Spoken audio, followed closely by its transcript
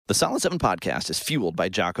The Solid 7 podcast is fueled by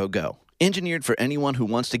Jocko Go. Engineered for anyone who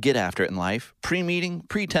wants to get after it in life, pre-meeting,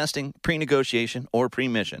 pre-testing, pre-negotiation, or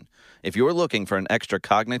pre-mission. If you're looking for an extra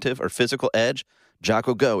cognitive or physical edge,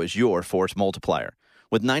 Jocko Go is your force multiplier.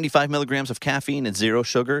 With 95 milligrams of caffeine and zero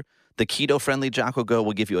sugar, the keto-friendly Jocko Go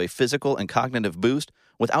will give you a physical and cognitive boost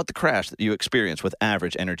without the crash that you experience with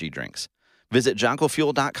average energy drinks. Visit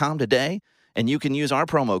JockoFuel.com today, and you can use our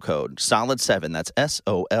promo code SOLID7, that's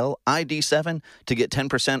SOLID7, to get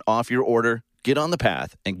 10% off your order. Get on the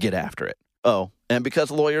path and get after it. Oh, and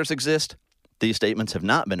because lawyers exist, these statements have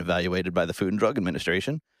not been evaluated by the Food and Drug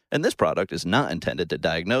Administration, and this product is not intended to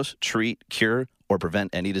diagnose, treat, cure, or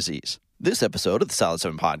prevent any disease. This episode of the Solid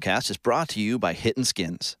 7 podcast is brought to you by Hittin'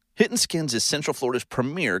 Skins. Hittin' Skins is Central Florida's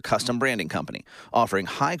premier custom branding company, offering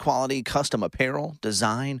high-quality custom apparel,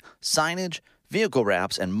 design, signage, vehicle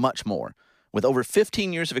wraps, and much more. With over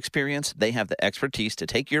 15 years of experience, they have the expertise to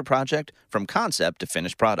take your project from concept to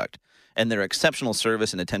finished product. And their exceptional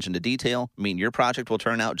service and attention to detail mean your project will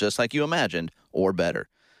turn out just like you imagined, or better.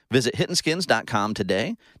 Visit hittinskins.com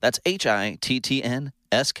today. That's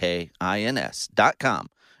HITTNSKINS.com,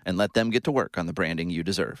 and let them get to work on the branding you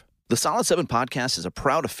deserve. The Solid 7 podcast is a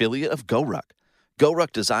proud affiliate of GoRuck.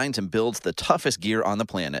 GoRuck designs and builds the toughest gear on the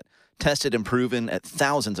planet, tested and proven at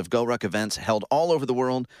thousands of GoRuck events held all over the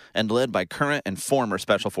world and led by current and former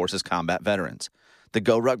Special Forces combat veterans. The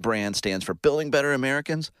GoRuck brand stands for building better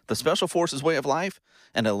Americans, the Special Forces way of life,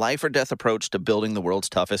 and a life-or-death approach to building the world's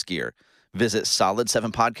toughest gear. Visit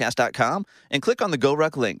solid7podcast.com and click on the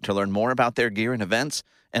GoRuck link to learn more about their gear and events,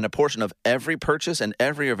 and a portion of every purchase and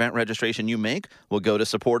every event registration you make will go to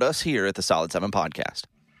support us here at the Solid 7 podcast.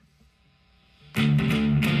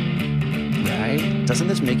 Right? Doesn't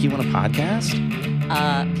this make you want a podcast?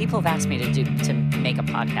 People have asked me to make a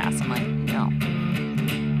podcast. I'm like, no.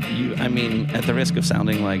 At the risk of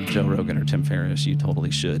sounding like Joe Rogan or Tim Ferriss, you totally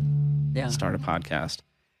should start a podcast.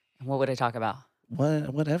 What would I talk about?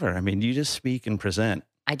 Whatever. You just speak and present.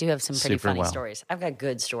 I do have some pretty funny well. stories. I've got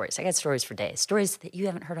good stories. I got stories for days. Stories that you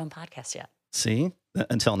haven't heard on podcasts yet. See?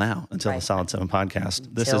 Until now, until Right. the Solid 7 podcast.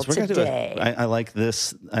 We're gonna do it. I like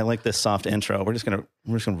this. I like this soft intro. We're just gonna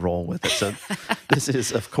roll with it. So this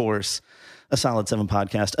is, of course, a Solid 7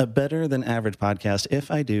 podcast, a better than average podcast, if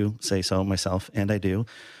I do say so myself, and I do.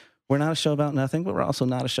 We're not a show about nothing, but we're also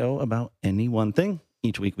not a show about any one thing.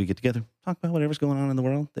 Each week we get together, talk about whatever's going on in the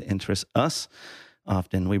world that interests us.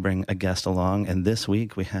 Often we bring a guest along, and this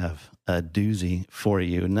week we have a doozy for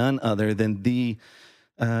you. None other than the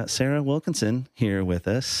Sarah Wilkinson here with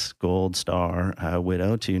us, Gold Star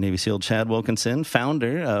widow to Navy SEAL Chad Wilkinson,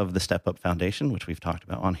 founder of the Step Up Foundation, which we've talked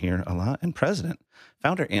about on here a lot, and president.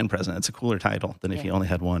 Founder and president. It's a cooler title than if you only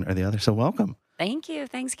had one or the other. So welcome. Thank you.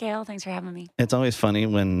 Thanks, Kale. Thanks for having me. It's always funny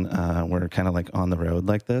when we're kind of like on the road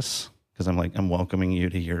like this, because I'm welcoming you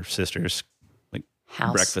to your sister's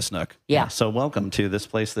house breakfast nook. Yeah. So welcome to this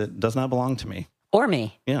place that does not belong to me. Or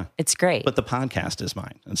me. Yeah. It's great. But the podcast is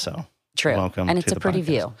mine. And so true. Welcome. And it's to a the pretty podcast.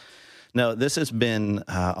 view. No, this has been,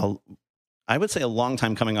 I would say, a long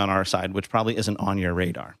time coming on our side, which probably isn't on your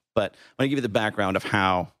radar. But I'm going to give you the background of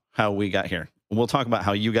how we got here. We'll talk about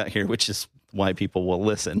how you got here, which is why people will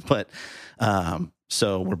listen. But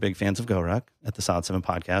so we're big fans of GoRuck at the Solid 7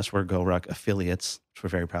 podcast. We're GoRuck affiliates, which we're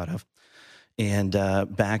very proud of. And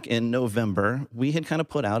back in November, we had kind of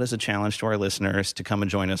put out as a challenge to our listeners to come and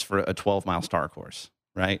join us for a 12-mile STAR course,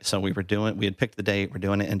 right? So we had picked the date. We're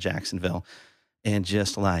doing it in Jacksonville. And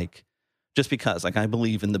just because I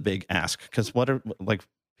believe in the big ask, because people are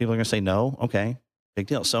going to say no. Okay, big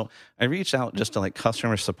deal. So I reached out just to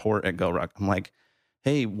customer support at GoRuck. I'm like,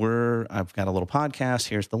 hey, I've got a little podcast.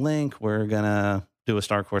 Here's the link. We're going to do a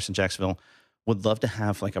STAR course in Jacksonville. Would love to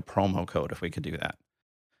have a promo code if we could do that.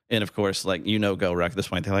 And of course, GoRuck at this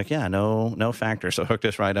point, they're like, yeah, no factor. So hooked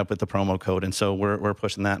us right up with the promo code. And so we're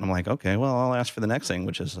pushing that. And I'm like, okay, well, I'll ask for the next thing,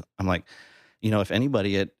 which is, I'm like, if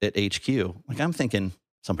anybody at HQ, I'm thinking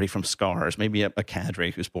somebody from SCARS, maybe a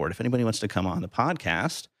cadre who's bored, if anybody wants to come on the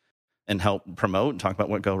podcast and help promote and talk about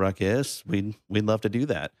what GoRuck is, we'd love to do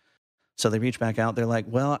that. So they reach back out. They're like,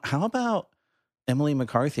 well, how about Emily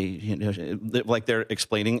McCarthy? They're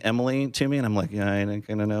explaining Emily to me. And I'm like, yeah, I ain't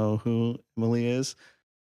going to know who Emily is.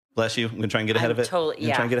 Bless you. I'm going to try and get ahead of it. Try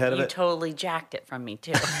and get ahead of it. You totally jacked it from me,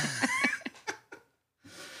 too.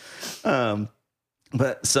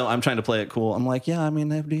 But so I'm trying to play it cool. I'm like, yeah,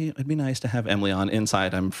 it'd be nice to have Emily on.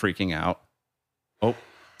 Inside, I'm freaking out. Oh,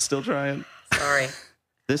 still trying. Sorry.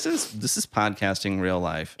 This is podcasting real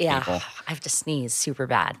life. Yeah. People. I have to sneeze super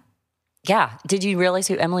bad. Yeah. Did you realize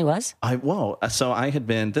who Emily was? So I had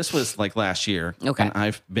been, this was like last year. Okay. And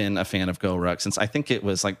I've been a fan of GoRuck since I think it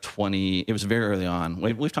was like it was very early on.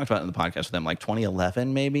 We've talked about it in the podcast with them, like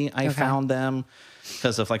 2011 maybe. I found them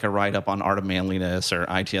because of like a write-up on Art of Manliness or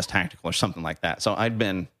ITS Tactical or something like that. So I'd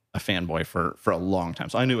been a fanboy for a long time.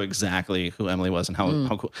 So I knew exactly who Emily was and how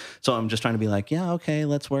cool. So I'm just trying to be like, yeah, okay,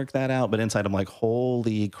 let's work that out. But inside I'm like,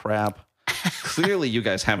 holy crap. Clearly you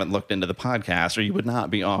guys haven't looked into the podcast or you would not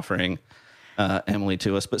be offering Emily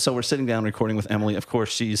to us. But so we're sitting down recording with Emily. Of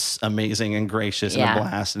course, she's amazing and gracious and a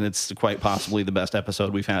blast. And it's quite possibly the best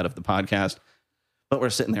episode we've had of the podcast. But we're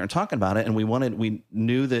sitting there and talking about it. And we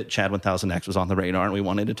knew that Chad 1000X was on the radar and we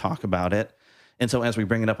wanted to talk about it. And so as we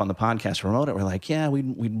bring it up on the podcast, promote it, we're like, yeah, we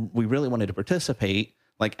really wanted to participate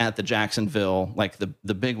like at the Jacksonville, like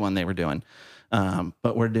the big one they were doing.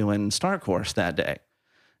 But we're doing Star Course that day.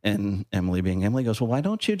 And Emily being Emily goes, well, why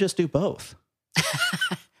don't you just do both?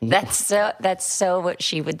 That's so what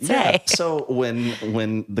she would say. Yeah. So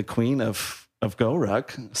when the queen of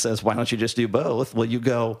GoRuck says, why don't you just do both? Well, you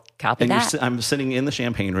go. Copy that. I'm sitting in the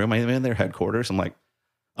champagne room. I'm in their headquarters. I'm like,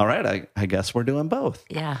 all right, I guess we're doing both.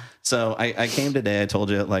 Yeah. So I came today. I told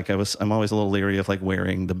you, like, I'm always a little leery of like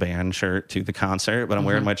wearing the band shirt to the concert, but I'm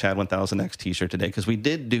wearing my Chad 1000X t-shirt today because we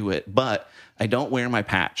did do it, but I don't wear my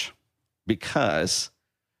patch because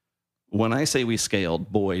when I say we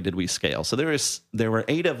scaled, boy, did we scale. So there were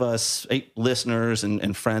 8 of us, 8 listeners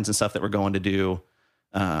and friends and stuff that were going to do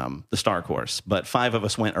the Star Course, but 5 of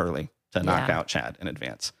us went early to knock out Chad in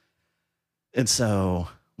advance. And so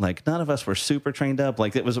like none of us were super trained up.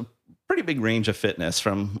 Like it was a pretty big range of fitness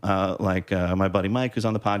from my buddy Mike, who's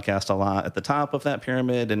on the podcast a lot, at the top of that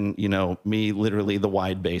pyramid, and me literally the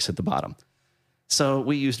wide base at the bottom. So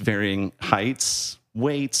we used varying heights,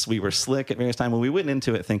 weights. We were slick at various times. When we went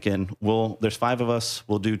into it thinking, well, there's 5 of us,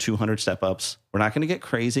 we'll do 200 step ups. We're not going to get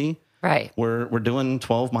crazy. Right. We're doing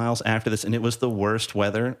 12 miles after this, and it was the worst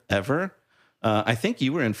weather ever. I think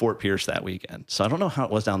you were in Fort Pierce that weekend, so I don't know how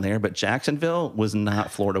it was down there, but Jacksonville was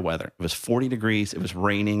not Florida weather. It was 40 degrees. It was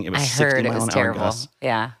raining. It was 60 mile an hour gusts.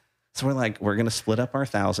 Yeah. So we're like, we're going to split up our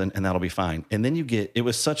 1,000 and that'll be fine. And then it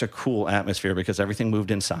was such a cool atmosphere because everything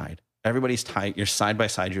moved inside. Everybody's tight. You're side by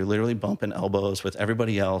side. You're literally bumping elbows with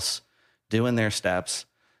everybody else doing their steps.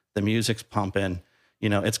 The music's pumping.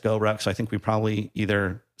 It's GoRuck. So I think we probably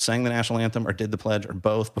either sang the national anthem or did the pledge or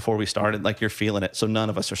both before we started. Like you're feeling it. So none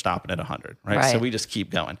of us are stopping at 100, right? So we just keep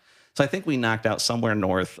going. So I think we knocked out somewhere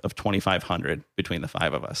north of 2,500 between the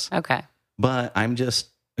 5 of us. Okay. But I'm just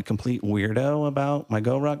a complete weirdo about my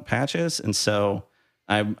GoRuck patches. And so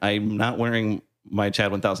I'm not wearing my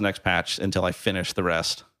Chad 1000X patch until I finish the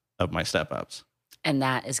rest of my step ups. And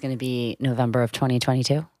that is going to be November of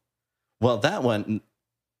 2022? Well, that one,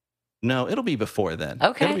 no, it'll be before then.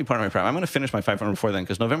 Okay. It'll be part of my program. I'm going to finish my 500 before then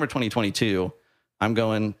because November 2022, I'm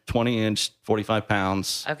going 20-inch, 45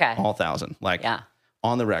 pounds, all 1,000,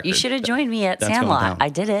 on the record. You should have joined me at Sandlot. I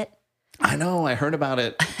did it. I know. I heard about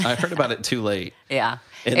it. I heard about it too late. Yeah.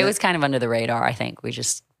 It was kind of under the radar, I think. We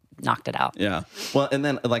just knocked it out. Yeah. Well, and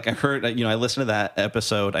then I heard, I listened to that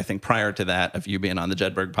episode, I think prior to that, of you being on the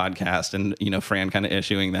Jedburgh podcast and, Fran kind of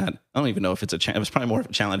issuing that. I don't even know if it was probably more of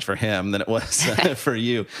a challenge for him than it was for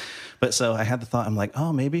you. But so I had the thought, I'm like,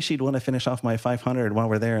 oh, maybe she'd want to finish off my 500 while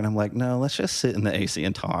we're there. And I'm like, no, let's just sit in the AC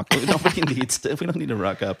and talk. We don't need to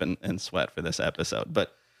ruck up and sweat for this episode.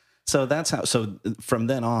 But so that's how, so from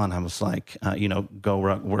then on, I was like,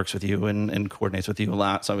 GoRuck works with you and coordinates with you a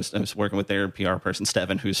lot. So I was working with their PR person,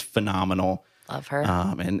 Steven, who's phenomenal. Love her.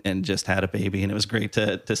 And just had a baby. And it was great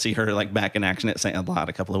to see her like back in action at Sandlot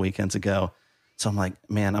a couple of weekends ago. So I'm like,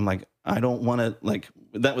 I don't want to,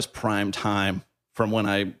 that was prime time from when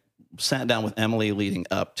I sat down with Emily leading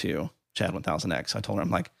up to Chad 1000X. I told her, I'm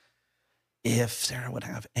like, if Sarah would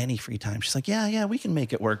have any free time, she's like, yeah, we can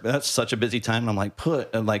make it work. But that's such a busy time. And I'm like,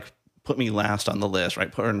 put me last on the list, right?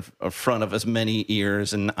 Put her in front of as many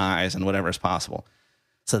ears and eyes and whatever is possible.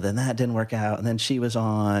 So then that didn't work out. And then she was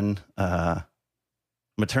on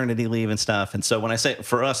maternity leave and stuff. And so when I say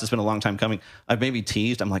for us, it's been a long time coming, I've maybe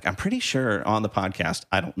teased. I'm like, I'm pretty sure on the podcast,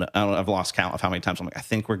 I don't know. I've lost count of how many times I'm like, I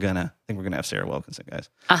think we're gonna have Sarah Wilkinson, guys.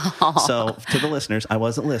 Oh. So to the listeners, I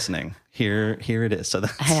wasn't listening. Here it is. So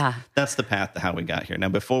that's the path to how we got here. Now,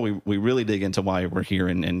 before we really dig into why we're here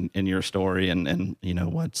in your story and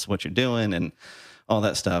what you're doing and all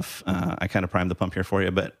that stuff, I kind of primed the pump here for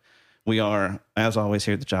you. But we are, as always,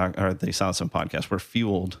 here at the Solid 7 podcast, we're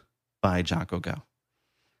fueled by Jocko Go.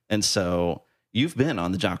 And so you've been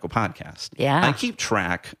on the Jocko podcast. Yeah. I keep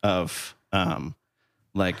track of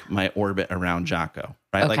my orbit around Jocko,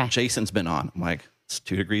 right? Okay. Like Jason's been on. I'm like, It's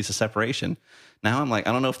 2 degrees of separation. Now I'm like,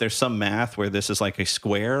 I don't know if there's some math where this is like a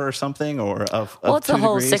square or something, or well, it's 2 the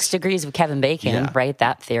whole degrees. 6 degrees of Kevin Bacon, Yeah. right?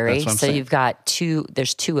 That theory. That's what I'm So saying. you've got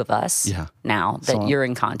there's 2 of us now that So you're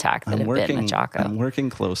in contact that have been with Jocko. I'm working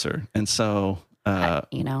closer. And so,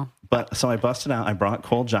 so I busted out. I brought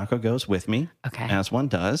Cold Jocko Go's with me, Okay. as one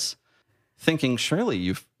does, thinking surely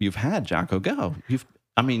you've had Jocko Go. You've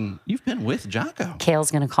been with Jocko.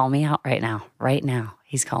 Kale's going to call me out right now. Right now.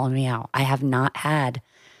 He's calling me out. I have not had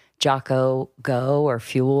Jocko Go or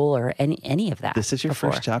Fuel or any of that. This is your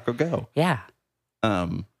before. first Jocko Go. Yeah.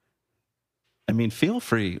 Feel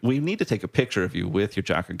free. We need to take a picture of you with your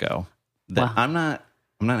Jocko Go. Wow. I'm not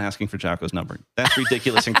asking for Jocko's number. That's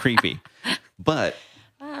ridiculous and creepy. But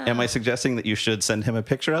am I suggesting that you should send him a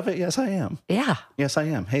picture of it? Yes, I am. Yeah. Yes, I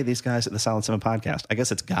am. Hey, these guys at the Solid 7 podcast. I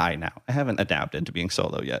guess it's Guy now. I haven't adapted to being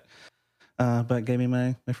solo yet. But gave me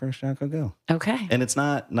my first Jocko Go. Okay. And it's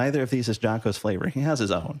neither of these is Jocko's flavor. He has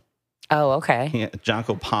his own. Oh, okay.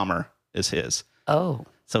 Jocko Palmer is his. Oh.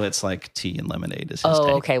 So it's like tea and lemonade is his Oh,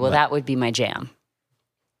 take. okay. Well, But that would be my jam.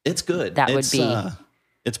 it's good. That would be-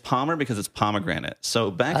 It's Palmer because it's pomegranate. So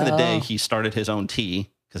back in the day, he started his own tea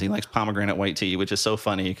because he likes pomegranate white tea, which is so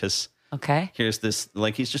funny because Okay. here's this,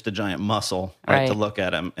 like, he's just a giant muscle, right, to Right. look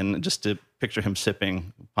at him. And just to picture him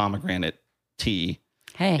sipping pomegranate tea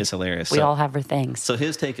Hey, is hilarious. we So- all have our things. So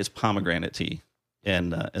his take is pomegranate tea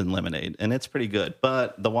and lemonade, and it's pretty good.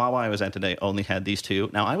 But the Wawa I was at today only had these 2.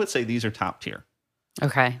 Now I would say these are top tier.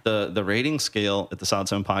 Okay. The rating scale at the Solid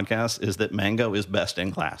 7 podcast is that mango is best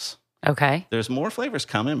in class. Okay. There's more flavors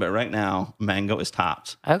coming, but right now mango is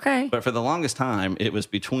tops. Okay. But for the longest time, it was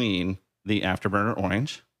between the Afterburner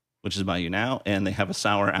Orange, which is by you now, and they have a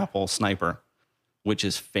sour apple sniper, which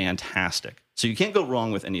is fantastic. So you can't go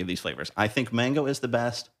wrong with any of these flavors. I think mango is the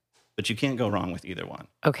best, but you can't go wrong with either one.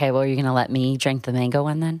 Okay. Well, you're going to let me drink the mango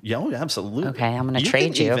one then? Yeah, oh, absolutely. Okay, I'm gonna You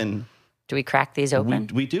trade can you. even- Do we crack these open?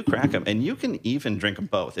 we do crack them, and you can even drink them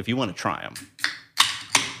both if you want to try them.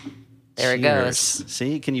 There it goes.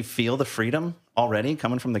 See, can you feel the freedom already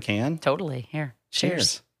coming from the can? Totally. Here.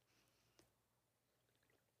 Cheers.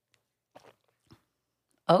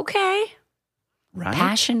 Okay. Right?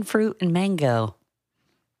 Passion fruit and mango.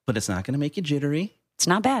 But it's not going to make you jittery. It's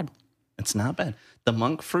not bad. It's not bad. The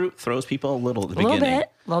monk fruit throws people a little at the A little beginning.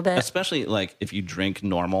 bit. A little bit. Especially like if you drink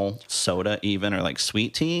normal soda even or like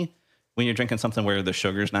sweet tea. When you're drinking something where the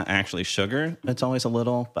sugar's not actually sugar, it's always a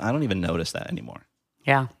little, but I don't even notice that anymore.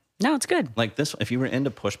 Yeah. No, it's good. Like this, if you were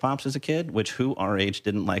into push pops as a kid, which who our age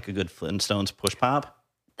didn't like a good Flintstones push pop,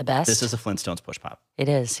 The best. this is a Flintstones push pop. It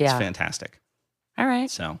is. Yeah. It's fantastic. All right.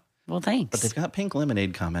 So, Well, thanks. but they've got pink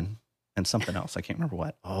lemonade coming and something else. I can't remember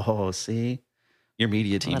what. Oh, see, your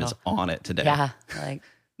media team is on it today. Yeah. Like,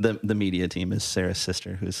 The media team is Sarah's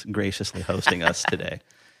sister, who's graciously hosting us today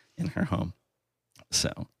in her home.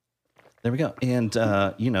 So there we go. And,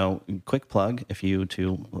 quick plug, if you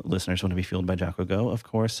two listeners want to be fueled by Jocko Go, of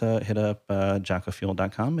course, hit up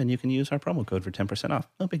jockofuel.com and you can use our promo code for 10% off.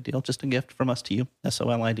 No big deal. Just a gift from us to you.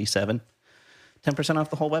 SOLID7. 10% off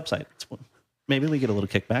the whole website. Maybe we get a little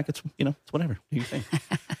kickback. It's whatever. Do you think?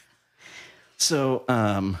 So,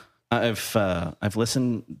 I've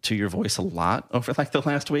listened to your voice a lot over like the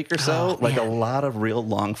last week or so, a lot of real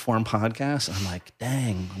long form podcasts. I'm like,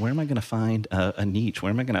 dang, where am I going to find a niche?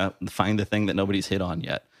 Where am I going to find the thing that nobody's hit on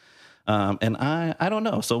yet? And I don't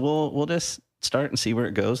know. So we'll just start and see where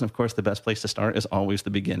it goes. And of course, the best place to start is always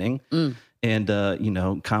the beginning. And,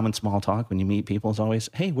 common small talk when you meet people is always,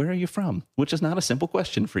 hey, where are you from? Which is not a simple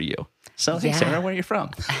question for you. So, hey, Yeah. Sarah, where are you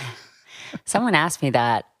from? someone asked me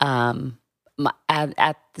that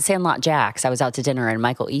at the Sandlot Jack's. I was out to dinner and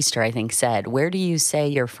Michael Easter, I think, said, where do you say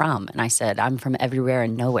you're from? And I said, I'm from everywhere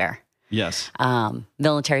and nowhere. Yes.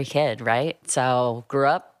 Military kid, right? So grew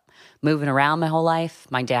up moving around my whole life.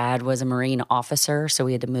 My dad was a Marine officer, so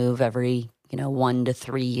we had to move every 1 to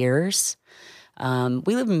 3 years.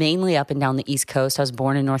 We live mainly up and down the East Coast. I was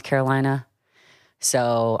born in North Carolina,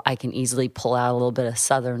 so I can easily pull out a little bit of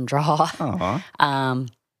Southern draw. Aw.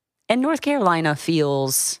 And North Carolina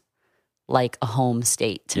feels like a home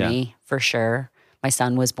state to me, for sure. My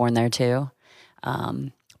son was born there too.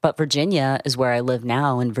 But Virginia is where I live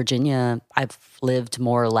now. In Virginia, I've lived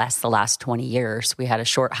more or less the last 20 years. We had a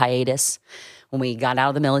short hiatus when we got out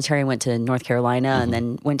of the military and went to North Carolina and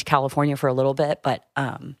then went to California for a little bit. But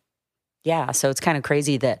so it's kind of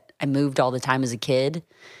crazy that I moved all the time as a kid,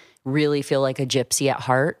 really feel like a gypsy at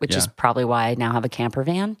heart, which is probably why I now have a camper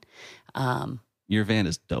van. Your van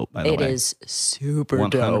is dope, by the way. It is super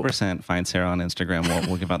 100%. Find Sarah on Instagram.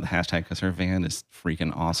 We'll give out the hashtag because her van is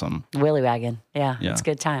freaking awesome. Willy wagon. Yeah, Yeah. it's a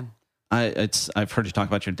good time. I've heard you talk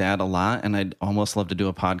about your dad a lot, and I'd almost love to do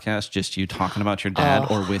a podcast just you talking about your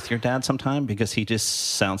dad or with your dad sometime, because he just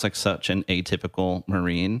sounds like such an atypical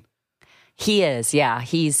Marine. He is, yeah.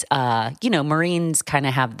 He's, Marines kind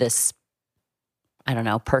of have this, I don't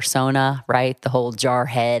know, persona, right? The whole jar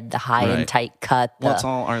head, the high and tight cut. Well, it's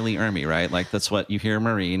all R. Lee Ermey, right? Like that's what you hear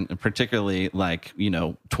Marine, and particularly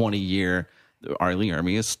 20-year R. Lee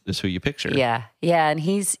Ermey is who you picture. Yeah. Yeah. And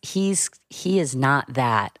he is not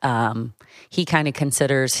that. He kind of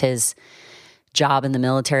considers his job in the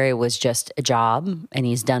military was just a job, and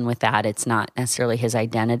he's done with that. It's not necessarily his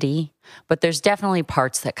identity, but there's definitely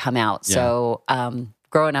parts that come out. Yeah. So,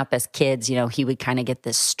 growing up as kids, he would kind of get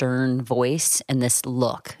this stern voice and this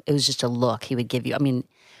look. It was just a look he would give you. I mean,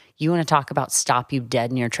 you want to talk about stop you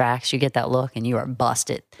dead in your tracks, you get that look and you are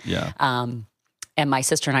busted. Yeah. And my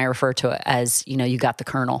sister and I refer to it as, you got the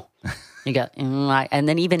colonel. You got, and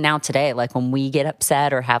then even now today, like when we get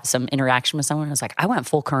upset or have some interaction with someone, it's like, I went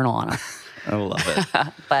full colonel on him. I love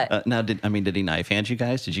it. But now, did he knife hand you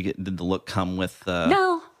guys? Did the look come with?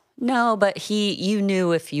 No, but you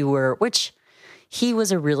knew if you were, which he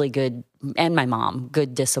was a really good, and my mom,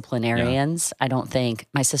 good disciplinarians. Yeah. I don't think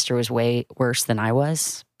my sister was way worse than I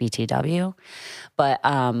was, BTW. But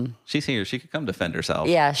she's here. She could come defend herself.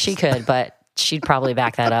 Yeah, she could, but she'd probably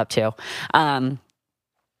back that up too.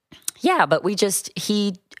 Yeah, but we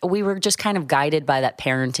were just kind of guided by that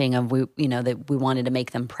parenting of that we wanted to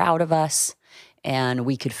make them proud of us, and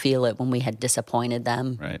we could feel it when we had disappointed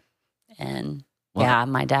them. Right. And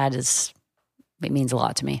my dad it means a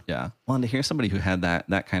lot to me. Yeah. Well, and to hear somebody who had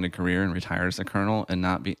that kind of career and retire as a colonel and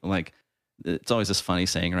not be like, it's always this funny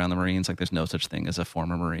saying around the Marines, like there's no such thing as a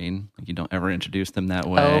former Marine. Like you don't ever introduce them that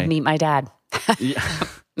way. Oh, meet my dad. Yeah.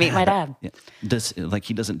 Meet my dad. Yeah.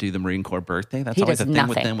 He doesn't do the Marine Corps birthday? That's always a thing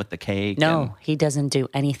with them with the cake. No, he doesn't do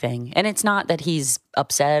anything. And it's not that he's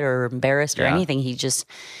upset or embarrassed or anything. He just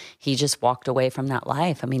walked away from that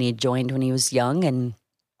life. I mean, he joined when he was young and,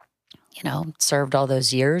 served all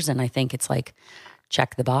those years. And I think it's like,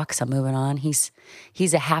 check the box, I'm moving on. He's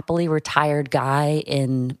a happily retired guy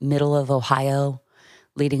in middle of Ohio,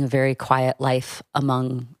 leading a very quiet life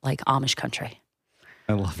among like Amish country.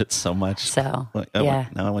 I love it so much. So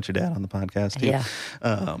now I want your dad on the podcast too. Yeah.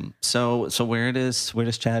 So where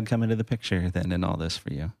does Chad come into the picture then in all this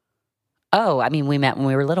for you? Oh, I mean, we met when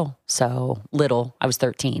we were little. So little, I was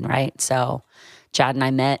 13, right? So Chad and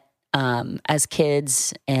I met as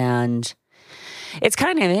kids, and it's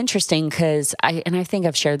kind of interesting because I think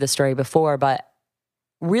I've shared this story before, but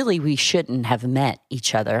really we shouldn't have met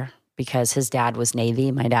each other because his dad was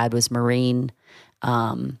Navy, my dad was Marine,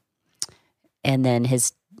 and then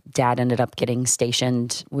his dad ended up getting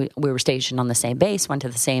stationed. We were stationed on the same base, went to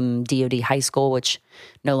the same DoD high school, which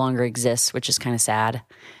no longer exists, which is kind of sad.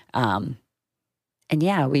 And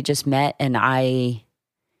yeah, we just met, and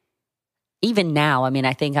even now, I mean,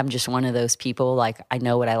 I think I'm just one of those people, like I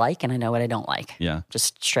know what I like and I know what I don't like. Yeah.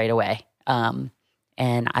 Just straight away. And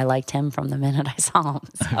I liked him from the minute I saw him.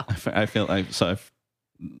 So. I feel like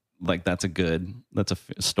that's a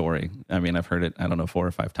story. I mean, I've heard it, I don't know, 4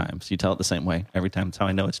 or 5 times. You tell it the same way every time. That's how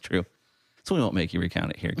I know it's true. So we won't make you recount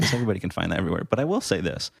it here because everybody can find that everywhere. But I will say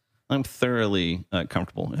this. I'm thoroughly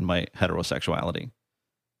comfortable in my heterosexuality.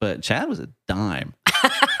 But Chad was a dime.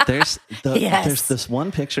 There's this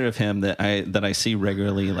one picture of him that I see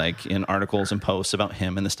regularly, like in articles and posts about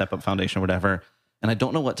him and the Step Up Foundation or whatever. And I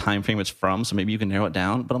don't know what time frame it's from, so maybe you can narrow it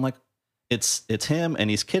down. But I'm like, it's him, and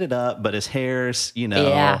he's kitted up, but his hair's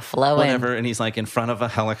flowing, whatever, and he's like in front of a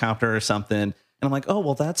helicopter or something. And I'm like, oh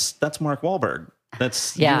well, that's Mark Wahlberg.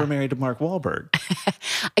 You were married to Mark Wahlberg.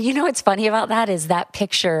 What's funny about that is that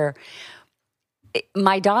picture.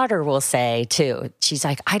 My daughter will say too, she's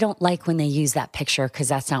like, I don't like when they use that picture because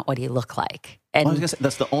that's not what he looked like. And I was gonna say,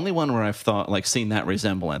 that's the only one where I've thought like seen that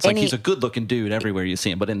resemblance. Like he's a good looking dude everywhere you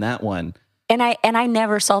see him, but in that one. And I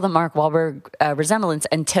never saw the Mark Wahlberg resemblance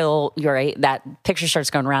until that picture starts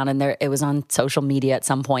going around, and it was on social media at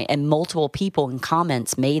some point, and multiple people in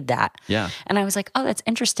comments made that. Yeah. And I was like, oh, that's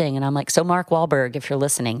interesting. And I'm like, so Mark Wahlberg, if you're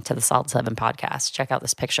listening to the Solid 7 podcast, check out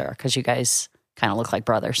this picture because you guys kind of look like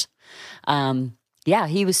brothers. Yeah,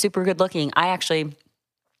 he was super good looking. I actually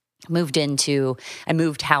moved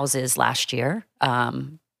houses last year,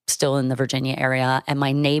 still in the Virginia area. And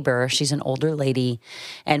my neighbor, she's an older lady,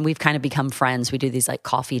 and we've kind of become friends. We do these like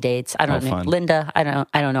coffee dates. I don't know, fun. Linda, I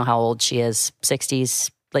don't know how old she is,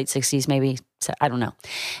 60s, late 60s maybe. So, I don't know.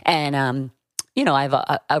 And, I've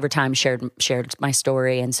over time shared my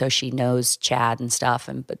story, and so she knows Chad and stuff,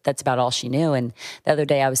 but that's about all she knew. And the other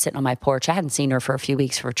day I was sitting on my porch. I hadn't seen her for a few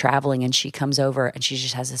weeks for traveling, and she comes over and she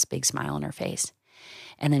just has this big smile on her face.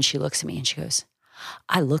 And then she looks at me and she goes,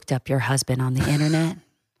 I looked up your husband on the internet.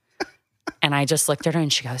 And I just looked at her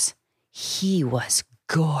and she goes, he was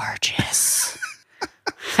gorgeous.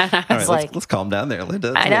 And I was like, let's calm down there,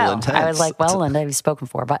 Linda. That's I a little know. intense. I was like, well, Linda, I've spoken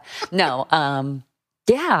for, but no.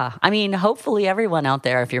 Yeah. I mean, hopefully everyone out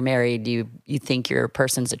there, if you're married, you think your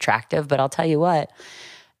person's attractive, but I'll tell you what,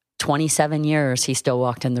 27 years, he still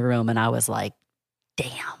walked in the room and I was like, damn.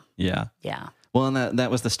 Yeah. Yeah. Well, and that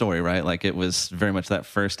was the story, right? Like it was very much that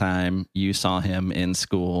first time you saw him in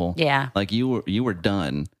school. Yeah. Like you were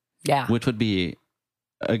done. Yeah. Which would be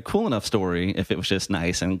a cool enough story if it was just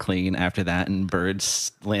nice and clean after that and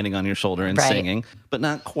birds landing on your shoulder and singing, but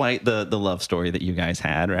not quite the love story that you guys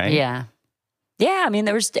had, right? Yeah. Yeah. I mean,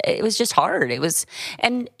 it was just hard. It was,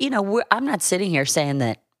 and I'm not sitting here saying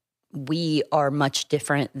that we are much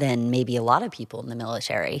different than maybe a lot of people in the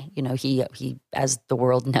military. He, as the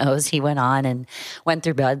world knows, he went on and went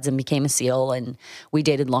through BUD/S and became a SEAL, and we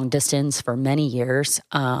dated long distance for many years.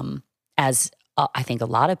 As I think a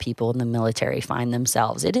lot of people in the military find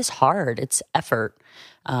themselves. It is hard. It's effort.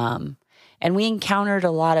 And we encountered a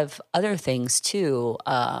lot of other things too.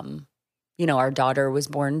 Our daughter was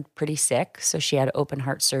born pretty sick, so she had open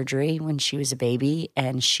heart surgery when she was a baby.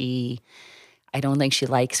 And I don't think she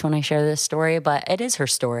likes when I share this story, but it is her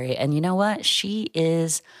story. And you know what? She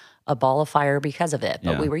is a ball of fire because of it.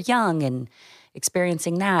 But we were young and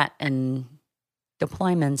experiencing that and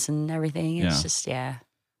deployments and everything. It's just,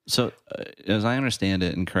 So, as I understand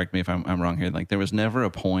it, and correct me if I'm wrong here, like there was never a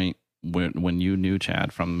point when you knew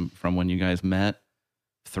Chad from when you guys met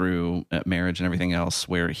through marriage and everything else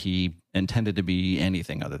where he intended to be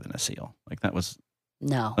anything other than a SEAL. Like that was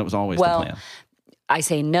always the plan. I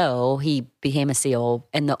say no. He became a SEAL,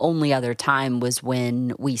 and the only other time was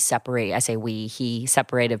when we separate. I say we. He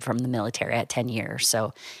separated from the military at 10 years.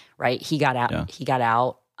 So, right, he got out. Yeah. He got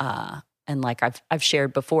out, and like I've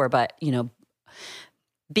shared before, but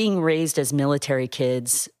being raised as military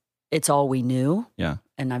kids, it's all we knew. Yeah.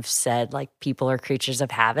 And I've said, like, people are creatures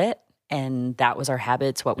of habit, and that was our habit.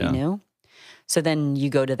 It's what we knew. So then you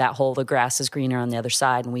go to that whole, the grass is greener on the other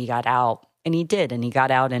side, and we got out. And he did. And he got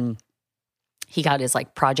out and he got his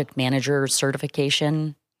like project manager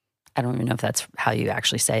certification. I don't even know if that's how you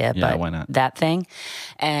actually say it, but why not? That thing.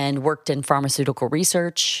 And worked in pharmaceutical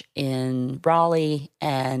research in Raleigh.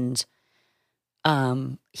 And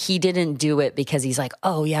he didn't do it because he's like,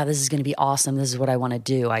 oh yeah, this is going to be awesome. This is what I want to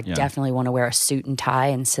do. I definitely want to wear a suit and tie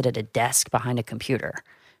and sit at a desk behind a computer.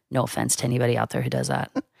 No offense to anybody out there who does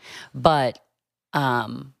that. But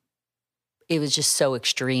it was just so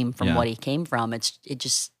extreme from what he came from. That's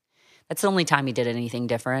the only time he did anything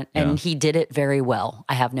different. And he did it very well.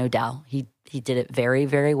 I have no doubt. He did it very,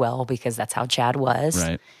 very well because that's how Chad was.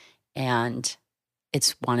 Right. And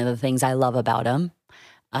it's one of the things I love about him.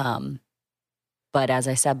 But as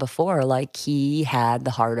I said before, like he had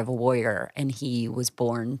the heart of a warrior and he was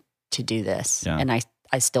born to do this. Yeah. And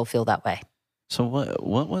I still feel that way. So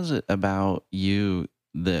what was it about you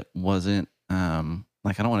that wasn't,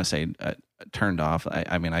 like, I don't want to say turned off.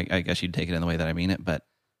 I mean, I guess you'd take it in the way that I mean it, but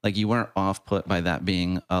like you weren't off put by that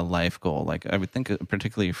being a life goal. Like I would think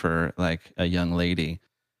particularly for like a young lady,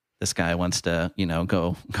 this guy wants to,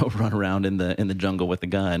 go run around in the jungle with a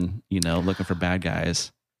gun, looking for bad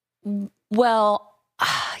guys. Well,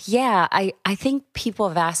 yeah, I think people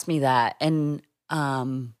have asked me that. And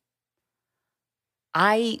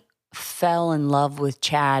I fell in love with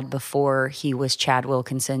Chad before he was Chad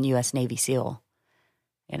Wilkinson, U.S. Navy SEAL.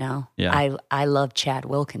 Yeah. I love Chad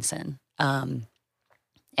Wilkinson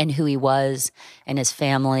and who he was and his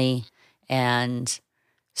family. And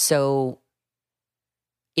so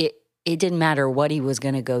it didn't matter what he was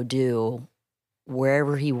going to go do.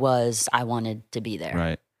 Wherever he was, I wanted to be there.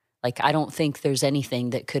 Right. Like, I don't think there's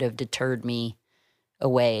anything that could have deterred me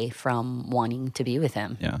away from wanting to be with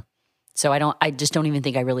him. Yeah. So I just don't even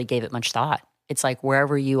think I really gave it much thought. It's like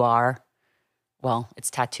wherever you are, well,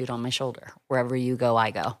 it's tattooed on my shoulder. Wherever you go,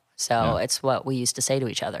 I go. So it's what we used to say to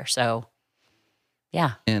each other. So,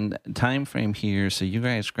 yeah. And time frame here. So you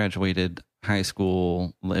guys graduated high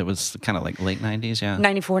school. It was kind of like late 90s, yeah?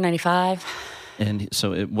 94, 95. And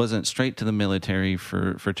so it wasn't straight to the military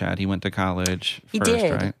for Chad. He went to college he first,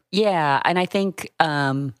 did. Right? Yeah. And I think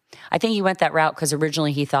he went that route because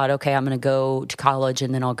originally he thought, okay, I'm going to go to college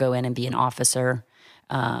and then I'll go in and be an officer.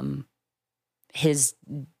 His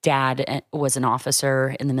dad was an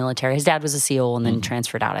officer in the military. His dad was a SEAL and then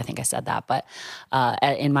transferred out. I think I said that. But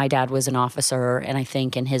and my dad was an officer. And I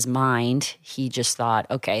think in his mind, he just thought,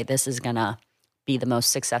 okay, this is going to be the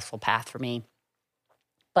most successful path for me.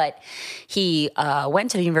 But he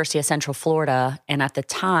went to the University of Central Florida. And at the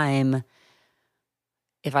time,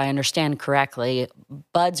 if I understand correctly,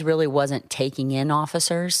 Buds really wasn't taking in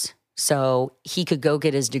officers. So he could go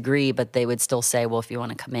get his degree, but they would still say, well, if you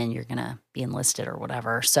want to come in, you're going to be enlisted or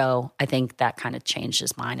whatever. So I think that kind of changed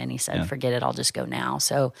his mind. And he said, forget it, I'll just go now.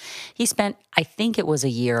 So he spent, I think it was a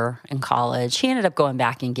year in college. He ended up going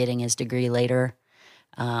back and getting his degree later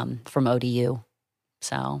from ODU.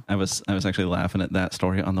 So I was actually laughing at that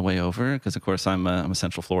story on the way over because, of course, I'm a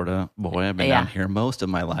Central Florida boy. I've been down here most of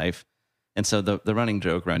my life. And so the running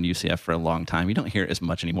joke around UCF for a long time, you don't hear it as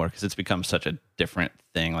much anymore because it's become such a different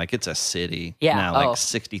thing. Like it's a city now, like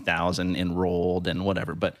 60,000 enrolled and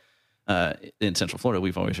whatever. But in Central Florida,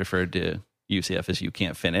 we've always referred to UCF as you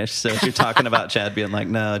can't finish. So if you're talking about Chad being like,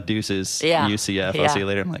 no, deuces, UCF, I'll see you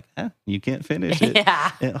later. I'm like, you can't finish it.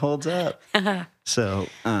 It holds up. So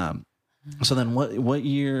then what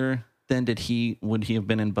year... Then would he have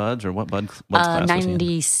been in Buds or what class was he in?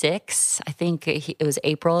 96. I think it was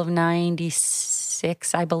April of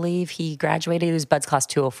 96, I believe. He graduated. It was Buds class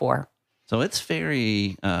 204. So it's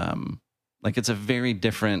very, it's a very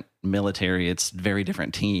different military. It's very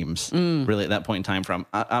different teams, really, at that point in time. From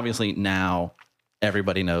obviously now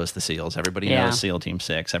everybody knows the SEALs. Everybody knows SEAL Team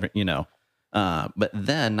 6, but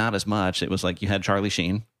then not as much. It was like you had Charlie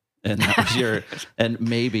Sheen. And that was and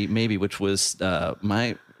maybe, which was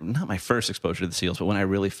not my first exposure to the SEALs, but when I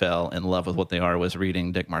really fell in love with what they are was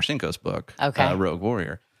reading Dick Marcinko's book, Rogue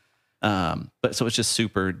Warrior. But so it's just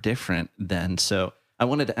super different then. So I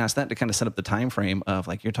wanted to ask that to kind of set up the time frame of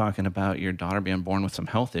like, you're talking about your daughter being born with some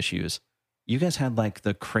health issues. You guys had like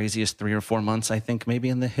the craziest 3 or 4 months, I think, maybe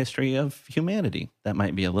in the history of humanity. That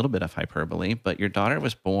might be a little bit of hyperbole, but your daughter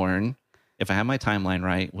was born, if I have my timeline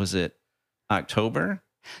right, was it October?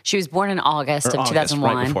 She was born in August of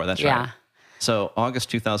 2001. Right before, that's right. So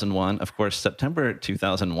August 2001, of course, September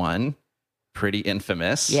 2001, pretty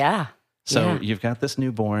infamous. Yeah. So you've got this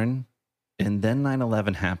newborn, and then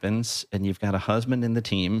 9/11 happens, and you've got a husband in the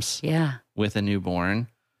teams with a newborn.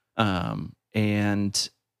 It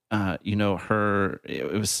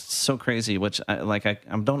was so crazy, which I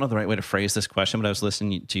don't know the right way to phrase this question, but I was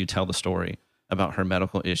listening to you tell the story about her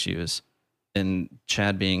medical issues. And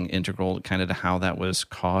Chad being integral kind of to how that was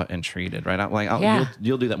caught and treated, right?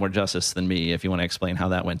 You'll do that more justice than me if you want to explain how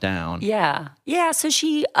that went down. Yeah. So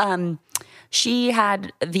she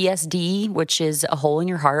had VSD, which is a hole in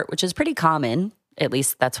your heart, which is pretty common. At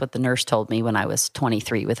least that's what the nurse told me when I was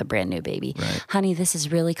 23 with a brand new baby. Right. Honey, this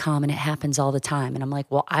is really common. It happens all the time. And I'm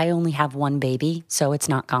like, well, I only have one baby, so it's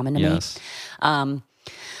not common to me.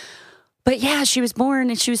 But yeah, she was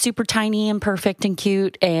born and she was super tiny and perfect and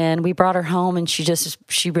cute. And we brought her home and she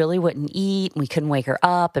really wouldn't eat. And we couldn't wake her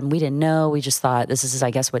up and we didn't know. We just thought this is,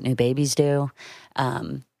 I guess, what new babies do.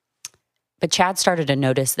 But Chad started to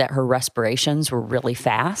notice that her respirations were really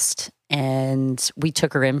fast. And we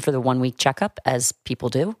took her in for the 1 week checkup, as people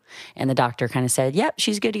do. And the doctor kind of said, yep,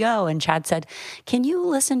 she's good to go. And Chad said, can you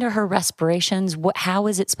listen to her respirations? How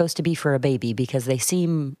is it supposed to be for a baby? Because they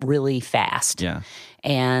seem really fast. Yeah.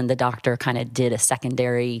 And the doctor kind of did a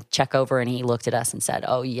secondary check over and he looked at us and said,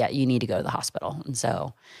 oh, yeah, you need to go to the hospital. And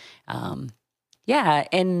so, I'm not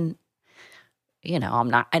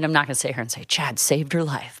going to sit here and say Chad saved her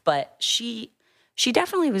life, but she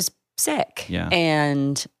definitely was sick. Yeah.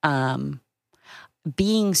 And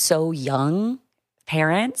being so young,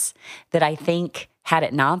 parents, that I think had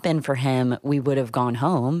it not been for him, we would have gone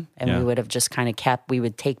home and we would have just kind of we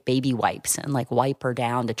would take baby wipes and like wipe her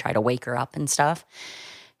down to try to wake her up and stuff.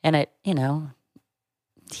 And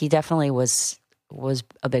he definitely was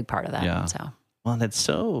a big part of that. Yeah. So, well, and it's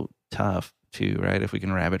so tough too, right? If we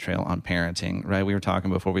can rabbit trail on parenting, right? We were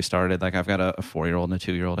talking before we started, like I've got a 4-year-old and a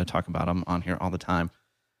 2-year-old. I talk about them on here all the time.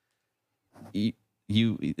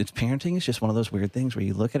 It's parenting is just one of those weird things where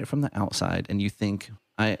you look at it from the outside and you think,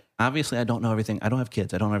 I don't know everything. I don't have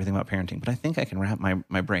kids. I don't know everything about parenting, but I think I can wrap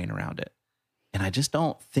my brain around it. And I just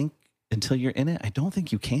don't think until you're in it, I don't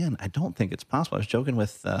think you can. I don't think it's possible. I was joking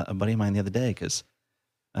with a buddy of mine the other day because,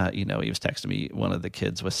 he was texting me, one of the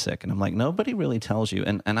kids was sick and I'm like, nobody really tells you.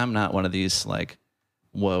 And I'm not one of these like,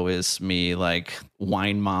 woe is me, like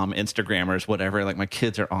wine mom Instagrammers, whatever. Like my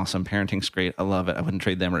kids are awesome. Parenting's great. I love it. I wouldn't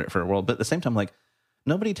trade them for a world. But at the same time, like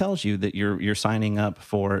nobody tells you that you're signing up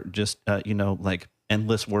for just, like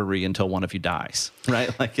endless worry until one of you dies,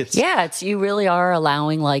 right? Like it's you really are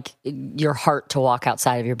allowing like your heart to walk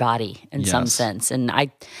outside of your body in some sense. And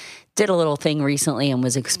I did a little thing recently and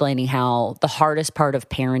was explaining how the hardest part of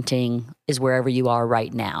parenting is wherever you are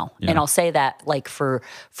right now. Yeah. And I'll say that like for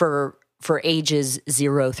ages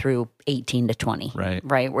 0 through 18 to 20,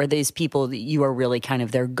 right? Where these people, you are really kind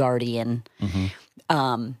of their guardian.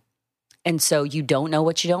 Mm-hmm. And so you don't know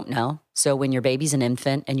what you don't know. So when your baby's an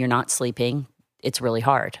infant and you're not sleeping, it's really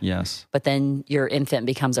hard. Yes. But then your infant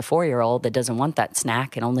becomes a 4-year-old that doesn't want that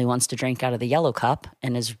snack and only wants to drink out of the yellow cup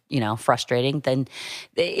and is, frustrating. Then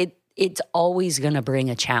it's always going to bring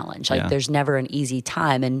a challenge. Like there's never an easy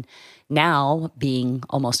time. And now being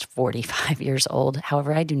almost 45 years old,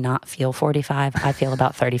 however, I do not feel 45. I feel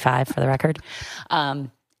about 35 for the record. And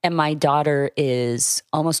my daughter is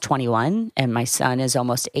almost 21 and my son is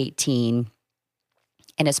almost 18.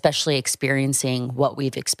 And especially experiencing what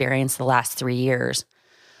we've experienced the last 3 years,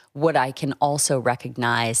 what I can also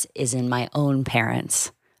recognize is in my own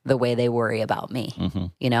parents, the way they worry about me.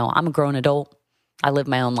 Mm-hmm. I'm a grown adult. I live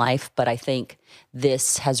my own life, but I think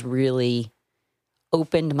this has really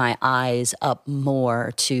opened my eyes up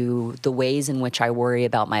more to the ways in which I worry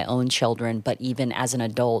about my own children. But even as an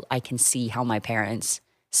adult, I can see how my parents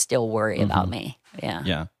still worry about me. Yeah.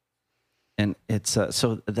 Yeah. And it's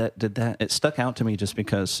it stuck out to me just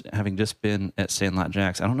because having just been at Sandlot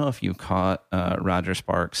Jacks, I don't know if you caught Roger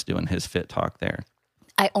Sparks doing his Fit Talk there.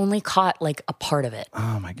 I only caught like a part of it.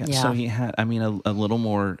 Oh my God. Yeah. So he had, a little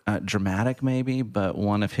more dramatic maybe, but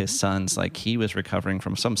one of his sons, like he was recovering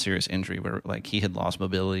from some serious injury where like he had lost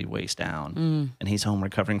mobility waist down and he's home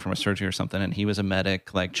recovering from a surgery or something. And he was a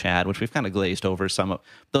medic like Chad, which we've kind of glazed over. Some of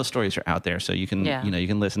those stories are out there. So you can, you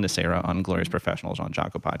can listen to Sarah on Glorious Professionals on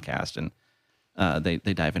Jocko podcast and they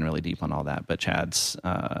dive in really deep on all that. But Chad's,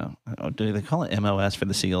 do they call it MOS for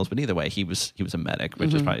the SEALs? But either way, he was a medic,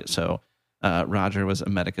 which is probably so. Roger was a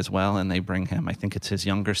medic as well, and they bring him. I think it's his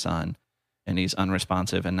younger son, and he's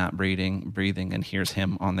unresponsive and not breathing. And here's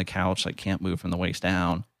him on the couch, like can't move from the waist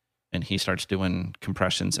down, and he starts doing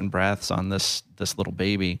compressions and breaths on this little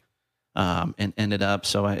baby, and ended up.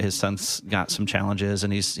 So his son's got some challenges,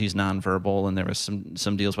 and he's nonverbal, and there was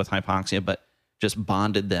some deals with hypoxia, but just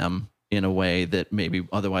bonded them in a way that maybe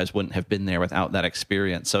otherwise wouldn't have been there without that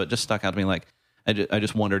experience. So it just stuck out to me like. I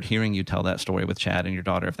just wondered, hearing you tell that story with Chad and your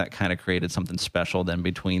daughter, if that kind of created something special then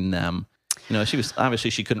between them. She was obviously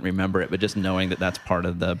she couldn't remember it, but just knowing that that's part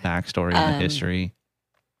of the backstory and the history.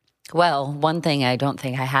 Well, one thing I don't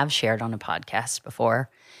think I have shared on a podcast before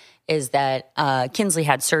is that Kinsley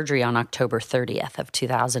had surgery on October 30th of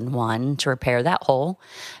 2001 to repair that hole,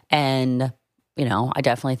 and I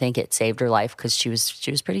definitely think it saved her life because she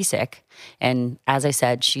was pretty sick. And as I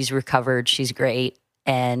said, she's recovered, she's great,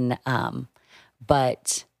 and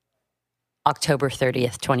but October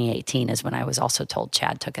 30th, 2018 is when I was also told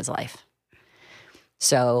Chad took his life.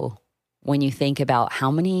 So when you think about how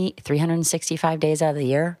many 365 days out of the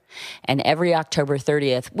year, and every October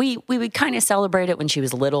 30th, we would kind of celebrate it when she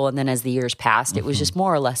was little. And then as the years passed, it was just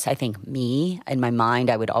more or less, I think me, in my mind,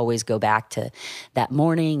 I would always go back to that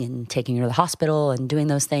morning and taking her to the hospital and doing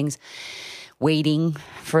those things, waiting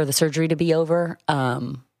for the surgery to be over.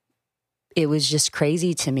 It was just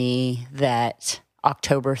crazy to me that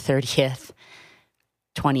October 30th,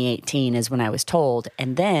 2018 is when I was told.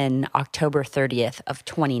 And then October 30th of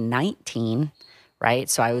 2019, right?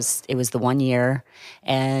 So it was the 1 year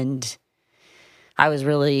and I was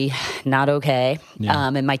really not okay. Yeah.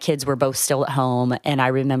 And my kids were both still at home. And I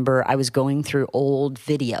remember I was going through old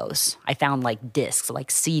videos. I found like discs,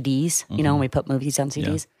 like CDs, when we put movies on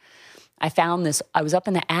CDs. Yeah. I found this, I was up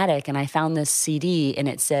in the attic and I found this CD and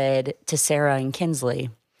it said to Sarah and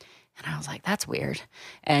Kinsley. And I was like, that's weird.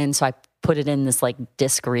 And so I put it in this like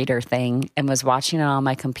disc reader thing and was watching it on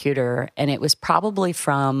my computer. And it was probably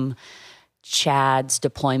from Chad's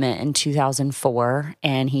deployment in 2004.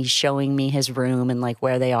 And he's showing me his room and like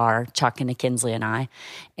where they are, Chuck and Kinsley and I.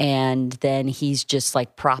 And then he's just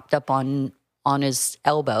like propped up on his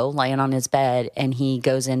elbow, laying on his bed. And he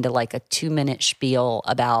goes into like a 2-minute spiel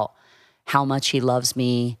about how much he loves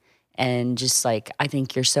me and just like, I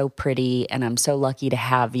think you're so pretty and I'm so lucky to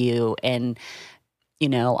have you. And,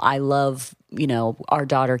 I love, our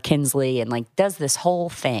daughter Kinsley, and like does this whole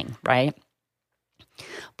thing, right?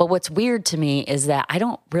 But what's weird to me is that I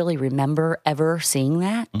don't really remember ever seeing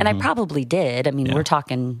that. And I probably did. I mean, we're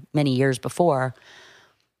talking many years before,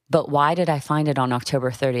 but why did I find it on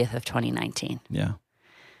October 30th of 2019? Yeah.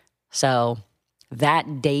 So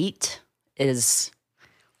that date is,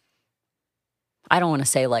 I don't want to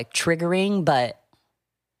say like triggering, but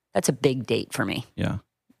that's a big date for me. Yeah.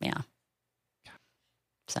 Yeah.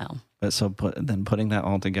 So. But so putting that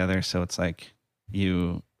all together, so it's like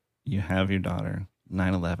you have your daughter,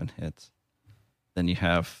 9/11 hits, then you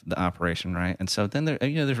have the operation, right? And so then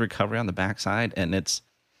there's recovery on the backside, and it's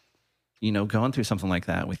going through something like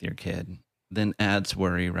that with your kid, then adds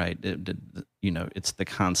worry, right? It's the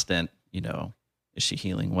constant, is she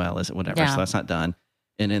healing well? Is it whatever? Yeah. So that's not done.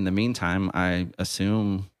 And in the meantime, I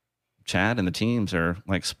assume Chad and the teams are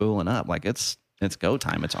like spooling up, like it's go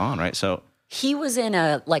time, it's on, right? So He was in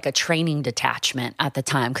a training detachment at the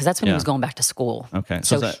time because that's when he was going back to school. Okay.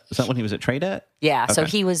 So is that when he was at TRADET? Yeah. Okay. So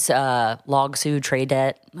he was Log Sue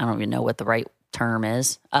TRADET. I don't even know what the right term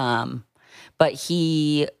is. But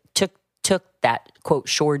he took that, quote,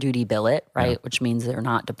 shore duty billet, right, which means they're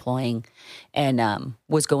not deploying, and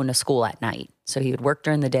was going to school at night. So he would work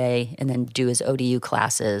during the day and then do his ODU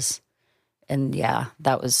classes. And,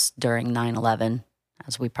 that was during 9/11.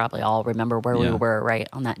 As we probably all remember where we were right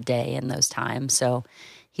on that day and those times. So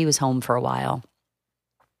he was home for a while.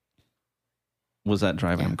 Was that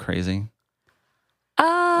driving him crazy?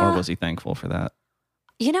 Or was he thankful for that?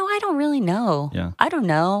 I don't really know. Yeah. I don't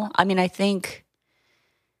know. I mean, I think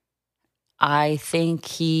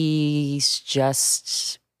he's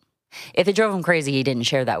just, if it drove him crazy, he didn't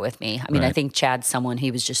share that with me. I mean, I think Chad's someone, he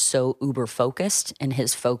was just so uber focused, and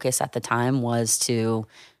his focus at the time was to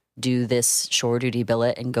do this shore duty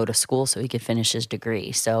billet and go to school so he could finish his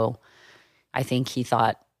degree. So I think he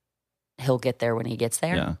thought he'll get there when he gets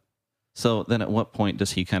there. Yeah. So then at what point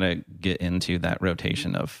does he kind of get into that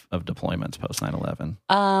rotation of deployments post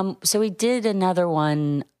 9/11? So he did another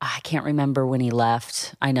one. I can't remember when he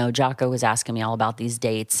left. I know Jocko was asking me all about these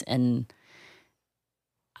dates, and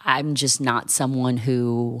I'm just not someone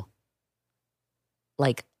who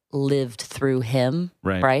lived through him,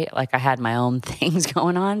 right? Like I had my own things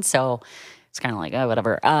going on, so it's kind of like, oh,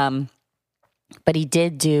 whatever. But he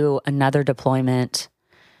did do another deployment,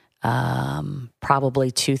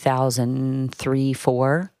 probably 2003,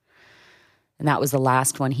 4. And that was the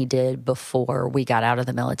last one he did before we got out of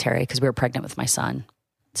the military because we were pregnant with my son.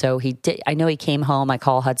 So he did. I know he came home. I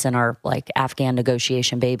call Hudson our Afghan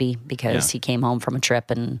negotiation baby because he came home from a trip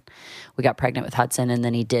and we got pregnant with Hudson. And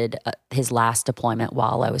then he did his last deployment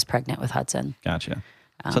while I was pregnant with Hudson. Gotcha.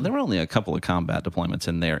 So there were only a couple of combat deployments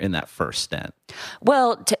in there in that first stint.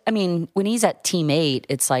 Well, when he's at Team 8,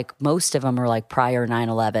 it's like most of them are prior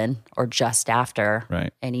 9/11 or just after.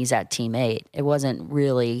 Right. And he's at Team 8. It wasn't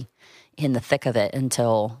really in the thick of it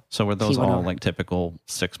until. So were those all typical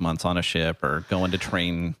 6 months on a ship or going to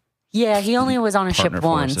train? Yeah, he only was on a ship partner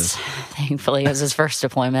once. forces. Thankfully, it was his first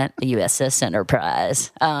deployment, the USS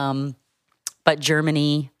Enterprise. But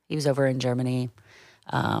Germany, he was over in Germany.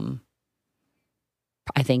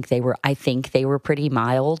 I think they were pretty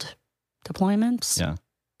mild deployments. Yeah,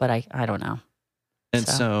 but I don't know. And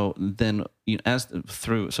so then,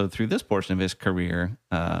 through this portion of his career,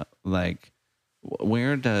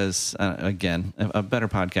 where does again a better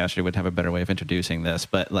podcaster would have a better way of introducing this,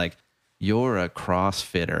 but you're a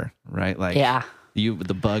CrossFitter, right?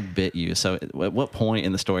 The bug bit you. So at what point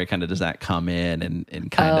in the story kind of does that come in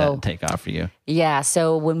and kind of take off for you? Yeah.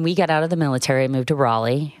 So when we got out of the military, I moved to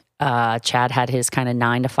Raleigh. Chad had his kind of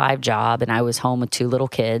 9 to 5 job, and I was home with 2 little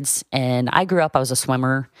kids. And I grew up, I was a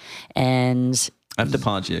swimmer, and I have to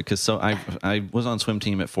pause you because I was on swim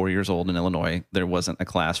team at 4 years old in Illinois. There wasn't a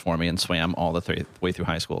class for me and swam all the way through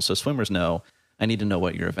high school. So swimmers know, I need to know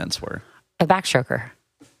what your events were. A backstroker.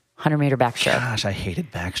 100-meter backstroke. Gosh, I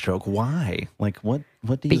hated backstroke. Why? What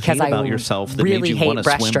do you hate about yourself that made you want to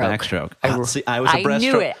swim backstroke? I was a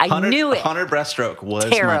breaststroke. I knew it. 100 breaststroke was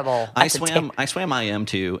terrible. I swam IM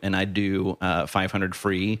too, and I do 500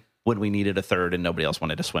 free when we needed a third and nobody else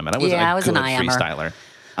wanted to swim it. I was a good freestyler.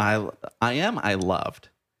 I loved.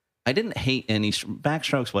 I didn't hate any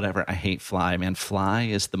backstrokes, whatever. I hate fly, man. Fly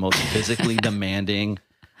is the most physically demanding.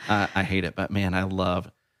 I hate it, but man, I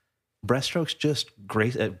love. Breaststroke's just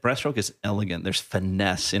great. Breaststroke is elegant. There's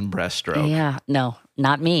finesse in breaststroke. Yeah, no,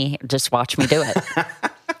 not me. Just watch me do it.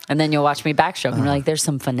 And then you'll watch me backstroke. And you're like, there's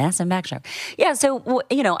some finesse in backstroke. Yeah, so,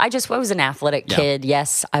 I was an athletic kid.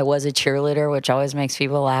 Yes, I was a cheerleader, which always makes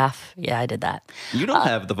people laugh. Yeah, I did that. You don't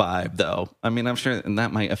have the vibe, though. I mean, I'm sure, and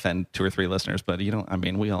that might offend 2 or 3 listeners, but you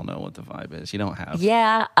don't, we all know what the vibe is. You don't have.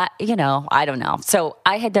 Yeah, I don't know. So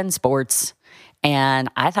I had done sports, and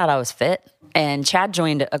I thought I was fit. And Chad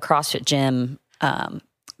joined a CrossFit gym,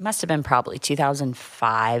 must have been probably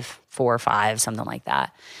 2005, 4 or 5, something like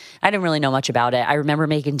that. I didn't really know much about it. I remember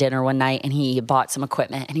making dinner one night and he bought some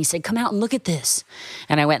equipment and he said, come out and look at this.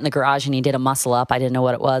 And I went in the garage and he did a muscle up. I didn't know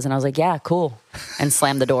what it was. And I was like, yeah, cool. And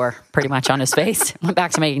slammed the door pretty much on his face. Went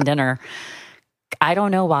back to making dinner. I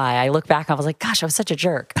don't know why. I look back, I was like, gosh, I was such a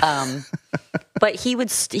jerk. But he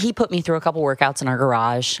put me through a couple workouts in our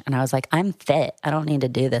garage and I was like, I'm fit. I don't need to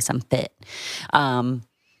do this. I'm fit.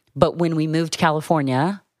 But when we moved to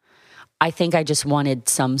California, I think I just wanted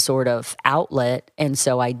some sort of outlet. And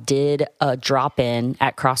so I did a drop-in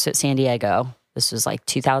at CrossFit San Diego. This was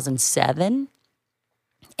 2007.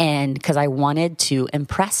 And because I wanted to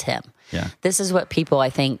impress him. Yeah. This is what people,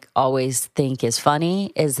 I think, always think is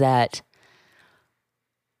funny, is that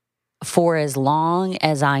for as long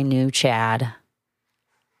as I knew Chad,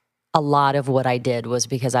 a lot of what I did was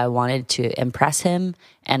because I wanted to impress him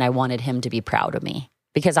and I wanted him to be proud of me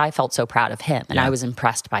because I felt so proud of him and I was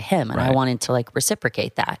impressed by him and I wanted to like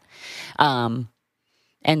reciprocate that.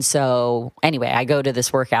 And so anyway, I go to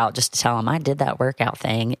this workout just to tell him I did that workout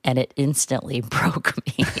thing and it instantly broke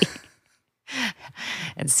me.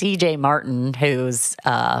 And CJ Martin, who's,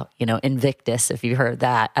 Invictus, if you heard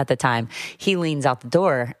that at the time, he leans out the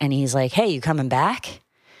door and he's like, "Hey, you coming back?"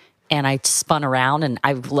 And I spun around and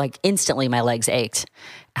I like instantly my legs ached.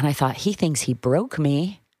 And I thought, he thinks he broke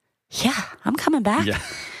me. Yeah, I'm coming back. Yeah.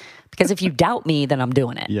 Because if you doubt me, then I'm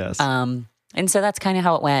doing it. Yes. And so that's kind of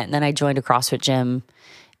how it went. And then I joined a CrossFit gym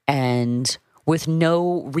and with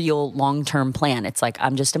no real long-term plan. It's like,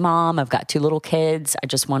 I'm just a mom. I've got 2 little kids. I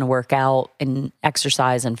just want to work out and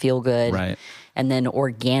exercise and feel good. Right. And then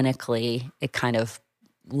organically, it kind of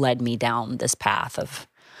led me down this path of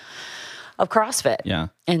CrossFit. Yeah.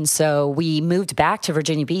 And so we moved back to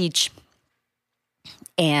Virginia Beach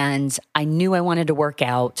and I knew I wanted to work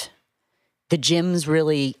out. The gyms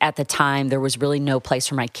really, at the time, there was really no place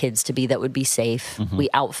for my kids to be that would be safe. Mm-hmm. We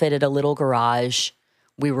outfitted a little garage.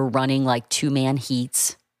 We were running like 2-man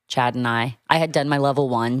heats, Chad and I. I had done my level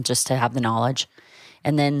 1 just to have the knowledge.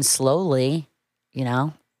 And then slowly,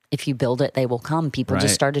 if you build it, they will come. People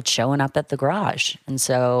just started showing up at the garage. And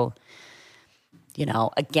so,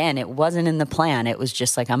 again, it wasn't in the plan. It was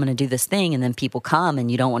just like, I'm going to do this thing. And then people come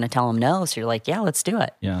and you don't want to tell them no. So you're like, yeah, let's do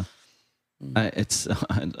it. Yeah. It's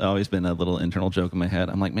always been a little internal joke in my head.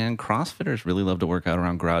 I'm like, man, CrossFitters really love to work out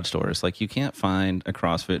around garage doors. Like you can't find a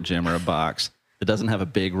CrossFit gym or a box that doesn't have a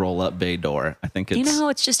big roll-up bay door. I think it's...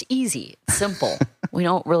 it's just easy. It's simple. We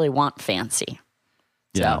don't really want fancy.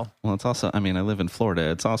 Yeah. So. Well, it's also, I live in Florida.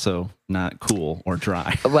 It's also not cool or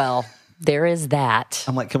dry. Well, there is that.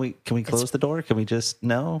 I'm like, can we close the door? Can we just,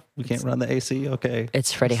 no, we can't run the AC? Okay.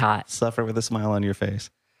 It's pretty hot. Suffer with a smile on your face.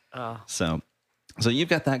 So you've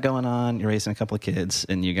got that going on. You're raising a couple of kids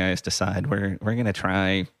and you guys decide we're going to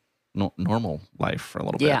try normal life for a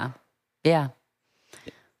little bit. Yeah. Yeah.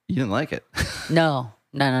 You didn't like it. No.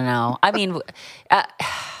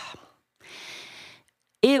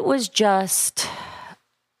 It was just,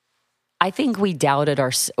 I think we doubted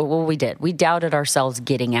we did. We doubted ourselves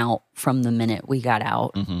getting out from the minute we got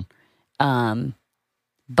out. Mm-hmm.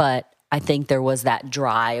 But I think there was that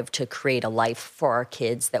drive to create a life for our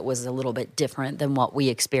kids that was a little bit different than what we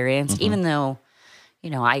experienced, mm-hmm. even though,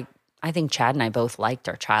 I think Chad and I both liked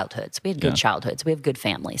our childhoods. We had good childhoods. We have good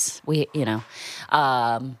families.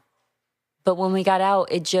 But when we got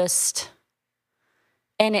out, it just,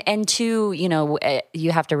 and two,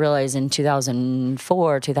 you have to realize in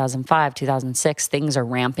 2004, 2005, 2006, things are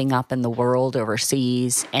ramping up in the world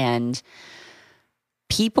overseas and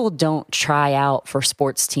people don't try out for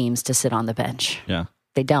sports teams to sit on the bench. Yeah.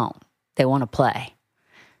 They don't. They want to play.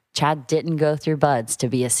 Chad didn't go through buds to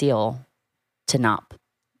be a SEAL to not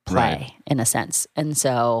play in a sense. And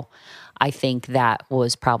so I think that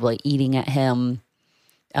was probably eating at him.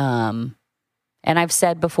 And I've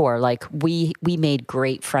said before, like we made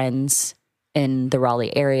great friends in the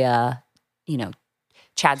Raleigh area.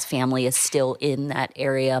 Chad's family is still in that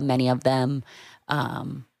area, many of them.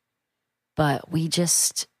 But it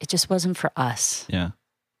just wasn't for us. Yeah.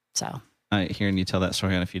 So hearing you tell that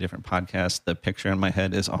story on a few different podcasts, the picture in my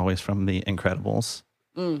head is always from The Incredibles.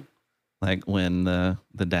 Mm. Like when the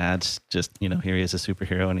dad's just, here he is a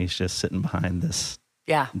superhero and he's just sitting behind this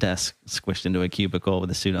desk squished into a cubicle with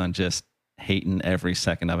a suit on, just hating every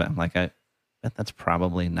second of it. I'm like, I bet that's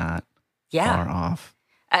probably not far off.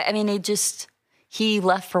 He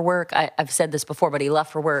left for work. I've said this before, but he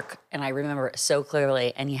left for work and I remember it so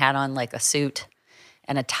clearly. And he had on like a suit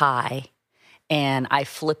and a tie and I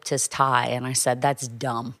flipped his tie and I said, "That's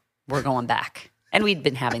dumb. We're going back." And we'd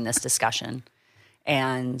been having this discussion.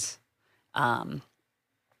 And,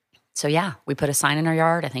 we put a sign in our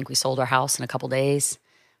yard. I think we sold our house in a couple days.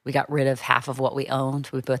 We got rid of half of what we owned.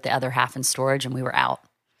 We put the other half in storage and we were out.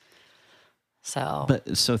 So,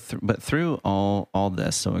 but through all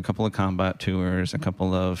this, so a couple of combat tours, a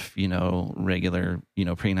couple of, regular,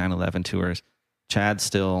 pre 9/11 tours, Chad's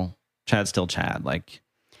still Chad. Like,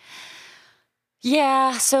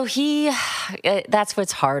 yeah. So that's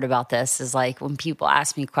what's hard about this is like when people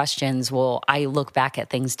ask me questions, well, I look back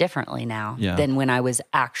at things differently now than when I was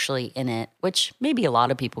actually in it, which maybe a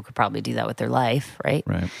lot of people could probably do that with their life. Right.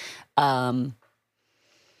 Right.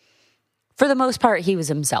 For the most part, he was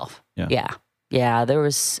himself. Yeah. Yeah. There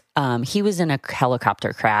was, he was in a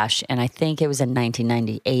helicopter crash and I think it was in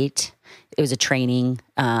 1998. It was a training.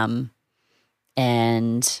 And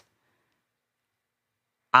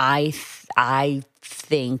I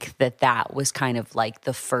think that was kind of like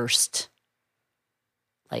the first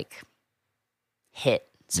like hit,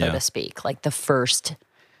 so to speak, like the first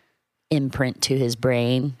imprint to his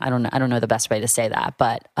brain. I don't know the best way to say that,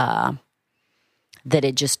 but that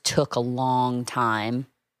it just took a long time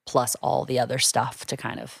plus all the other stuff to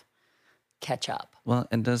kind of catch up. Well,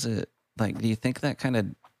 and does it, like, do you think that kind of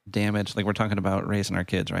damage, like we're talking about raising our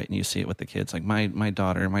kids, right? And you see it with the kids. Like my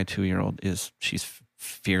daughter, my 2-year-old she's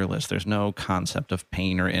fearless. There's no concept of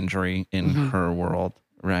pain or injury in her world,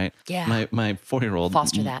 right? Yeah. My 4-year-old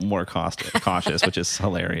Foster that. more cautious, which is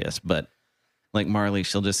hilarious. But like Marley,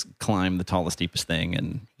 she'll just climb the tallest, steepest thing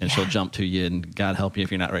and she'll jump to you, and God help you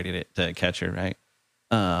if you're not ready to catch her, right?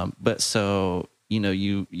 But so, you know,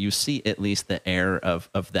 you see at least the air of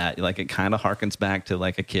that. Like it kind of harkens back to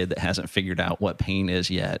like a kid that hasn't figured out what pain is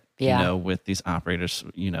yet, you know, with these operators,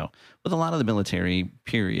 you know, with a lot of the military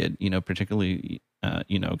period, you know, particularly,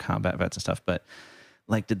 you know, combat vets and stuff. But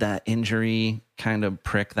like, did that injury kind of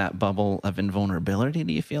prick that bubble of invulnerability,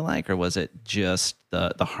 do you feel like? Or was it just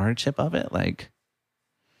the hardship of it? Like,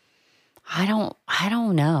 I don't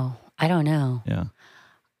know. Yeah.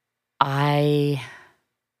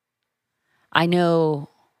 I know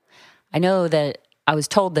that I was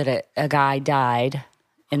told that a guy died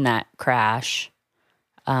in that crash.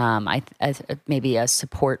 I maybe a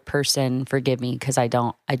support person, forgive me, because I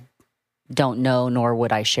don't know, nor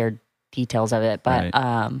would I share details of it. But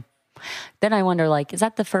then I wonder, like, is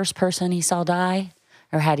that the first person he saw die,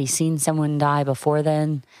 or had he seen someone die before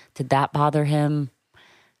then? Did that bother him?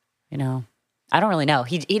 You know, I don't really know.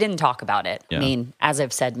 He didn't talk about it. Yeah. I mean, as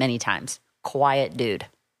I've said many times, quiet dude.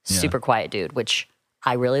 Super quiet dude, which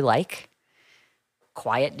I really like.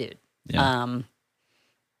 Quiet dude. Yeah.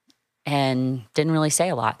 And didn't really say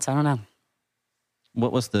a lot, so I don't know.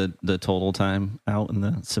 What was the total time out in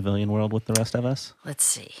the civilian world with the rest of us? Let's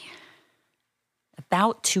see.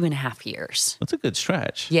 About 2.5 years. That's a good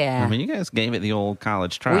stretch. Yeah. I mean, you guys gave it the old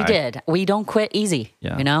college try. We did. We don't quit easy.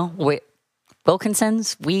 Yeah. You know?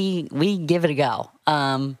 Wilkinson's, we give it a go.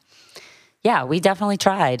 Yeah, we definitely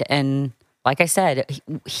tried. And like I said,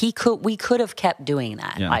 we could have kept doing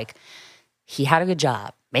that. Yeah. Like, he had a good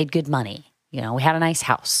job, made good money. You know, we had a nice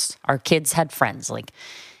house. Our kids had friends. Like,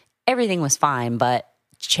 everything was fine. But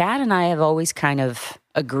Chad and I have always kind of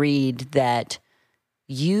agreed that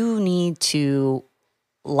you need to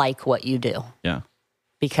like what you do. Yeah.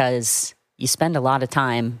 Because you spend a lot of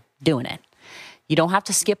time doing it. You don't have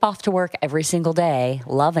to skip off to work every single day,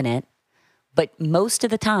 loving it. But most of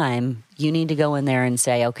the time, you need to go in there and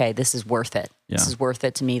say, okay, this is worth it. Yeah. This is worth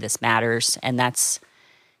it to me. This matters. And that's,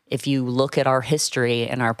 if you look at our history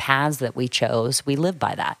and our paths that we chose, we live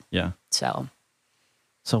by that. Yeah. So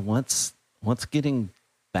what's getting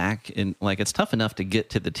back in, like, it's tough enough to get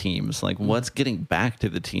to the teams. Like, what's getting back to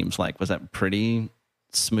the teams like? Was that pretty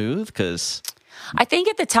smooth? Because I think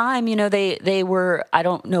at the time, you know, they were, I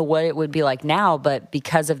don't know what it would be like now, but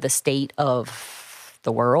because of the state of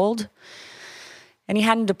the world, and he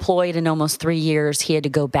hadn't deployed in almost 3 years, he had to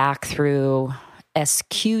go back through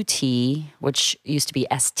SQT, which used to be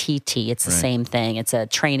STT. It's the same thing. It's a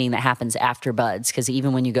training that happens after BUDS, because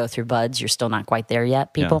even when you go through BUDS, you're still not quite there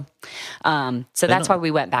yet, people. So that's why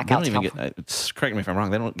we went back out to California. Correct me if I'm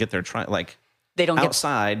wrong, they don't get their they don't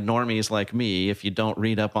outside normies like me. If you don't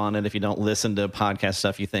read up on it, if you don't listen to podcast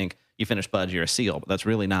stuff, you think you finish BUDS, you're a SEAL, but that's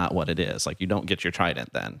really not what it is. Like, you don't get your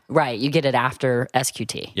trident then. Right. You get it after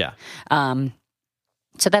SQT. Yeah.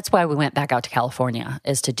 So that's why we went back out to California,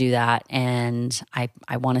 is to do that. And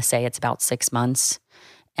I want to say it's about 6 months.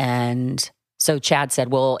 And so Chad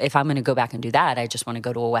said, well, if I'm going to go back and do that, I just want to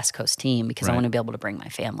go to a West Coast team, because I want to be able to bring my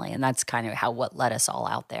family. And that's kind of what led us all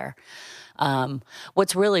out there.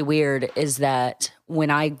 What's really weird is that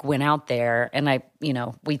when I went out there, and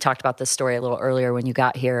we talked about this story a little earlier when you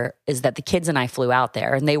got here, is that the kids and I flew out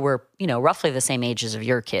there, and they were, roughly the same ages of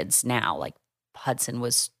your kids now. Like, Hudson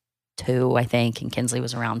was 2, I think, and Kinsley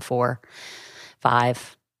was around 4,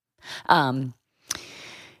 5.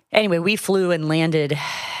 Anyway, we flew and landed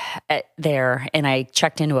there, and I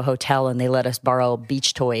checked into a hotel, and they let us borrow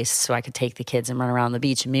beach toys so I could take the kids and run around the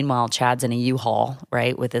beach. And meanwhile, Chad's in a U-Haul,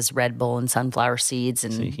 right, with his Red Bull and sunflower seeds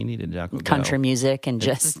and he needed country music and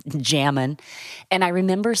just jamming. And I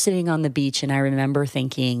remember sitting on the beach, and I remember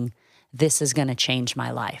thinking, this is going to change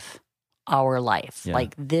my life, our life. Yeah.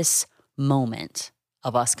 Like, this moment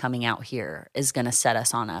of us coming out here is going to set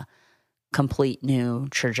us on a complete new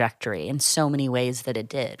trajectory in so many ways that it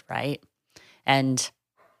did, right? And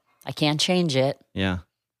I can't change it. Yeah.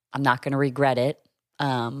 I'm not going to regret it.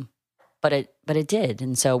 But it did.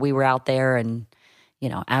 And so we were out there, and,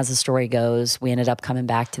 as the story goes, we ended up coming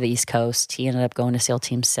back to the East Coast. He ended up going to SEAL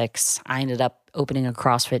Team 6. I ended up opening a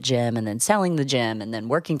CrossFit gym and then selling the gym and then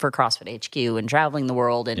working for CrossFit HQ and traveling the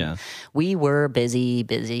world. And we were busy,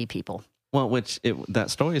 busy people. Well, that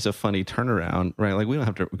story is a funny turnaround, right? Like, we don't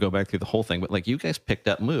have to go back through the whole thing, but like, you guys picked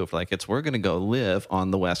up, moved. Like, we're going to go live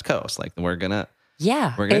on the West Coast. Like, we're going to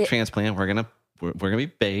transplant. We're going to be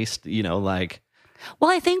based, like.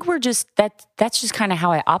 Well, I think we're just, that's just kind of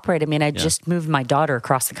how I operate. I mean, I just moved my daughter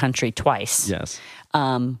across the country twice. Yes.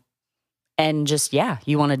 And just,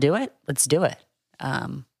 you want to do it? Let's do it.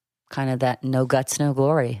 Kind of that no guts, no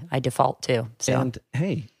glory I default to. So. And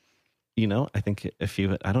hey, I think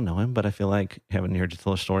I don't know him, but I feel like, having heard you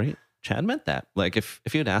tell a story, Chad meant that. Like, if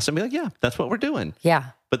you had asked him, be like, yeah, that's what we're doing.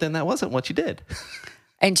 Yeah. But then that wasn't what you did.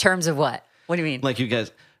 In terms of what? What do you mean? Like, you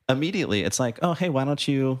guys, immediately, it's like, oh, hey, why don't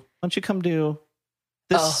you come do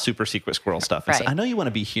this super secret squirrel stuff? Right. I know you want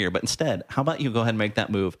to be here, but instead, how about you go ahead and make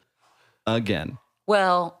that move again?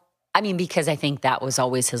 Well, I mean, because I think that was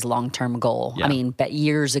always his long-term goal. Yeah. I mean, but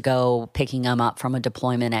years ago, picking him up from a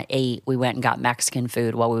deployment at 8, we went and got Mexican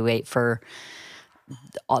food while we wait for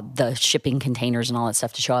the shipping containers and all that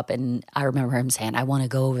stuff to show up. And I remember him saying, I want to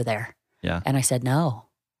go over there. Yeah. And I said, no.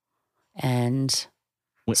 And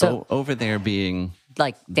so over there being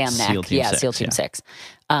like Dam Neck. SEAL Team 6. SEAL Team 6.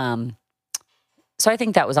 So I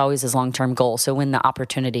think that was always his long-term goal. So when the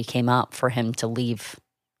opportunity came up for him to leave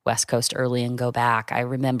West Coast early and go back, I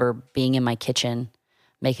remember being in my kitchen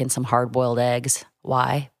making some hard-boiled eggs.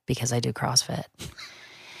 Why? Because I do CrossFit.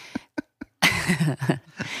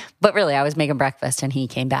 But really, I was making breakfast, and he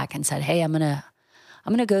came back and said, hey, I'm gonna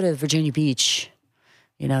go to Virginia Beach,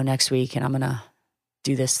 next week, and I'm gonna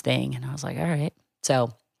do this thing. And I was like, all right.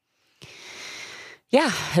 So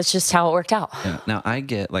yeah, it's just how it worked out. Yeah. Now I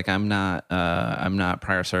get, like, I'm not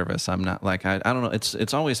prior service. I'm not like, I don't know.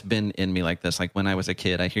 It's always been in me like this. Like, when I was a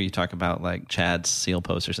kid, I hear you talk about like Chad's SEAL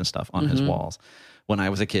posters and stuff on his walls. When I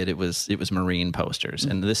was a kid, it was Marine posters.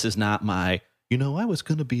 And this is not my, I was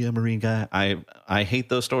going to be a Marine guy. I hate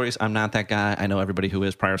those stories. I'm not that guy. I know everybody who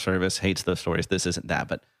is prior service hates those stories. This isn't that,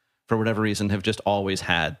 but for whatever reason have just always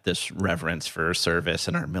had this reverence for service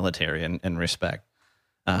and our military and respect,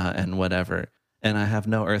 and whatever. And I have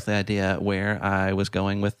no earthly idea where I was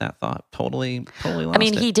going with that thought. Totally lost I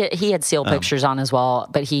mean, it. he had SEAL pictures on his wall,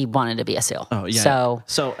 but he wanted to be a SEAL. Oh, yeah.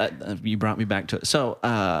 So you brought me back to it. So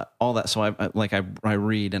all that. So I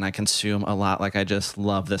read and I consume a lot. Like, I just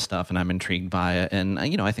love this stuff and I'm intrigued by it. And,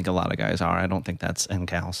 I think a lot of guys are. I don't think that's, and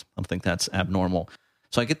gals, I don't think that's abnormal.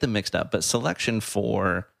 So I get them mixed up. But selection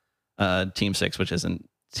for Team 6, which isn't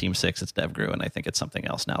Team 6, it's DevGru. And I think it's something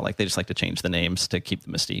else now. Like, they just like to change the names to keep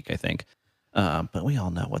the mystique, I think. But we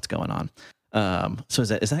all know what's going on. So is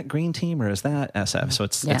that Green Team or is that SF? So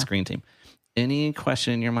it's Green Team. Any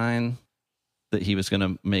question in your mind that he was going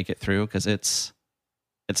to make it through? Because it's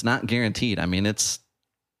not guaranteed. I mean, it's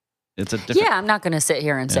a different. Yeah, I'm not going to sit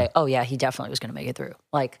here and say, oh yeah, he definitely was going to make it through.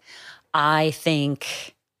 Like, I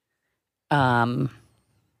think, that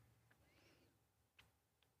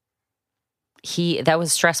was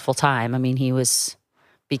a stressful time. I mean,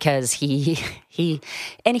 because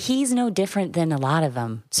he's no different than a lot of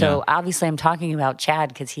them. So obviously I'm talking about Chad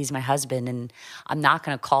because he's my husband, and I'm not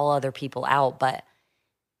going to call other people out, but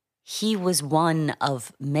he was one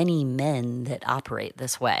of many men that operate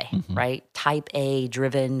this way, right? Type A,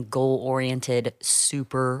 driven, goal-oriented,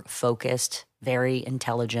 super focused, very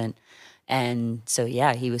intelligent. And so,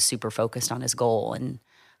 he was super focused on his goal. And,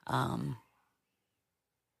 I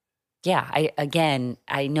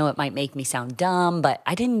know it might make me sound dumb, but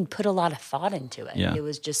I didn't put a lot of thought into it. Yeah. It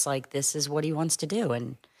was just like, this is what he wants to do,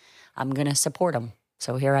 and I'm going to support him.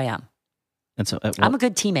 So here I am. And so I'm a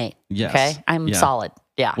good teammate. Yes. Okay. I'm solid.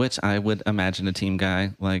 Yeah. Which I would imagine a team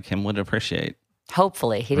guy like him would appreciate.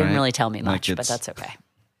 Hopefully. He didn't really tell me much, but that's okay.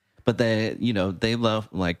 But they love,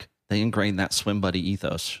 like, they ingrained that swim buddy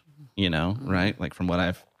ethos, right? Like, from what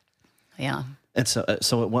I've. Yeah. And so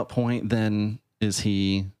at what point then is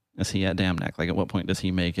he at Dam Neck? Like, at what point does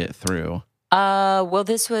he make it through? Well,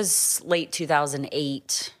 this was late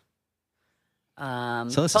 2008. So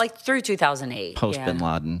this is through 2008. Post Bin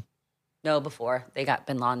Laden. No, before. They got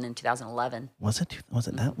Bin Laden in 2011. Was it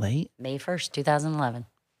that late? May 1st, 2011.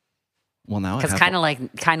 Well, now because kind of like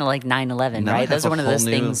 9/11, right? Those are one of those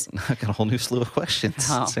things. I got a whole new slew of questions,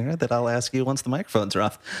 Sarah, that I'll ask you once the microphones are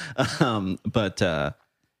off.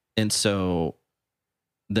 And so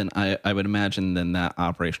then I would imagine then that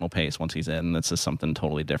operational pace once he's in, this is something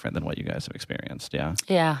totally different than what you guys have experienced. Yeah.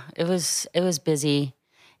 Yeah, it was busy,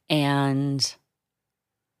 and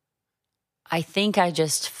I think I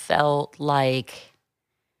just felt like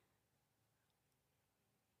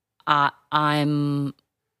I'm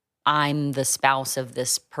the spouse of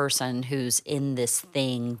this person who's in this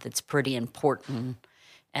thing that's pretty important,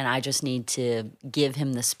 and I just need to give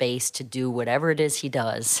him the space to do whatever it is he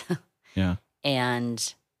does Yeah.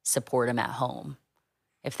 and support him at home,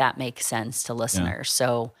 if that makes sense to listeners.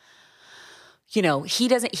 So, you know, he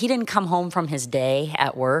didn't come home from his day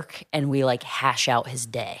at work and we like hash out his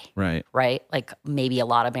day. Right. Right? Like maybe a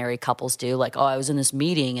lot of married couples do, like, oh, I was in this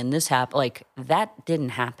meeting and this happened. Like that didn't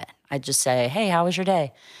happen. I'd just say, hey, how was your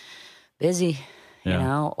day? Busy, you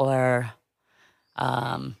know, or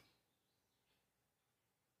that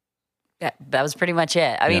was pretty much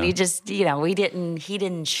it. I mean, he just, you know, he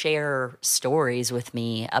didn't share stories with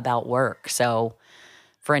me about work. So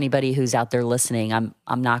for anybody who's out there listening,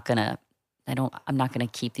 I'm not gonna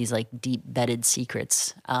keep these like deep bedded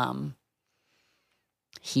secrets.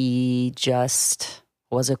 He just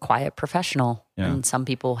was a quiet professional. Yeah. And some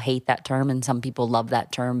people hate that term and some people love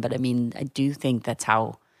that term. But I mean, I do think that's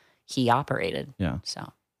how he operated. Yeah.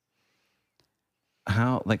 So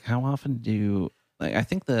how often do you, like, I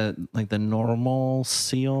think the normal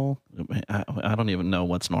SEAL, I don't even know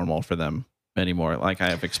what's normal for them anymore. Like I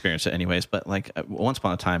have experienced it anyways, but like once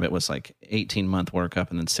upon a time it was like 18-month workup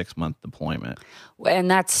and then 6-month deployment.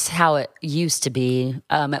 And that's how it used to be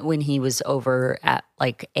when he was over at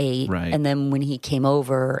like 8. Right. And then when he came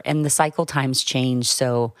over, and the cycle times changed.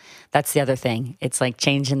 So that's the other thing. It's like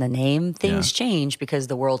changing the name. Things change because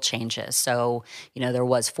the world changes. So, you know, there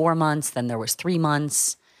was 4 months, then there was 3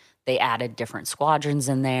 months. They added different squadrons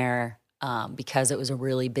in there because it was a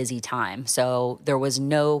really busy time. So there was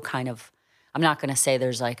no kind of, I'm not going to say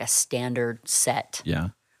there's like a standard set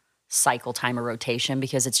cycle time or rotation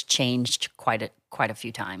because it's changed quite a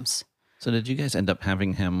few times. So did you guys end up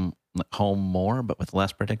having him home more but with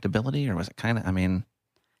less predictability, or was it kind of, I mean...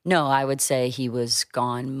 No, I would say he was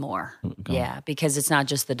gone more. Yeah, because it's not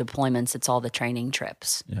just the deployments, it's all the training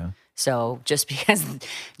trips. Yeah. So just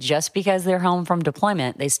because they're home from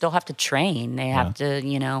deployment, they still have to train. They have to,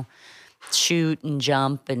 you know, shoot and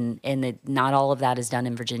jump, and not all of that is done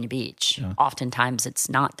in Virginia Beach. Yeah. Oftentimes it's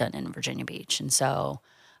not done in Virginia Beach. And so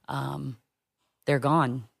they're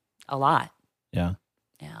gone a lot. Yeah.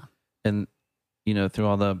 Yeah. And, you know, through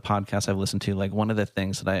all the podcasts I've listened to, like one of the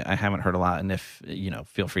things that I haven't heard a lot, and if, you know,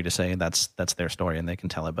 feel free to say that's their story and they can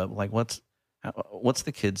tell it, but like what's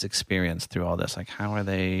the kids' experience through all this? Like how are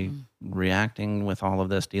they reacting with all of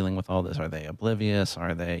this, dealing with all this? Are they oblivious?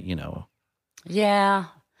 Are they, you know? Yeah.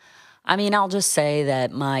 I mean, I'll just say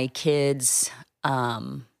that my kids,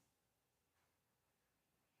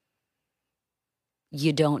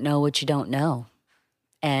 you don't know what you don't know.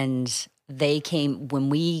 And when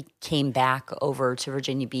we came back over to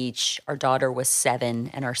Virginia Beach, our daughter was 7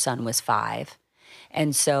 and our son was 5.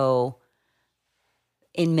 And so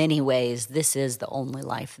in many ways, this is the only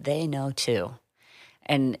life they know too.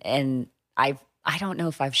 And I don't know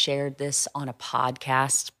if I've shared this on a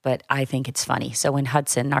podcast, but I think it's funny. So when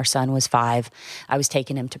Hudson, our son, was 5, I was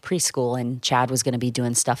taking him to preschool, and Chad was going to be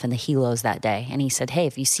doing stuff in the helos that day. And he said, hey,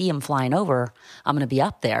 if you see him flying over, I'm going to be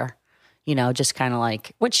up there, you know, just kind of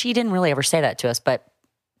like, which he didn't really ever say that to us, but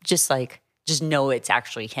just know it's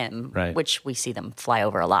actually him, right? Which we see them fly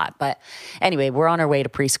over a lot. But anyway, we're on our way to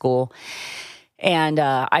preschool. And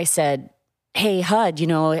I said, hey, Hud, you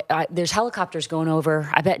know, there's helicopters going over.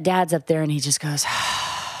 I bet Dad's up there. And he just goes,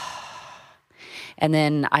 and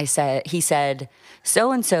then he said,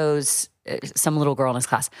 so-and-so's, some little girl in his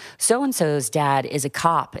class, so-and-so's dad is a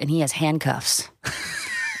cop and he has handcuffs.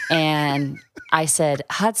 And I said,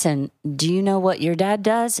 Hudson, do you know what your dad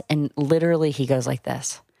does? And literally he goes like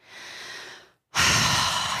this.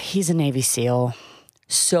 He's a Navy SEAL.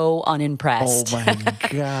 So unimpressed. Oh my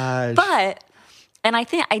gosh. And I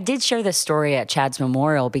think I did share this story at Chad's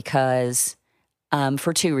memorial because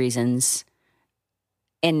for 2 reasons.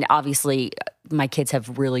 And obviously my kids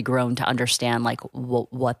have really grown to understand like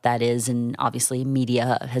what that is. And obviously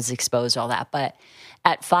media has exposed all that. But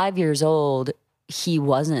at 5 years old, he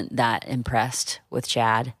wasn't that impressed with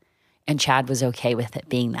Chad. And Chad was okay with it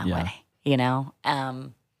being that way, you know?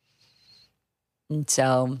 And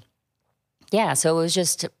so, yeah, so it was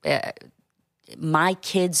just my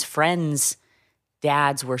kids' friends'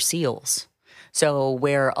 dads were SEALs. So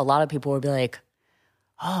where a lot of people would be like,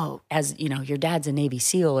 oh, as you know, your dad's a Navy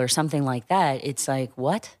SEAL or something like that. It's like,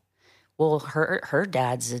 what? Well, her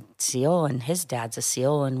dad's a SEAL and his dad's a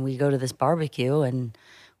SEAL, and we go to this barbecue and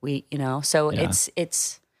we, you know, so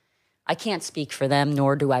it's, I can't speak for them,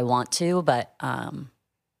 nor do I want to, but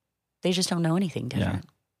they just don't know anything different.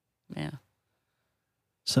 Yeah.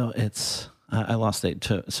 So it's, I lost it.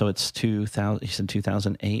 So it's 2000, he said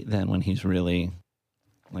 2008 then when he's really...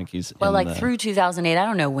 Like he's Well, like through 2008, I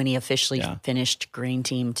don't know when he officially Yeah. finished Green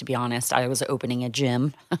Team, to be honest. I was opening a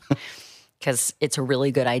gym because it's a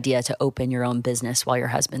really good idea to open your own business while your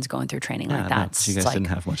husband's going through training like that. No, 'cause you guys didn't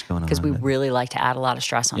have much going on. Because we really like to add a lot of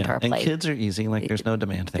stress onto our and plate. kids are easy. Like there's no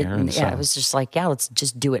demand there. It was just like, let's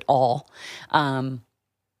just do it all.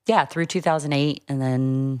 Through 2008, and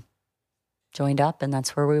then joined up, and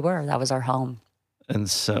that's where we were. That was our home. And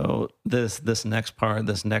so this next part,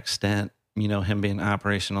 this next stint, you know, him being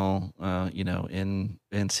operational, you know, in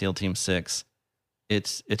SEAL Team 6,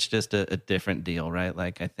 it's just a different deal, right?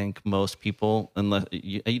 Like I think most people, unless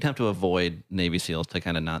you'd have to avoid Navy SEALs to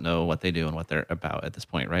kind of not know what they do and what they're about at this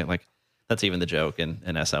point, right? Like that's even the joke in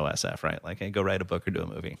SOSF, right? Like, hey, go write a book or do a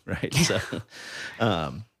movie, right?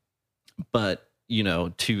 So, but you know,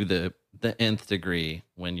 to the nth degree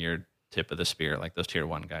when you're tip of the spear, like those tier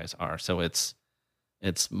 1 guys are. So it's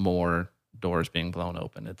more doors being blown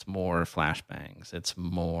open. It's more flashbangs. It's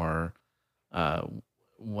more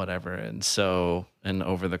whatever. And so, and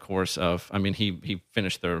over the course of, I mean, he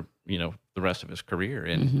finished the rest of his career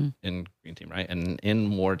in Green Team, right? And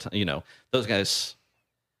in wartime, you know, those guys,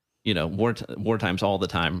 you know, war times all the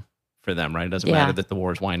time for them, right? It doesn't matter that the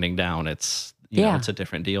war is winding down. It's, you know, it's a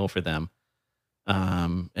different deal for them.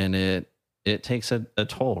 And it takes a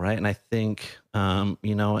toll, right? And I think,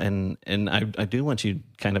 you know, and I do want you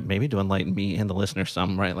kind of maybe to enlighten me and the listener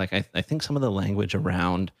some, right? Like I think some of the language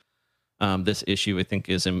around this issue, I think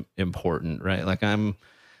is important, right? Like I'm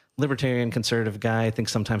libertarian conservative guy. I think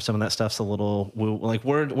sometimes some of that stuff's a little like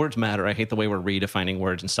words matter. I hate the way we're redefining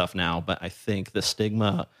words and stuff now, but I think the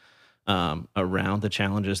stigma around the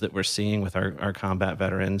challenges that we're seeing with our combat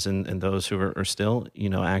veterans and those who are still, you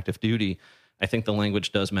know, active duty, I think the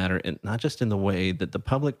language does matter, and not just in the way that the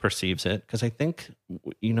public perceives it, because I think,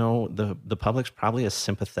 you know, the public's probably as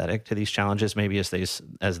sympathetic to these challenges maybe as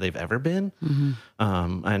they've ever been.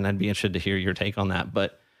 And I'd be interested to hear your take on that.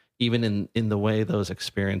 But even in the way those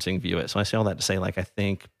experiencing view it. So I say all that to say, like, I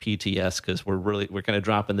think PTS, because we're kind of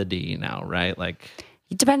dropping the D now, right? Like,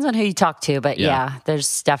 it depends on who you talk to, but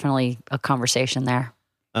there's definitely a conversation there.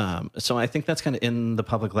 So I think that's kind of in the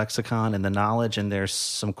public lexicon and the knowledge, and there's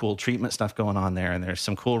some cool treatment stuff going on there, and there's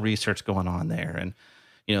some cool research going on there. And,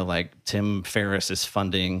 you know, like Tim Ferriss is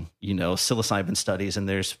funding, you know, psilocybin studies, and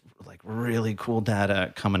there's like really cool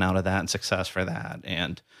data coming out of that and success for that,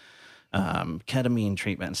 and ketamine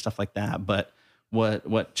treatment and stuff like that. But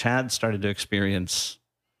what Chad started to experience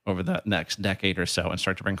over the next decade or so and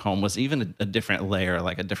start to bring home was even a different layer,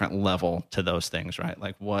 like a different level to those things, right?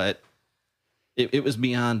 Like it was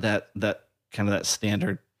beyond that kind of that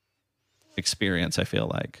standard experience, I feel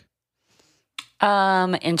like.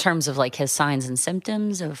 In terms of like his signs and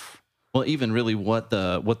symptoms of, well, even really what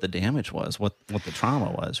the damage was, what the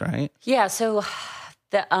trauma was, right? Yeah. So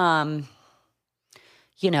the,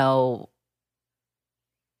 you know,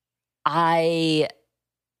 I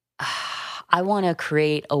want to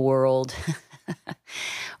create a world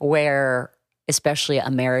where especially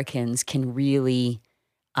Americans can really,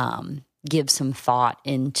 give some thought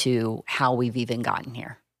into how we've even gotten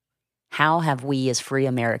here. How have we as free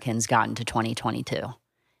Americans gotten to 2022?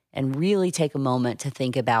 And really take a moment to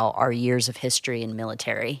think about our years of history in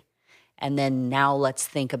military. And then now let's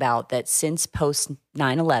think about that since post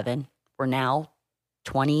 9/11, we're now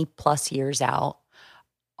 20 plus years out.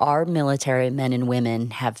 Our military men and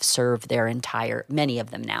women have served many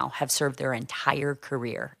of them now have served their entire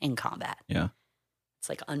career in combat. Yeah. It's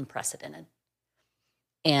like unprecedented.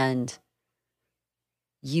 And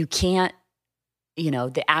you can't, you know,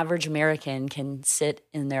 the average American can sit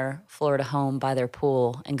in their Florida home by their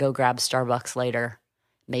pool and go grab Starbucks later,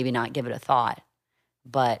 maybe not give it a thought,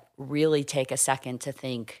 but really take a second to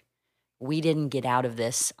think, we didn't get out of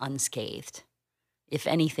this unscathed. If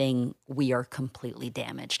anything, we are completely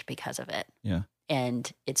damaged because of it. Yeah.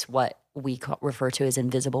 And it's what we refer to as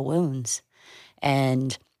invisible wounds.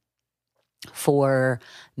 And for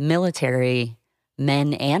military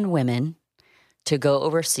men and women to go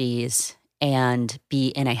overseas and be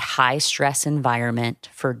in a high stress environment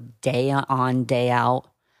for day on, day out,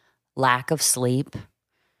 lack of sleep,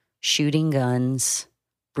 shooting guns,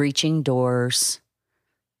 breaching doors,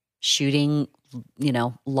 shooting, you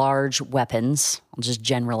know, large weapons. I'll just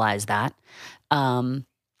generalize that.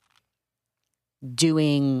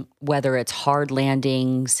 Doing, whether it's hard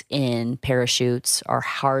landings in parachutes or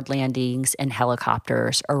hard landings in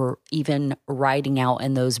helicopters, or even riding out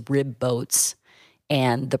in those rib boats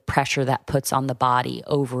and the pressure that puts on the body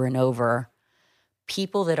over and over.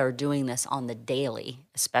 People that are doing this on the daily,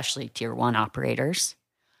 especially tier 1 operators,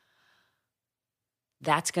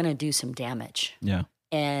 that's going to do some damage. Yeah.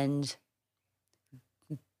 And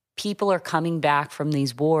people are coming back from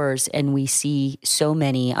these wars, and we see so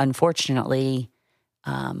many, unfortunately,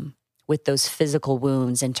 with those physical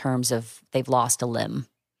wounds in terms of they've lost a limb.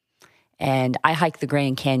 And I hiked the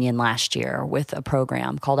Grand Canyon last year with a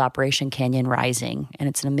program called Operation Canyon Rising, and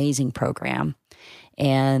it's an amazing program.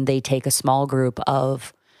 And they take a small group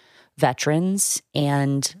of veterans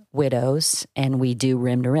and widows, and we do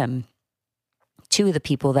rim to rim. Two of the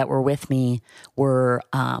people that were with me were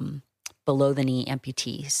below the knee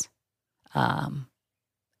amputees.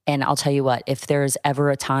 And I'll tell you what, if there's ever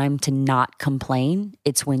a time to not complain,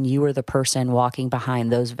 it's when you were the person walking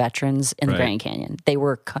behind those veterans in the Grand Canyon. They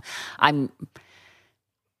were, I'm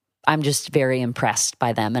just very impressed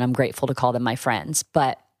by them, and I'm grateful to call them my friends.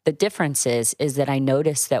 But the difference is that I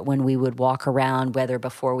noticed that when we would walk around, whether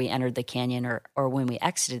before we entered the canyon or when we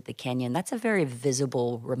exited the canyon, that's a very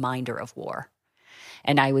visible reminder of war.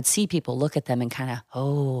 And I would see people look at them and kind of,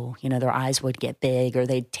 their eyes would get big, or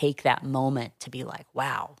they'd take that moment to be like,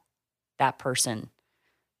 wow, that person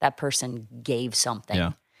gave something.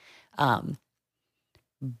 Yeah.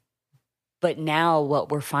 But now what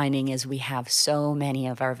we're finding is we have so many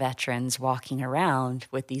of our veterans walking around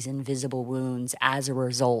with these invisible wounds as a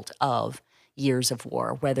result of years of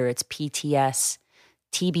war, whether it's PTS,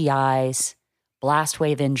 TBIs, blast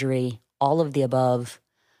wave injury, all of the above.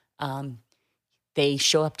 They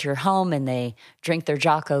show up to your home and they drink their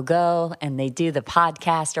Jocko Go and they do the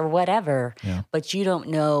podcast or whatever, but you don't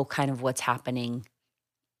know kind of what's happening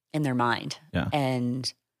in their mind. Yeah.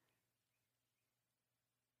 And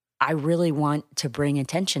I really want to bring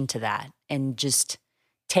attention to that and just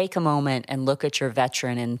take a moment and look at your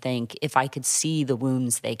veteran and think, if I could see the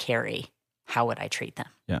wounds they carry, how would I treat them?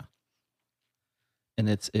 Yeah. And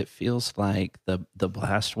it feels like the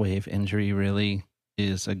blast wave injury really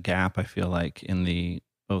is a gap, I feel like,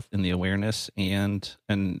 both in the awareness and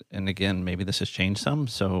again, maybe this has changed some,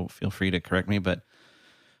 so feel free to correct me, but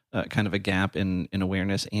kind of a gap in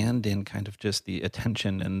awareness and in kind of just the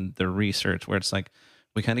attention and the research, where it's like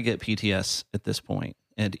we kind of get PTS at this point,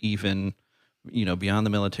 and even beyond the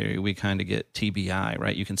military, we kind of get TBI,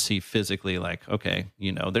 right? You can see physically, like, okay,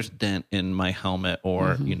 there's dent in my helmet,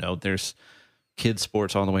 or there's kids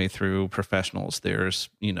sports all the way through professionals. There's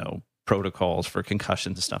protocols for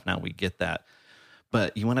concussions and stuff. Now we get that,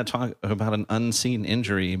 but you want to talk about an unseen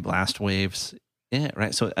injury, blast waves,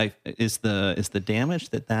 right? So is the damage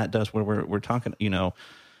that does, where we're talking,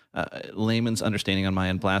 layman's understanding on my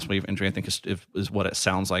end, blast wave injury, I think is what it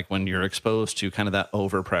sounds like when you're exposed to kind of that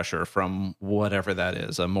overpressure from whatever that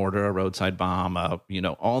is, a mortar, a roadside bomb,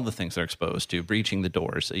 all the things they're exposed to, breaching the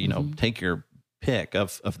doors, take your pick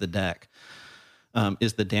of the deck.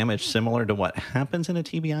 Is the damage similar to what happens in a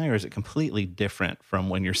TBI, or is it completely different from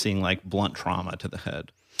when you're seeing like blunt trauma to the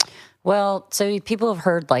head? Well, so people have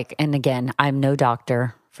heard, like, and again, I'm no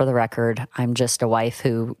doctor, for the record. I'm just a wife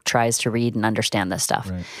who tries to read and understand this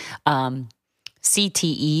stuff. Right.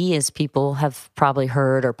 CTE, as people have probably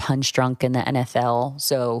heard, or punch drunk in the NFL.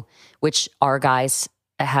 So, which our guys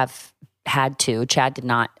have had to. Chad did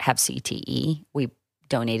not have CTE. We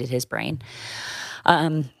donated his brain.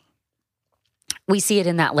 We see it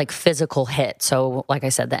in that like physical hit. So like I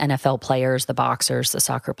said, the NFL players, the boxers, the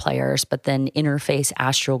soccer players, but then interface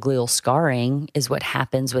astroglial scarring is what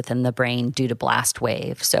happens within the brain due to blast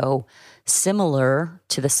wave. So similar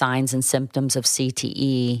to the signs and symptoms of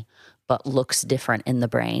CTE, but looks different in the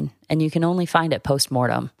brain. And you can only find it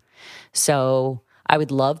post-mortem. So I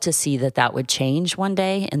would love to see that would change one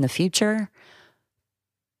day in the future.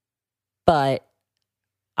 But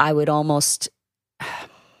I would almost...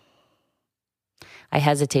 I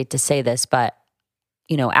hesitate to say this, but,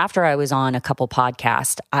 after I was on a couple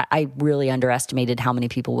podcasts, I really underestimated how many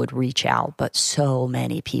people would reach out, but so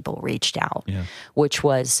many people reached out, which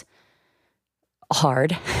was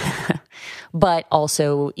hard, but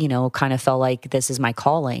also, kind of felt like this is my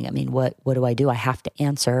calling. I mean, what do I do? I have to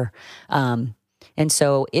answer. And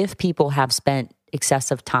so if people have spent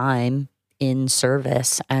excessive time in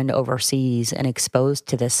service and overseas and exposed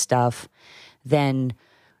to this stuff, then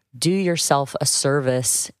do yourself a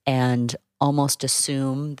service and almost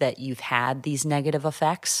assume that you've had these negative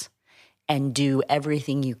effects and do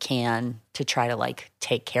everything you can to try to like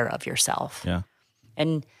take care of yourself. Yeah.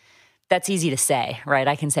 And that's easy to say, right?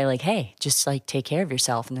 I can say like, hey, just like take care of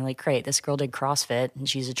yourself. And they're like, great, this girl did CrossFit and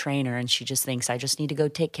she's a trainer and she just thinks I just need to go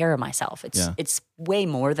take care of myself. It's way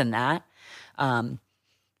more than that.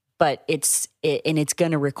 But it's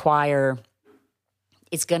going to require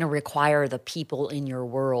the people in your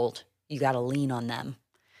world. You got to lean on them.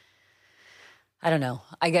 I don't know.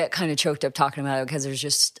 I get kind of choked up talking about it because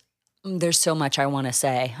there's so much I want to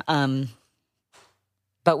say.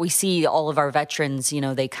 but we see all of our veterans,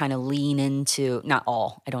 they kind of lean into, not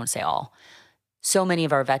all, I don't say all. So many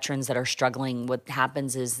of our veterans that are struggling, what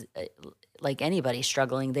happens is, like anybody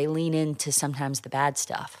struggling, they lean into sometimes the bad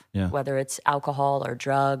stuff, whether it's alcohol or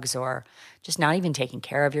drugs or just not even taking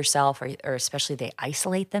care of yourself, or especially they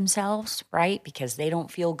isolate themselves, right? Because they don't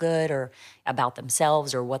feel good or about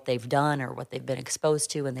themselves or what they've done or what they've been exposed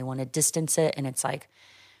to, and they want to distance it. And it's like,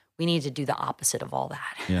 we need to do the opposite of all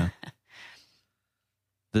that. Yeah.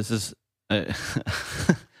 This is, I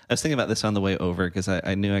was thinking about this on the way over because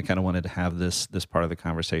I knew I kind of wanted to have this part of the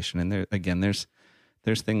conversation. And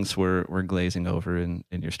there's things we're glazing over in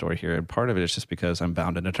your story here. And part of it is just because I'm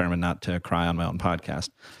bound and determined not to cry on my own podcast.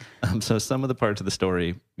 So some of the parts of the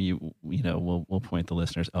story, we'll point the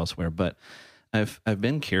listeners elsewhere. But I've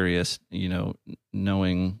been curious,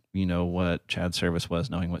 knowing, what Chad's service was,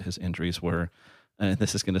 knowing what his injuries were. And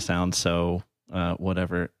this is going to sound so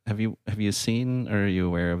whatever. Have you seen, or are you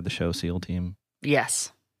aware of the show SEAL Team?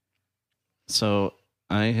 Yes. So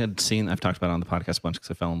I've talked about it on the podcast a bunch because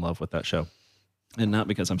I fell in love with that show. And not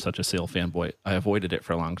because I'm such a SEAL fanboy. I avoided it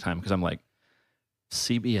for a long time because I'm like,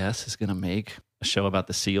 CBS is going to make a show about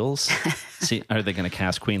the SEALs? Are they going to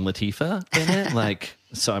cast Queen Latifah in it?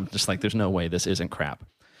 So I'm just like, there's no way this isn't crap.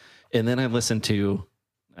 And then I listened to,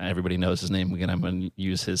 everybody knows his name. Again, I'm going to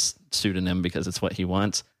use his pseudonym because it's what he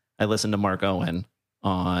wants. I listened to Mark Owen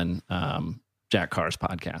on Jack Carr's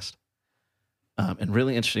podcast. And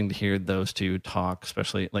really interesting to hear those two talk,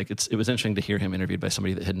 especially it was interesting to hear him interviewed by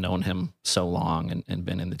somebody that had known him so long and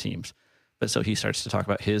been in the teams. But so he starts to talk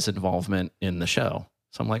about his involvement in the show.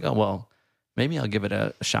 So I'm like, oh, well, maybe I'll give it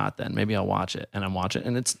a shot then. Maybe I'll watch it. And I'm watching it,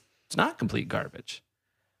 and it's not complete garbage.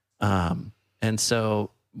 And so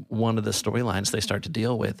one of the storylines they start to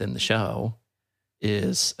deal with in the show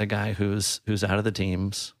is a guy who's out of the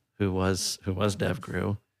teams, who was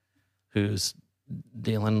DevGru, who's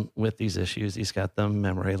dealing with these issues. He's got the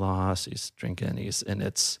memory loss, he's drinking, and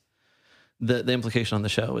it's the implication on the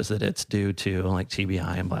show is that it's due to like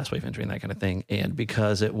TBI and blast wave injury and that kind of thing. And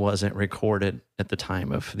because it wasn't recorded at the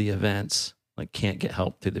time of the events, can't get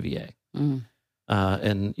help through the VA.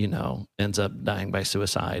 And ends up dying by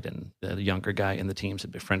suicide. And the younger guy in the teams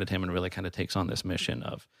had befriended him and really kind of takes on this mission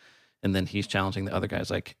and then he's challenging the other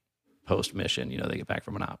guys post mission, they get back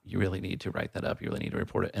from an op. You really need to write that up. You really need to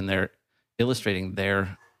report it. And they're illustrating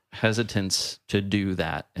their hesitance to do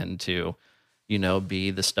that and to,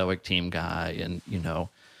 be the stoic team guy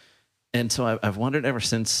and so I've wondered ever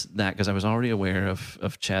since that, because I was already aware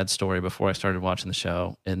of Chad's story before I started watching the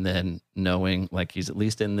show, and then knowing he's at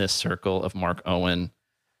least in this circle of Mark Owen,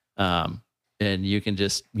 and you can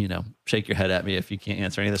just, shake your head at me if you can't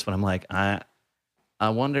answer any of this, but I'm like, I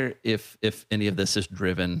wonder if any of this is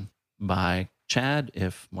driven by Chad,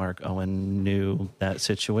 if Mark Owen knew that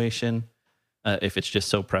situation, if it's just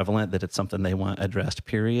so prevalent that it's something they want addressed,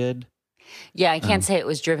 period. Yeah, I can't say it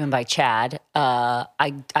was driven by Chad.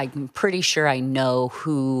 I'm pretty sure I know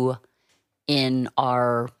who in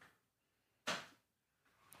our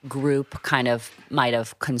group kind of might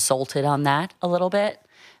have consulted on that a little bit.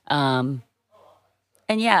 And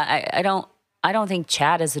yeah, I don't think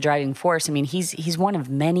Chad is the driving force. I mean, he's one of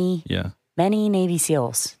many Navy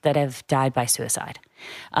SEALs that have died by suicide.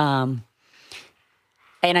 And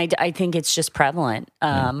I think it's just prevalent.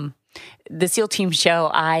 The SEAL Team show,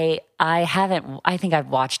 I think I've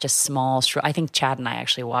watched I think Chad and I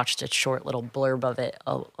actually watched a short little blurb of it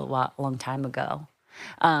a long time ago.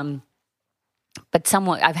 But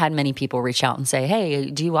I've had many people reach out and say, hey,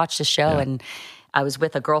 do you watch the show? Yeah. And I was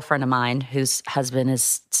with a girlfriend of mine whose husband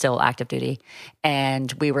is still active duty,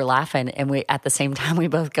 and we were laughing, and at the same time we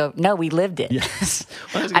both go, no, we lived it. Yes.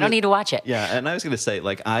 Well, I don't need to watch it. Yeah, and I was going to say,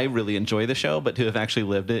 I really enjoy the show, but to have actually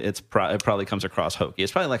lived it, it probably comes across hokey.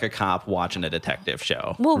 It's probably like a cop watching a detective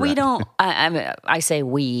show. Well, right. We don't, I say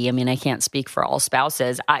we, I can't speak for all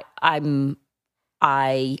spouses. I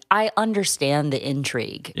understand the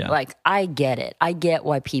intrigue. Yeah. I get it. I get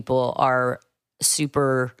why people are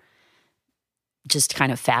super just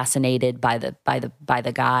kind of fascinated by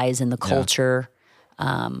the guys and the culture.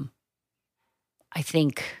 Yeah. I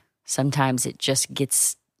think sometimes it just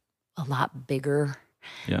gets a lot bigger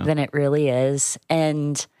than it really is.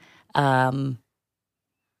 And I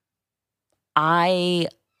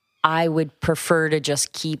would prefer to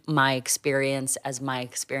just keep my experience as my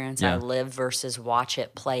experience I live versus watch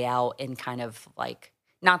it play out in kind of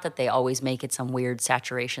not that they always make it some weird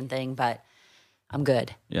saturation thing, but I'm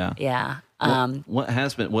good. Yeah. Yeah. What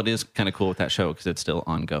is kind of cool with that show, because it's still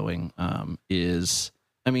ongoing, is,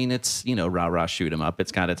 it's, rah-rah, shoot 'em up.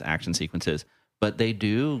 It's got its action sequences, but they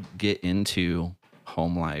do get into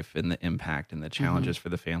home life and the impact and the challenges for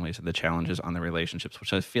the families and the challenges on the relationships,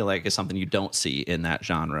 which I feel like is something you don't see in that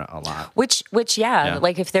genre a lot. Which, yeah.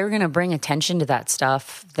 Like if they're going to bring attention to that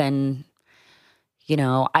stuff, then, you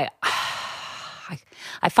know, I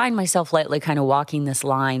find myself lately kind of walking this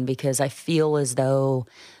line because I feel as though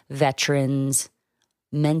veterans'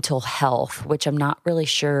 mental health, which I'm not really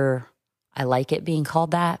sure I like it being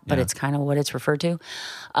called that, but it's kind of what it's referred to,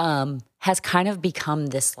 has kind of become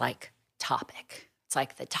this like topic. It's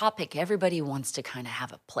like the topic everybody wants to kind of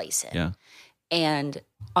have a place in. Yeah. And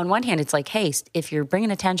on one hand, it's like, hey, if you're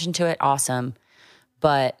bringing attention to it, awesome.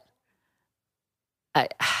 But my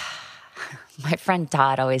friend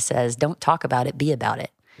Todd always says, don't talk about it, be about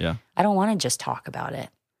it. Yeah. I don't want to just talk about it.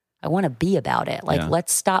 I want to be about it. Like,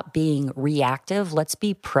 let's stop being reactive. Let's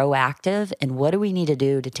be proactive. And what do we need to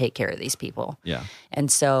do to take care of these people? Yeah.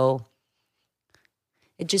 And so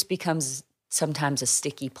it just becomes sometimes a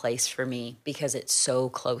sticky place for me because it's so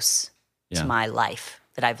close to my life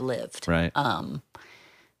that I've lived. Right.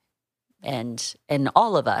 And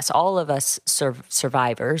all of us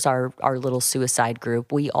survivors, our little suicide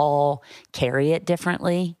group, we all carry it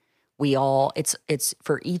differently. It's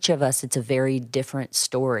for each of us, it's a very different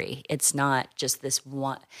story. It's not just this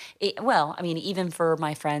one. Even for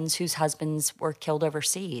my friends whose husbands were killed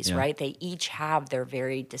overseas, right? They each have their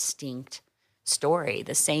very distinct story.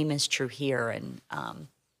 The same is true here. And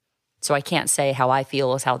so I can't say how I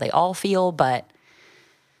feel is how they all feel, but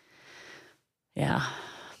yeah,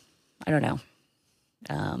 I don't know.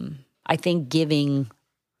 I think giving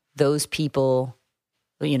those people,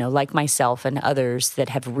 you know, like myself and others that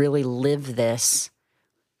have really lived this,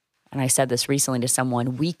 and I said this recently to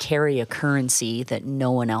someone, we carry a currency that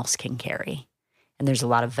no one else can carry. And there's a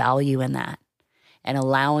lot of value in that. And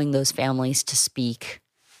allowing those families to speak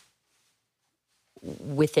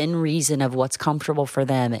within reason of what's comfortable for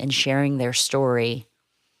them and sharing their story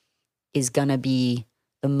is going to be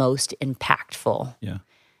the most impactful. Yeah.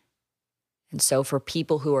 And so for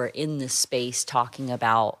people who are in this space talking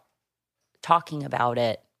about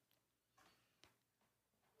it,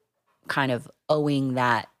 kind of owing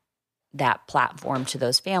that platform to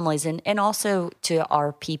those families and also to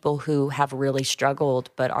our people who have really struggled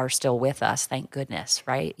but are still with us, thank goodness,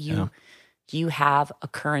 right? You have a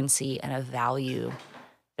currency and a value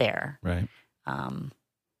there. Right.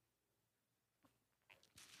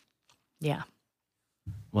 Yeah.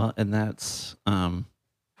 Well, and that's,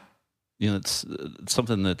 it's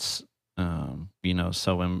something that's,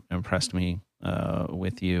 so impressed me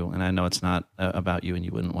with you. And I know it's not about you and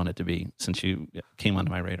you wouldn't want it to be, since you came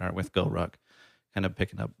onto my radar with Go Ruck, kind of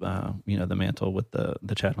picking up, the mantle with the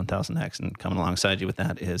Chad 1000X and coming alongside you with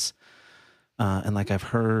that is, and like I've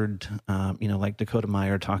heard, like Dakota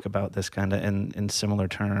Meyer talk about this kind of in similar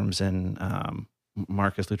terms, and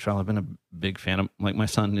Marcus Luttrell. I've been a big fan of, like, my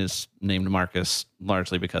son is named Marcus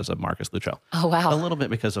largely because of Marcus Luttrell. Oh, wow. A little bit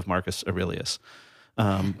because of Marcus Aurelius,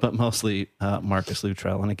 but mostly Marcus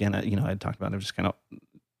Luttrell. And again, I talked about it, just kind of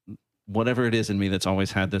whatever it is in me that's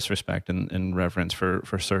always had this respect and reverence for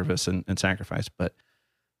service and sacrifice. But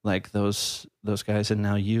like those guys, and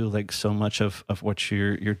now you, like so much of what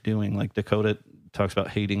you're doing, like Dakota talks about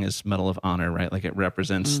hating his Medal of Honor, right? Like it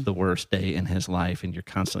represents the worst day in his life, and you're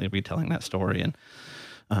constantly retelling that story. And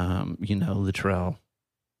Luttrell,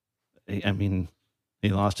 I mean, he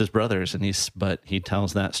lost his brothers, but he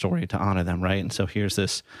tells that story to honor them, right? And so here's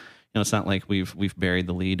this, it's not like we've buried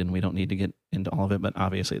the lead and we don't need to get into all of it, but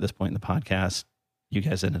obviously at this point in the podcast, you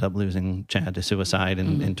guys ended up losing Chad to suicide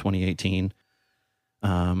in 2018.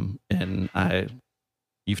 And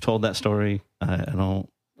you've told that story. I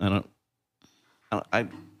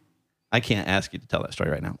can't ask you to tell that story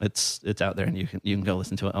right now. It's out there, and you can go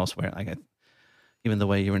listen to it elsewhere. Like even the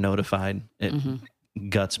way you were notified, it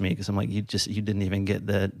guts me, because I'm like, you didn't even get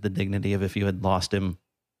the dignity of if you had lost him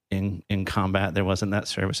in combat. There wasn't that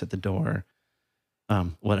service at the door.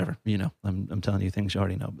 Whatever, I'm telling you things you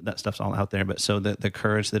already know, but that stuff's all out there. But so the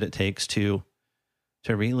courage that it takes to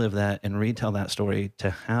relive that and retell that story, to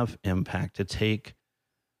have impact, to take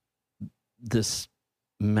this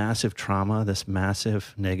massive trauma, this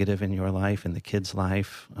massive negative in your life and the kid's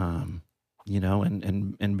life, and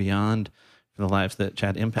beyond, for the lives that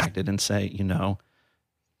Chad impacted, and say, no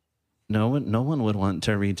one would want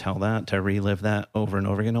to retell that, to relive that over and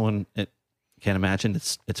over again. No one can't imagine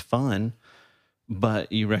it's fun,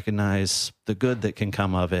 but you recognize the good that can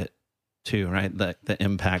come of it too, right? The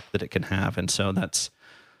impact that it can have. And so that's,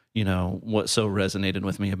 what so resonated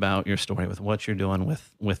with me about your story, with what you're doing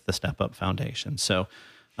with the Step Up Foundation. So,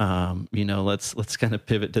 let's kind of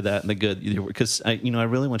pivot to that and the good, because I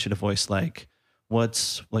really want you to voice, like,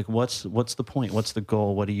 what's the point? What's the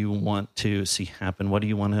goal? What do you want to see happen? What do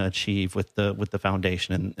you want to achieve with the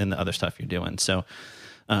foundation and the other stuff you're doing? So,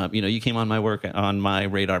 you came on my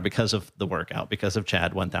radar because of the workout, because of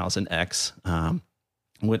Chad 1000X,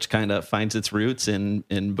 which kind of finds its roots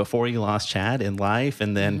in before you lost Chad in life,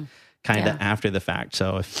 and then kind of after the fact.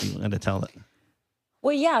 So if you want to tell it.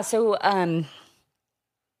 Well, yeah. So,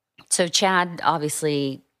 so Chad,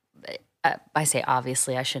 obviously, I say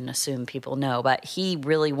obviously, I shouldn't assume people know, but he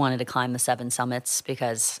really wanted to climb the 7 summits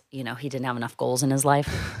because, he didn't have enough goals in his life.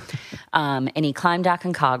 And he climbed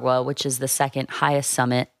Aconcagua, which is the second highest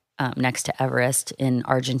summit next to Everest in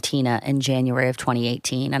Argentina in January of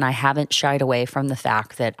 2018. And I haven't shied away from the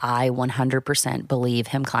fact that I 100% believe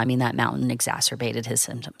him climbing that mountain exacerbated his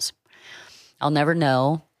symptoms. I'll never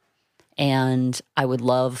know. And I would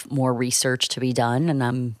love more research to be done. And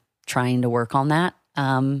I'm trying to work on that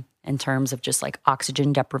in terms of just like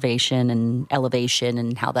oxygen deprivation and elevation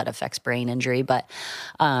and how that affects brain injury. But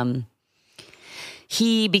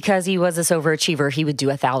because he was this overachiever, he would do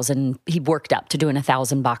 1,000. He worked up to doing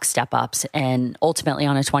 1,000 box step ups, and ultimately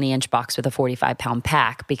on a 20-inch box with a 45-pound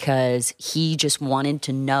pack, because he just wanted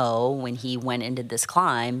to know when he went into this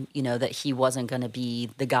climb, that he wasn't going to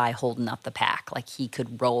be the guy holding up the pack. Like, he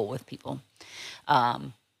could roll with people.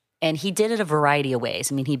 And he did it a variety of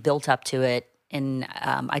ways. I mean, he built up to it. And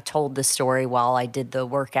I told this story while I did the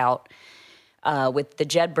workout with the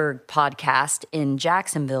Jedberg podcast in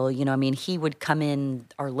Jacksonville. He would come in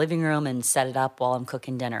our living room and set it up while I'm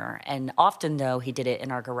cooking dinner. And often, though, he did it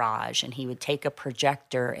in our garage. And he would take a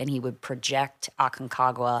projector and he would project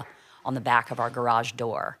Aconcagua on the back of our garage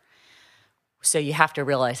door. So you have to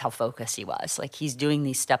realize how focused he was. Like, he's doing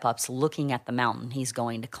these step-ups looking at the mountain he's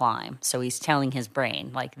going to climb. So he's telling his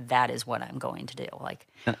brain, like, that is what I'm going to do. Like,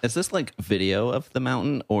 is this like video of the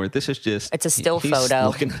mountain, or this is just... It's a still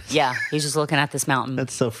photo. Yeah, he's just looking at this mountain.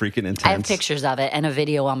 That's so freaking intense. I have pictures of it and a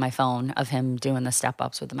video on my phone of him doing the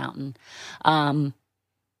step-ups with the mountain.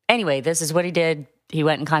 Anyway, this is what he did. He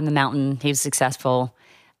went and climbed the mountain. He was successful.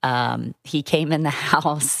 He came in the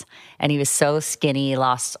house and he was so skinny, he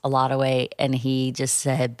lost a lot of weight. And he just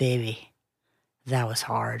said, "Baby, that was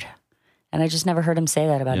hard." And I just never heard him say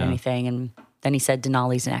that about anything. And then he said,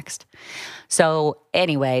 "Denali's next." So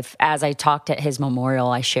anyway, as I talked at his memorial,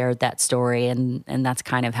 I shared that story. And that's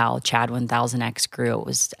kind of how Chad 1000X grew. It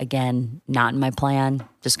was, again, not in my plan,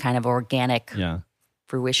 just kind of organic.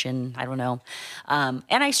 Fruition. I don't know. And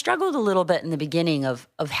I struggled a little bit in the beginning of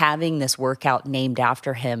having this workout named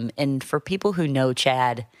after him. And for people who know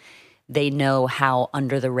Chad, they know how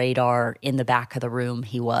under the radar in the back of the room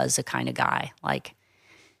he was a kind of guy. Like,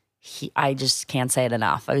 I just can't say it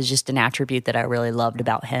enough. It was just an attribute that I really loved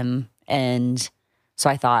about him. And so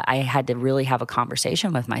I thought I had to really have a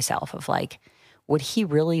conversation with myself of like, would he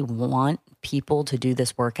really want people to do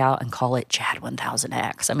this workout and call it Chad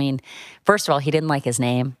 1000X? I mean, first of all, he didn't like his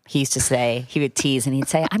name. He used to say, he would tease and he'd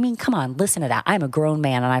say, I mean, come on, listen to that. I'm a grown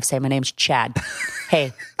man and I've said, my name's Chad.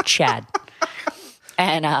 Hey, Chad.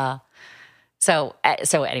 And so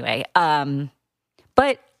anyway,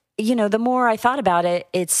 but the more I thought about it,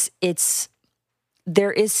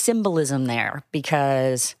 there is symbolism there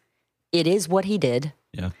because it is what he did.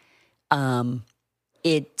 Yeah.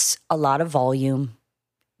 It's a lot of volume,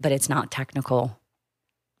 but it's not technical.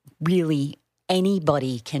 Really,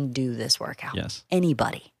 anybody can do this workout. Yes.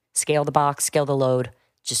 Anybody. Scale the box, scale the load,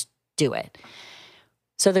 just do it.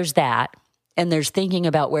 So there's that. And there's thinking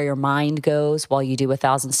about where your mind goes while you do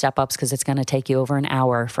 1,000 step-ups, because it's going to take you over an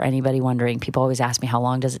hour. For anybody wondering, people always ask me, how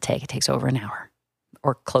long does it take? It takes over an hour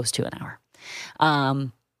or close to an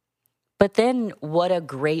hour. But then what a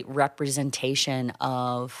great representation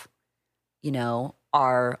of,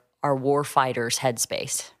 our war fighters'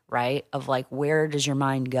 headspace, right? Of like, where does your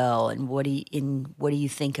mind go, and what do you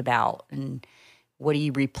think about, and what do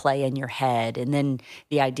you replay in your head? And then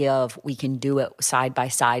the idea of we can do it side by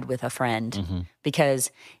side with a friend,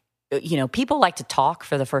 because people like to talk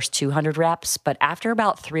for the first 200 reps, but after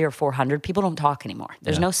about 300 or 400, people don't talk anymore.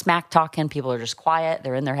 There's no smack talking. People are just quiet.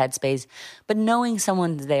 They're in their headspace. But knowing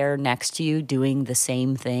someone's there next to you doing the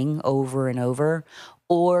same thing over and over,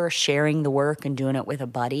 or sharing the work and doing it with a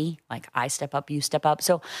buddy, like I step up, you step up.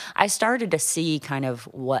 So I started to see kind of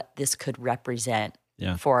what this could represent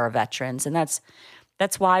for our veterans. And that's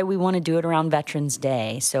why we want to do it around Veterans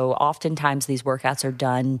Day. So oftentimes these workouts are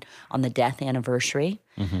done on the death anniversary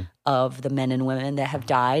of the men and women that have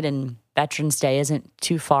died. And Veterans Day isn't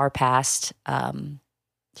too far past.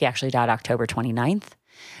 He actually died October 29th.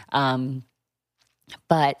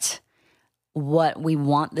 But what we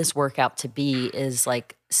want this workout to be is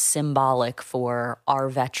like symbolic for our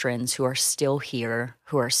veterans who are still here,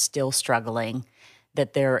 who are still struggling,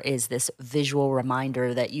 that there is this visual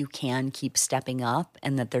reminder that you can keep stepping up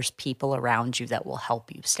and that there's people around you that will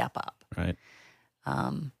help you step up. Right.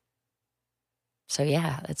 So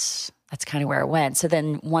yeah, that's kind of where it went. So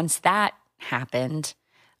then once that happened,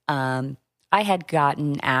 I had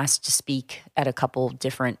gotten asked to speak at a couple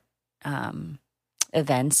different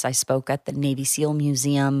events. I spoke at the Navy SEAL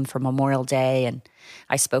Museum for Memorial Day, and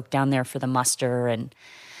I spoke down there for the muster. And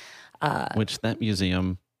which that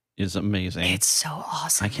museum is amazing. It's so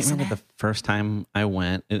awesome. I can't remember the first time I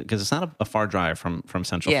went, because it's not a far drive from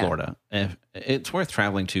Central Florida. It's worth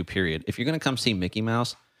traveling to, period. If you're going to come see Mickey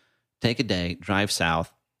Mouse, take a day, drive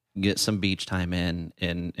south, get some beach time in,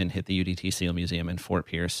 and hit the UDT SEAL Museum in Fort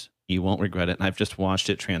Pierce. You won't regret it. And I've just watched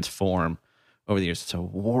it transform over the years. It's a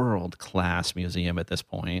world-class museum at this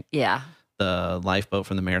point. Yeah. The lifeboat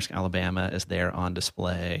from the Maersk, Alabama is there on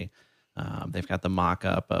display. They've got the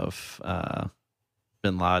mock-up of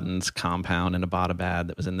Bin Laden's compound in Abbottabad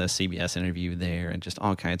that was in the CBS interview there, and just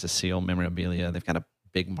all kinds of SEAL memorabilia. They've got a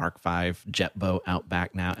big Mark V jet boat out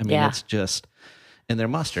back now. I mean, it's just... And their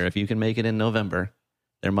muster, if you can make it in November,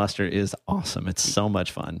 their muster is awesome. It's so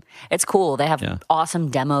much fun. It's cool. They have awesome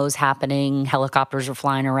demos happening. Helicopters are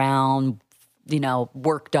flying around.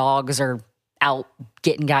 Work dogs are out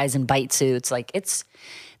getting guys in bite suits.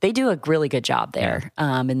 They do a really good job there.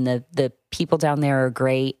 Yeah. And the people down there are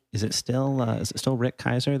great. Is it still Rick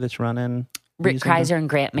Kaiser that's running? Rick Kaiser and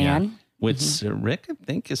Grant Mann. Yeah. Which Rick, I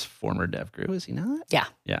think, is former DevGru, is he not? Yeah.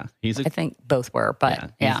 Yeah. I think both were,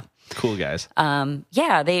 but yeah. Cool guys.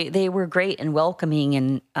 They were great and welcoming.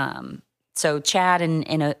 And so Chad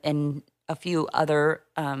and a few other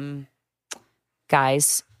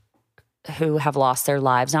guys who have lost their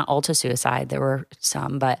lives, not all to suicide, there were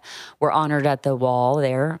some, but were honored at the wall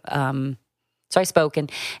there. So I spoke,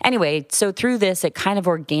 and anyway, so through this, it kind of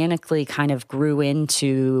organically kind of grew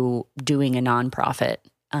into doing a nonprofit.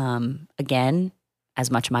 Again,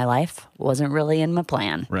 as much of my life wasn't really in my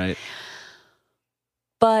plan. Right.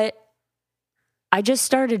 But I just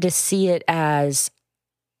started to see it as,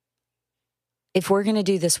 if we're going to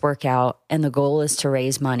do this workout and the goal is to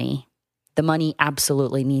raise money, the money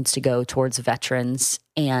absolutely needs to go towards veterans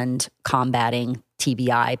and combating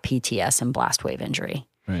TBI, PTS, and blast wave injury.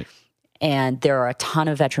 Right. And there are a ton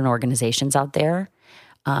of veteran organizations out there.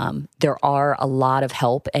 There are a lot of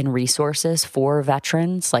help and resources for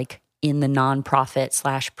veterans, like in the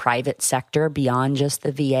nonprofit / private sector beyond just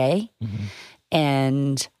the VA. Mm-hmm.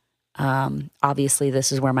 And obviously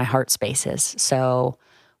this is where my heart space is. So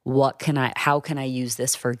how can I use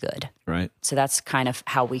this for good? Right. So that's kind of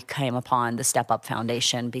how we came upon the Step Up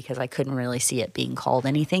Foundation, because I couldn't really see it being called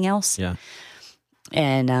anything else. Yeah.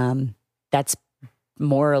 And that's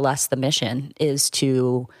more or less the mission, is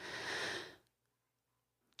to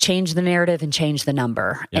change the narrative and change the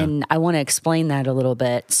number. Yeah. And I want to explain that a little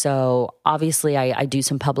bit. So obviously I do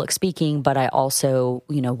some public speaking, but I also,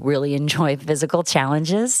 really enjoy physical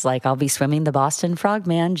challenges. Like I'll be swimming the Boston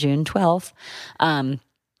Frogman June 12th,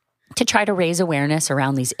 to try to raise awareness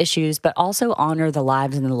around these issues, but also honor the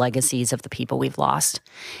lives and the legacies of the people we've lost.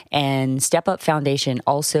 And Step Up Foundation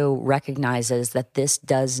also recognizes that this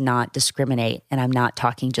does not discriminate. And I'm not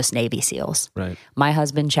talking just Navy SEALs. Right. My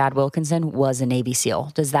husband, Chad Wilkinson, was a Navy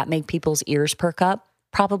SEAL. Does that make people's ears perk up?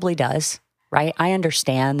 Probably does, right? I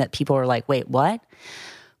understand that people are like, wait, what?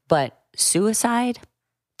 But suicide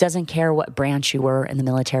doesn't care what branch you were in the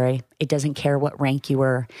military. It doesn't care what rank you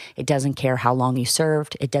were. It doesn't care how long you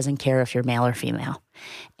served. It doesn't care if you're male or female.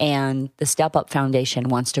 And the Step Up Foundation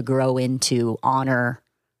wants to grow into honor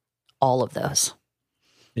all of those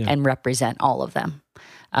and represent all of them.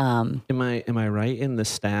 Am I right in the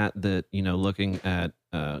stat that, looking at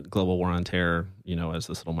global war on terror, as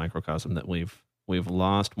this little microcosm, that we've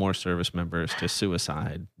lost more service members to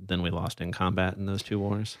suicide than we lost in combat in those two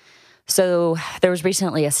wars? So there was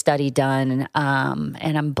recently a study done,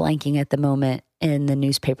 and I'm blanking at the moment in the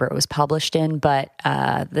newspaper it was published in, but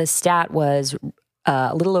the stat was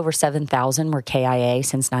a little over 7,000 were KIA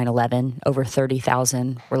since 9/11. Over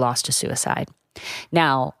 30,000 were lost to suicide.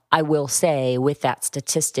 Now, I will say with that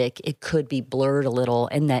statistic, it could be blurred a little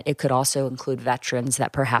in that it could also include veterans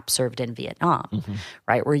that perhaps served in Vietnam,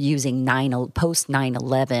 right? We're using post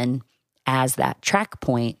 9/11 as that track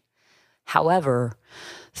point. However,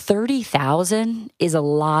 30,000 is a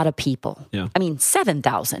lot of people. Yeah. I mean,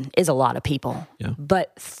 7,000 is a lot of people. Yeah.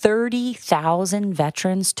 But 30,000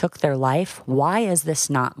 veterans took their life. Why is this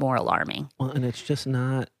not more alarming? Well, and it's just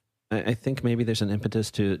not. I think maybe there's an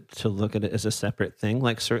impetus to look at it as a separate thing.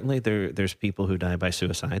 Like certainly there's people who die by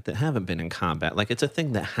suicide that haven't been in combat. Like it's a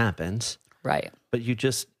thing that happens. Right. But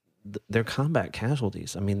they're combat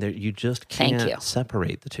casualties. I mean, you just Thank you. can't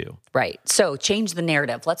separate the two. Right. So change the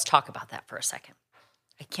narrative. Let's talk about that for a second.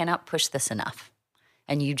 I cannot push this enough.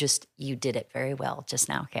 And you did it very well just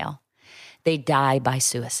now, Kale. They die by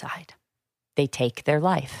suicide. They take their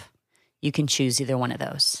life. You can choose either one of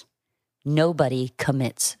those. Nobody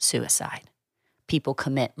commits suicide. People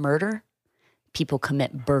commit murder. People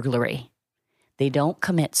commit burglary. They don't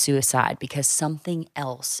commit suicide because something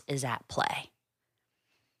else is at play.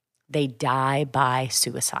 They die by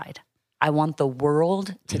suicide. I want the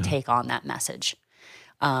world to take on that message.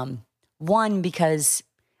 One, because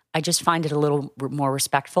I just find it a little more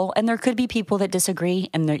respectful. And there could be people that disagree,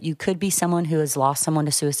 and you could be someone who has lost someone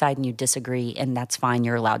to suicide and you disagree, and that's fine.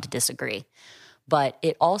 You're allowed to disagree. But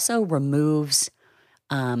it also removes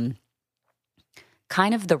kind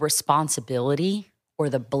of the responsibility or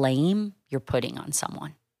the blame you're putting on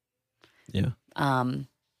someone. Yeah.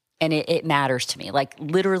 And it matters to me. Like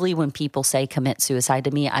literally when people say commit suicide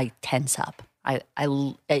to me, I tense up.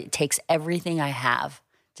 It takes everything I have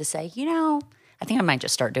to say, I think I might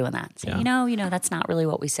just start doing that. Say, that's not really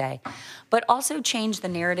what we say. But also change the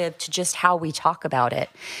narrative to just how we talk about it.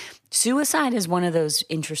 Suicide is one of those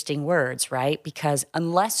interesting words, right? Because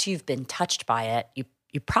unless you've been touched by it,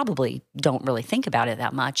 you probably don't really think about it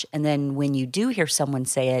that much. And then when you do hear someone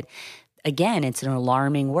say it, again, it's an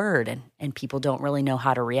alarming word and people don't really know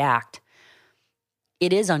how to react.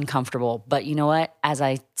 It is uncomfortable, but you know what? As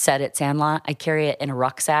I said at Sandlot, I carry it in a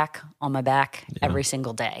rucksack on my back every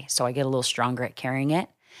single day. So I get a little stronger at carrying it.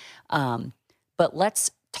 But let's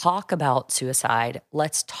talk about suicide.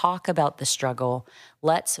 Let's talk about the struggle.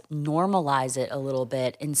 Let's normalize it a little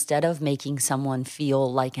bit instead of making someone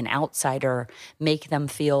feel like an outsider, make them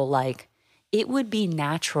feel like it would be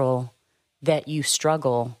natural that you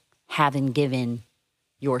struggle having given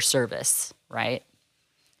your service, right?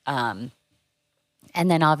 And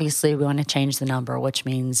then obviously we want to change the number, which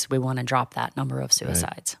means we want to drop that number of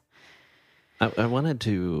suicides. Right.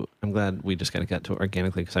 I'm glad we just kind of got to it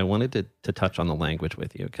organically because I wanted to touch on the language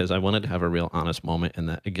with you because I wanted to have a real honest moment in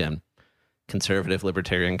that, again, conservative,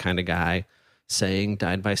 libertarian kind of guy saying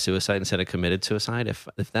died by suicide instead of committed suicide. If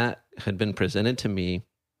that had been presented to me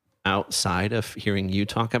outside of hearing you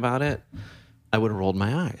talk about it, I would have rolled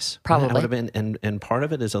my eyes. Probably. I would have been, and part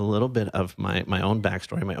of it is a little bit of my own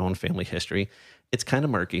backstory, my own family history. It's kind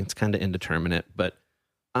of murky. It's kind of indeterminate, but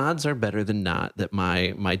odds are better than not that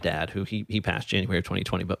my dad, who he passed January of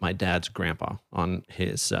 2020, but my dad's grandpa on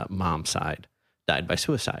his mom's side died by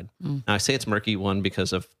suicide. Now, I say it's murky, one,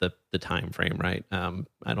 because of the time frame, right?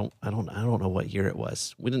 I don't know what year it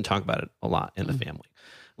was. We didn't talk about it a lot in the family.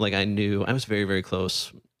 Like I was very, very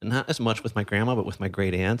close, not as much with my grandma, but with my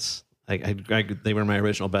great aunts. They were my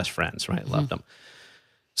original best friends, right? Loved them.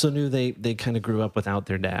 So knew they kind of grew up without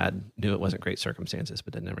their dad, knew it wasn't great circumstances,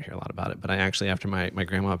 but didn't ever hear a lot about it. But I actually, after my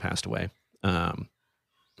grandma passed away,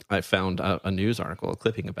 I found a news article, a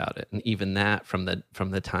clipping about it. And even that from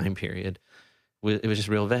the time period, it was just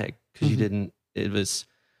real vague because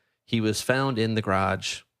he was found in the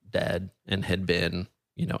garage dead and had been,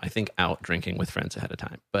 I think out drinking with friends ahead of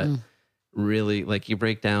time. But really, like you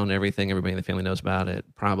break down everything, everybody in the family knows about it,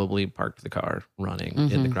 probably parked the car running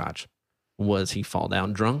in the garage. Was he fall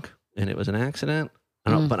down drunk and it was an accident? I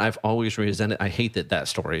don't know, but I've always resented, I hate that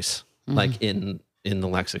story's like in the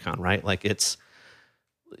lexicon, right? Like it's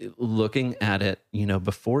looking at it,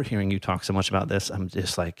 before hearing you talk so much about this, I'm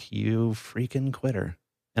just like, you freaking quitter.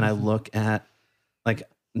 And I look at like,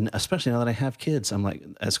 especially now that I have kids, I'm like,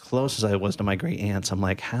 as close as I was to my great aunts, I'm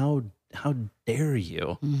like, how dare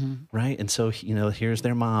you? Right. And so, here's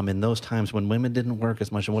their mom in those times when women didn't work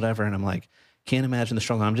as much and whatever. And I'm like, can't imagine the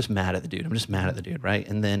struggle. I'm just mad at the dude. Right.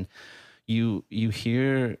 And then you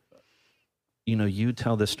hear, you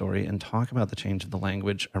tell this story and talk about the change of the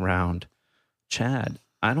language around Chad.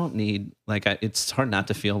 I don't need, it's hard not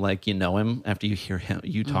to feel like you know him after you hear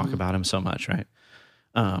you talk about him so much. Right.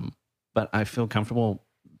 But I feel comfortable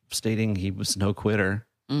stating he was no quitter.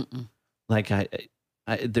 Like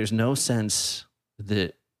there's no sense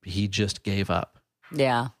that he just gave up.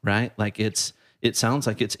 Yeah. Right. Like it sounds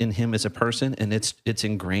like it's in him as a person and it's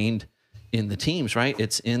ingrained in the teams, right?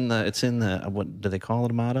 It's in the, what do they call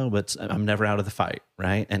it, a motto? But I'm never out of the fight.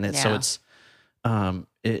 Right. And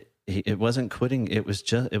it wasn't quitting. It was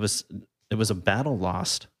a battle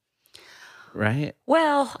lost. Right.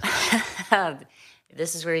 Well,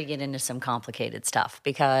 this is where you get into some complicated stuff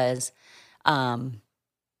because,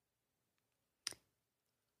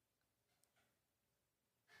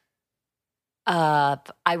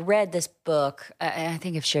 I read this book. I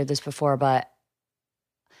think I've shared this before, but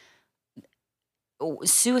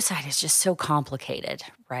suicide is just so complicated,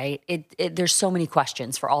 right? There's so many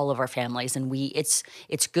questions for all of our families, and it's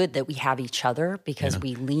good that we have each other because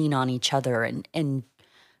we lean on each other and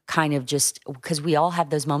kind of just because we all have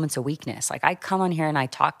those moments of weakness. Like I come on here and I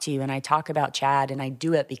talk to you and I talk about Chad, and I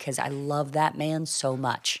do it because I love that man so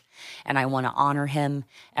much, and I want to honor him,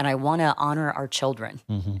 and I want to honor our children,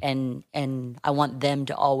 and I want them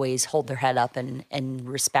to always hold their head up and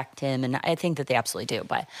respect him, and I think that they absolutely do,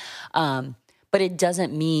 but it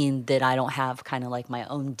doesn't mean that I don't have kind of like my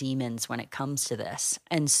own demons when it comes to this.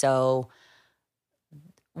 And so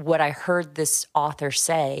what I heard this author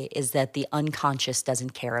say is that the unconscious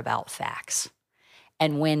doesn't care about facts.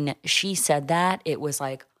 And when she said that, it was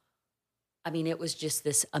like, I mean, it was just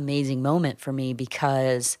this amazing moment for me,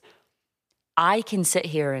 because I can sit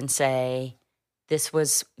here and say, this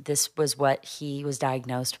was what he was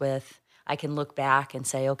diagnosed with. I can look back and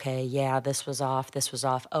say, okay, yeah, this was off.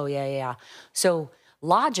 Oh, yeah. So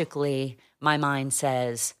logically, my mind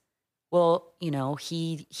says, well,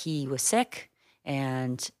 he was sick,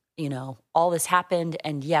 and, all this happened.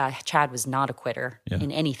 And yeah, Chad was not a quitter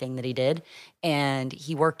in anything that he did. And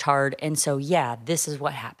he worked hard. And so, yeah, this is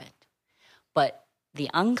what happened. But the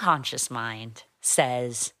unconscious mind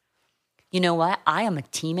says, you know what? I am a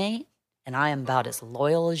teammate, and I am about as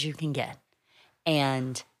loyal as you can get.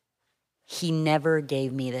 And he never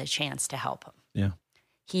gave me the chance to help him. Yeah.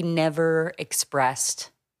 He never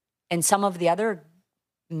expressed, and some of the other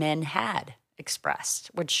men had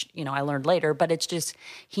expressed, which, I learned later, but it's just,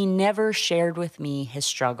 he never shared with me his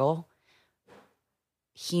struggle.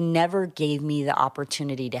 He never gave me the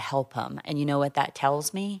opportunity to help him. And you know what that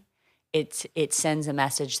tells me? It sends a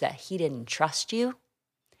message that he didn't trust you,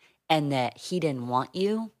 and that he didn't want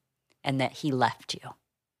you, and that he left you.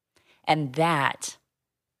 And that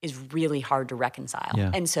is really hard to reconcile.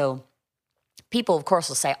 Yeah. And so people, of course,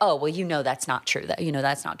 will say, oh, well, that's not true.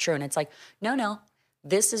 That's not true. And it's like, no,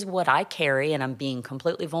 this is what I carry, and I'm being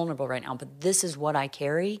completely vulnerable right now, but this is what I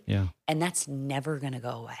carry. Yeah. And that's never going to go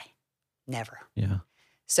away. Never. Yeah.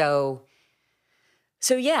 So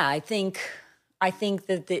yeah, I think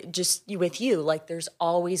that just with you, like there's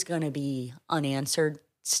always going to be unanswered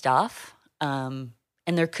stuff.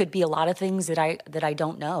 And there could be a lot of things that I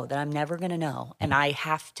don't know, that I'm never going to know. And I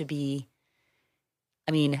have to be,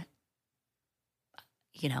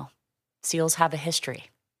 SEALs have a history.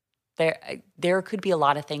 There could be a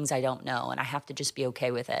lot of things I don't know, and I have to just be okay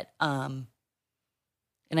with it. And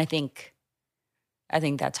I think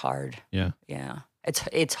that's hard. Yeah. Yeah.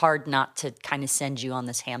 It's hard not to kind of send you on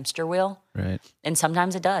this hamster wheel. Right. And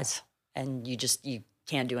sometimes it does. And you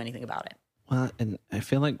can't do anything about it. Well, and I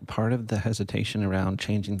feel like part of the hesitation around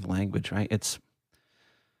changing the language, right? It's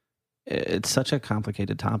such a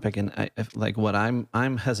complicated topic, and what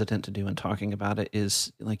I'm hesitant to do in talking about it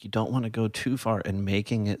is like you don't want to go too far in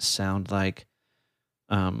making it sound like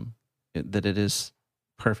that it is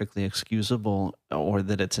perfectly excusable, or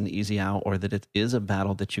that it's an easy out, or that it is a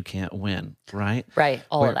battle that you can't win, right? Right,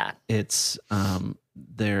 all of that. It's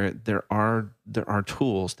there are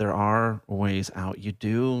tools, there are ways out. You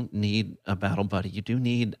do need a battle buddy, you do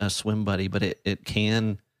need a swim buddy, but it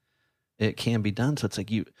can be done. So it's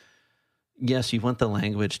like yes, you want the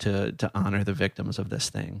language to honor the victims of this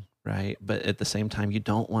thing, right? But at the same time, you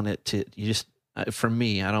don't want it to. For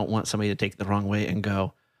me, I don't want somebody to take it the wrong way and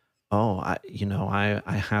go, oh, I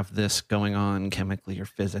have this going on chemically or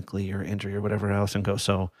physically or injury or whatever else, and go,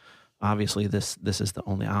 so obviously this is the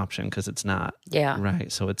only option, because it's not. Yeah.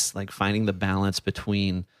 Right. So it's like finding the balance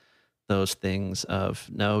between those things of,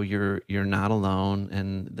 no, you're not alone,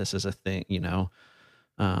 and this is a thing,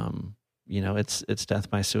 it's death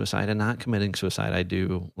by suicide, and not committing suicide. I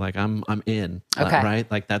do, like, I'm in, okay. Right?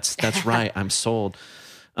 Like that's right. I'm sold.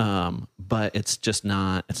 But it's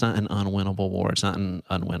not an unwinnable war. It's not an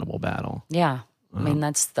unwinnable battle. Yeah. I mean,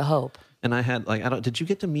 that's the hope. And I had did you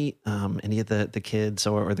get to meet any of the kids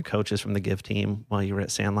or the coaches from the GIVE team while you were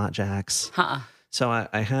at Sandlot Jacks? So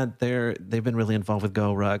I had they've been really involved with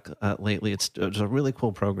Go Ruck lately. It's a really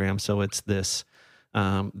cool program. So it's this,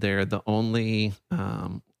 they're the only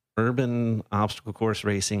urban obstacle course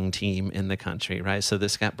racing team in the country, right? So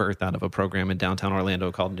this got birthed out of a program in downtown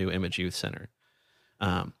Orlando called New Image Youth Center.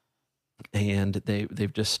 And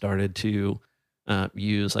they've just started to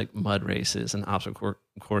use like mud races and obstacle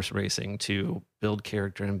course racing to build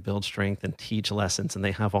character and build strength and teach lessons. And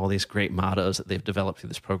they have all these great mottos that they've developed through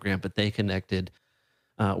this program. But they connected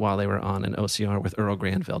while they were on an OCR with Earl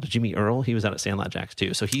Granville. Did you meet Earl? He was out at Sandlot Jacks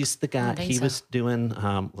too. So he's the guy. He was doing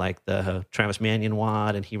like the Travis Manion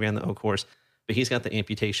WOD, and he ran the O course. but he's got the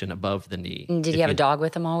amputation above the knee. And did If you have a dog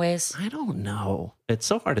with him always? I don't know. It's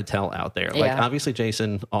so hard to tell out there. Like Yeah. obviously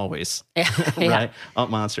Jason always, Yeah. right?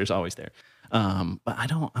 Monster's always there. But I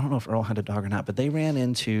don't know if Earl had a dog or not, but they ran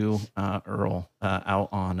into Earl out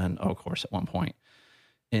on an O course at one point,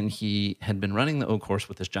 and he had been running the O course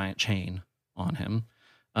with this giant chain on him.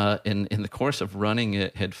 In the course of running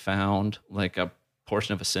it, had found like a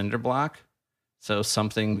portion of a cinder block. So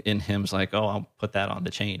something in him's like, oh, I'll put that on the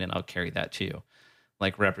chain and I'll carry that too.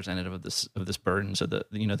 Like representative of this burden. So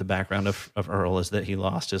the background of Earl is that he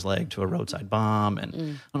lost his leg to a roadside bomb, and I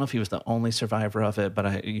don't know if he was the only survivor of it,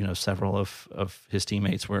 but several of his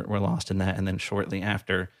teammates were lost in that, and then shortly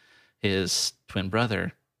after, his twin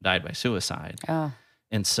brother died by suicide. Oh.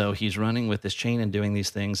 And so he's running with this chain and doing these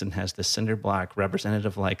things, and has this cinder block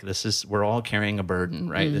representative, like we're all carrying a burden,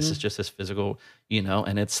 right? This is just this physical,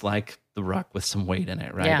 and it's like the ruck with some weight in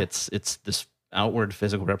it, right? Yeah. It's this outward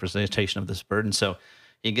physical representation of this burden. So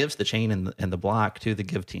he gives the chain and the block to the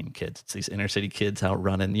Give Team kids. It's these inner city kids out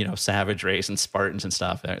running, Savage Race and Spartans and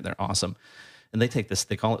stuff. They're awesome. And they take this,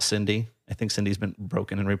 they call it Cindy. I think Cindy's been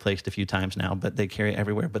broken and replaced a few times now, but they carry it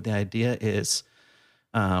everywhere. But the idea is,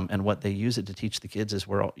 and what they use it to teach the kids is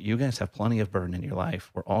you guys have plenty of burden in your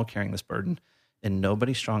life. We're all carrying this burden, and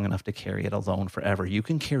nobody's strong enough to carry it alone forever. You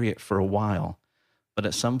can carry it for a while, but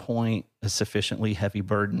at some point, a sufficiently heavy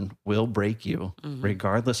burden will break you,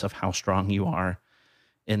 regardless of how strong you are.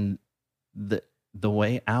 And the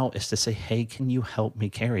way out is to say, hey, can you help me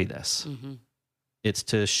carry this? Mm-hmm. It's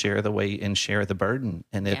to share the weight and share the burden.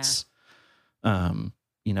 And it's, and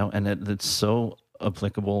it's so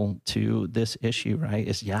applicable to this issue, right?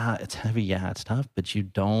 It's heavy. Yeah, it's tough, but you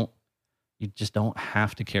just don't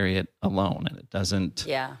have to carry it alone. And it doesn't.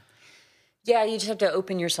 Yeah. Yeah, you just have to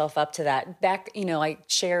open yourself up to that. Back, I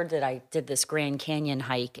shared that I did this Grand Canyon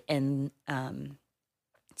hike, and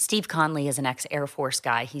Steve Conley is an ex-Air Force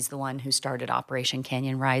guy. He's the one who started Operation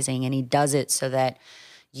Canyon Rising, and he does it so that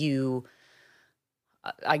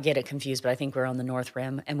I get it confused, but I think we're on the North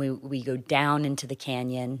Rim, and we go down into the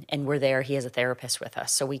canyon, and we're there. He has a therapist with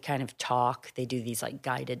us, so we kind of talk. They do these like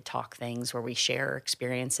guided talk things where we share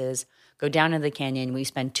experiences. Go down into the canyon. We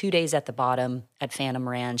spend 2 days at the bottom at Phantom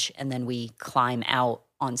Ranch, and then we climb out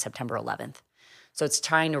on September 11th. So it's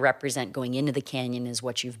trying to represent going into the canyon is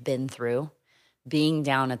what you've been through. Being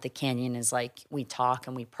down at the canyon is like we talk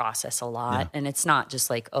and we process a lot, and it's not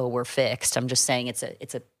just like, oh, we're fixed. I'm just saying it's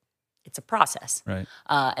a process. Right.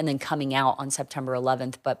 And then coming out on September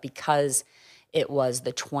 11th, but because it was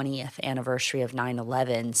the 20th anniversary of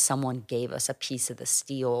 9/11, someone gave us a piece of the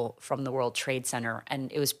steel from the World Trade Center, and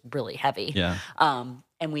it was really heavy. Yeah.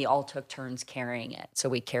 And we all took turns carrying it. So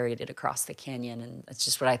we carried it across the canyon, and that's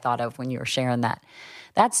just what I thought of when you were sharing that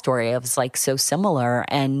story. It was like so similar.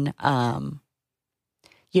 And, and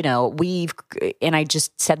I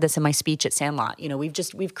just said this in my speech at Sandlot,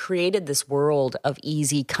 we've created this world of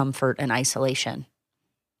easy comfort and isolation.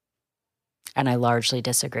 And I largely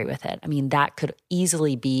disagree with it. I mean, that could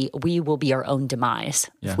easily be, we will be our own demise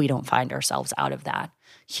if we don't find ourselves out of that.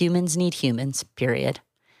 Humans need humans, period.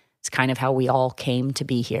 It's kind of how we all came to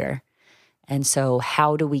be here. And so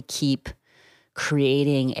how do we keep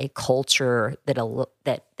creating a culture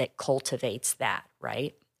that cultivates that,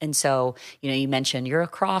 right? And so, you mentioned you're a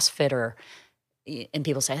CrossFitter, and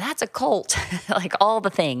people say, that's a cult, like all the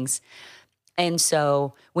things. And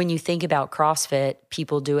so when you think about CrossFit,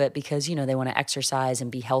 people do it because, they want to exercise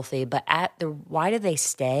and be healthy. But why do they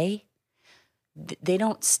stay? They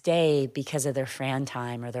don't stay because of their Fran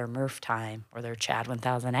time or their Murph time or their Chad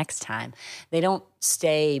 1000X time. They don't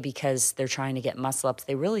stay because they're trying to get muscle ups.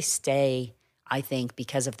 They really stay, I think,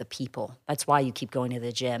 because of the people. That's why you keep going to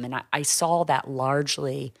the gym. And I saw that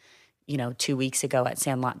largely, 2 weeks ago at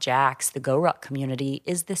Sandlot Jacks. The GoRuck community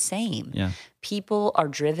is the same. Yeah. People are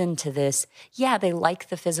driven to this. Yeah, they like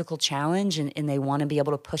the physical challenge and they want to be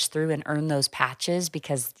able to push through and earn those patches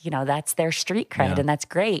because, that's their street cred and that's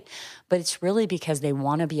great. But it's really because they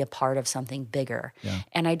want to be a part of something bigger. Yeah.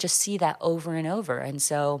 And I just see that over and over. And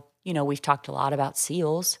so, we've talked a lot about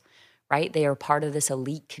SEALs, right? They are part of this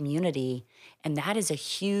elite community. And that is a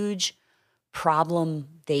huge problem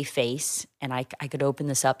they face, and I could open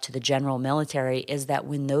this up to the general military, is that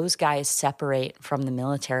when those guys separate from the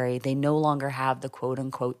military, they no longer have the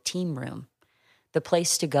quote-unquote team room, the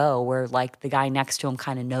place to go where like the guy next to them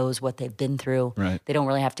kind of knows what they've been through. Right. They don't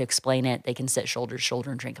really have to explain it. They can sit shoulder to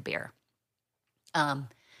shoulder and drink a beer. And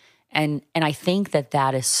I think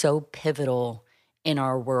that is so pivotal in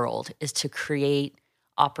our world, is to create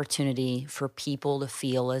opportunity for people to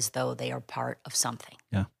feel as though they are part of something.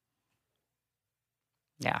 Yeah.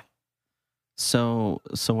 Yeah. So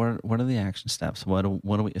what are the action steps? What do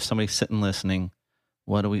we, if somebody's sitting listening,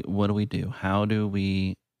 what do we do? How do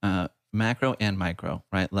we, macro and micro,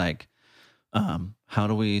 right? Like, how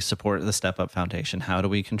do we support the Step Up Foundation? How do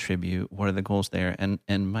we contribute? What are the goals there?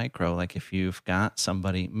 And micro, like if you've got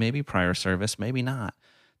somebody, maybe prior service, maybe not,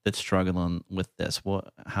 that's struggling with this,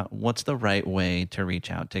 what's the right way to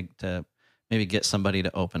reach out to maybe get somebody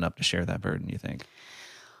to open up to share that burden, you think?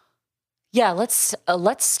 Yeah, let's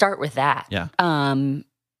start with that. Yeah.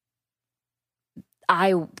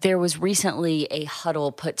 There was recently a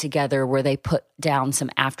huddle put together where they put down some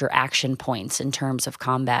after action points in terms of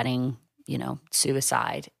combating,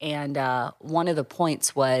 suicide. And one of the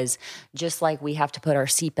points was, just like we have to put our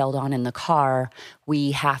seatbelt on in the car,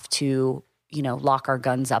 we have to, lock our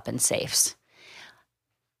guns up in safes.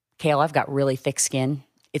 Cale, I've got really thick skin.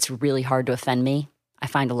 It's really hard to offend me. I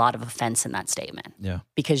find a lot of offense in that statement. Yeah.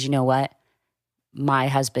 Because you know what? My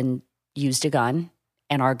husband used a gun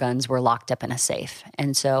and our guns were locked up in a safe.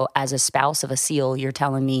 And so as a spouse of a SEAL, you're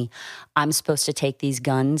telling me I'm supposed to take these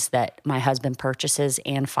guns that my husband purchases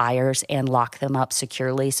and fires and lock them up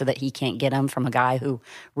securely so that he can't get them from a guy who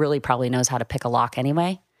really probably knows how to pick a lock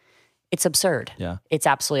anyway? It's absurd. Yeah. It's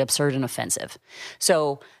absolutely absurd and offensive.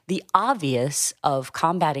 So the obvious of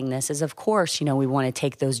combating this is, of course, we want to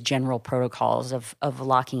take those general protocols of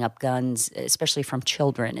locking up guns, especially from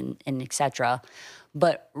children and et cetera.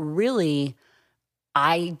 But really,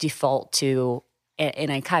 I default to,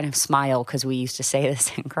 and I kind of smile because we used to say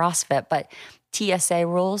this in CrossFit, but TSA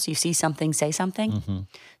rules, you see something, say something. Mm-hmm.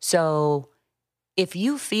 So if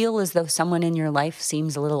you feel as though someone in your life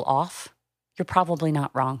seems a little off, you're probably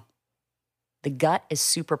not wrong. The gut is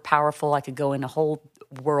super powerful. I could go in a whole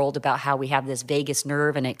world about how we have this vagus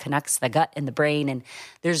nerve and it connects the gut and the brain. And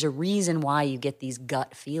there's a reason why you get these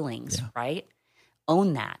gut feelings, right?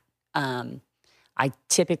 Own that. I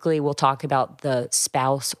typically will talk about the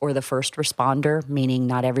spouse or the first responder, meaning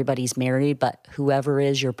not everybody's married, but whoever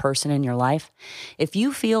is your person in your life. If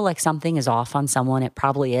you feel like something is off on someone, it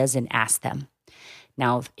probably is, and ask them.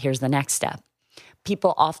 Now, here's the next step.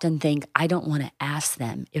 People often think, I don't want to ask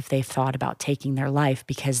them if they've thought about taking their life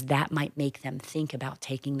because that might make them think about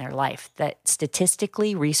taking their life. That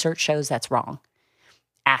statistically, research shows that's wrong.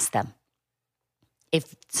 Ask them.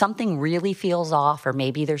 If something really feels off, or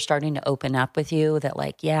maybe they're starting to open up with you that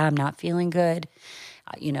like, yeah, I'm not feeling good.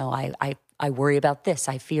 I worry about this.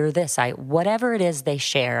 I fear this. Whatever it is they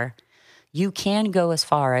share, you can go as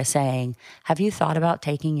far as saying, have you thought about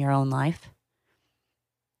taking your own life?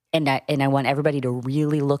 And I want everybody to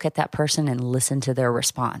really look at that person and listen to their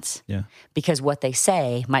response. Yeah. Because what they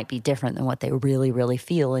say might be different than what they really, really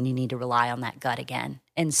feel, and you need to rely on that gut again.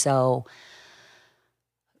 And so,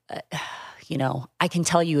 I can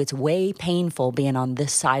tell you it's way painful being on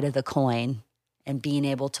this side of the coin and being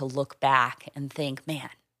able to look back and think, man,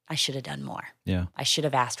 I should have done more. Yeah. I should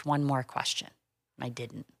have asked one more question. I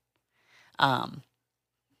didn't. And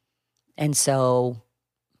so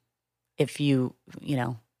if you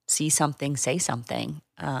see something, say something.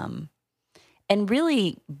 And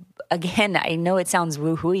really, again, I know it sounds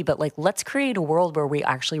woo-hooey, but let's create a world where we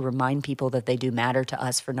actually remind people that they do matter to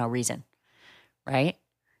us for no reason, right?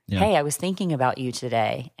 Yeah. Hey, I was thinking about you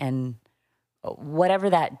today, and whatever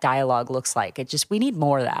that dialogue looks like, we need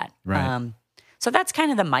more of that. Right. So that's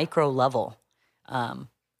kind of the micro level.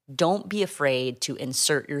 Don't be afraid to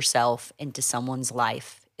insert yourself into someone's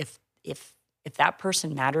life. If that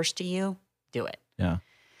person matters to you, do it. Yeah.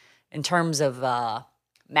 In terms of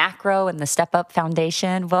macro and the Step Up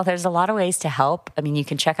Foundation, well, there's a lot of ways to help. I mean, you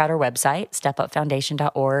can check out our website,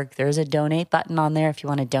 stepupfoundation.org. There's a donate button on there if you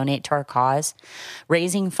want to donate to our cause.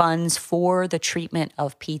 Raising funds for the treatment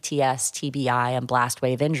of PTS, TBI, and blast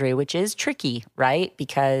wave injury, which is tricky, right?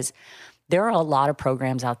 Because there are a lot of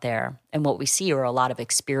programs out there, and what we see are a lot of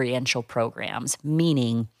experiential programs,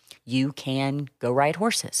 meaning you can go ride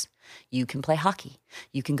horses. You can play hockey.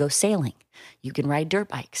 You can go sailing. You can ride dirt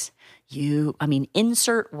bikes.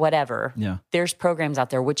 Insert whatever. Yeah. There's programs out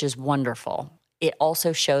there, which is wonderful. It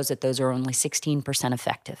also shows that those are only 16%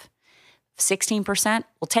 effective. 16%,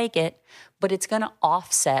 we'll take it, but it's going to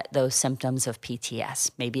offset those symptoms of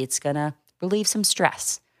PTS. Maybe it's going to relieve some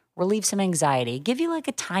stress, relieve some anxiety, give you like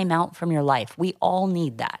a timeout from your life. We all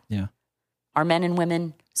need that. Yeah. Our men and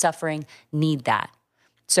women suffering need that.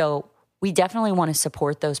 So we definitely want to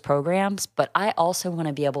support those programs, but I also want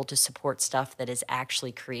to be able to support stuff that is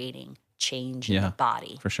actually creating change in the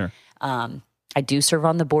body. For sure. I do serve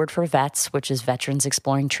on the board for VETS, which is Veterans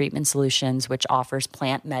Exploring Treatment Solutions, which offers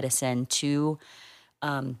plant medicine to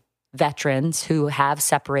veterans who have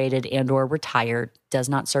separated and or retired, does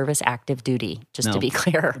not serve as active duty, just to be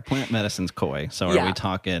clear. Plant medicine's coy. So are we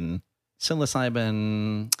talking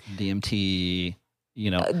psilocybin, DMT,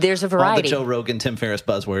 There's a all the variety. Joe Rogan, Tim Ferriss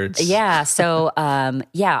buzzwords. Yeah. So,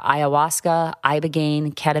 ayahuasca,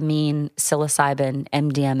 ibogaine, ketamine, psilocybin,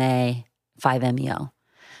 MDMA, 5-MeO.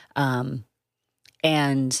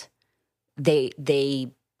 And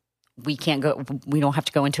we don't have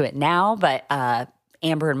to go into it now, but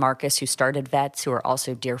Amber and Marcus, who started Vets, who are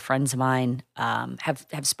also dear friends of mine,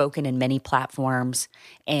 have spoken in many platforms.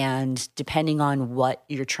 And depending on what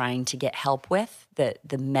you're trying to get help with,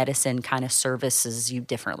 the medicine kind of services you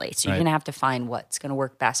differently. So you're going to have to find what's going to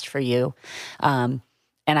work best for you. And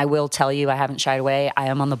I will tell you, I haven't shied away. I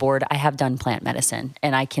am on the board. I have done plant medicine.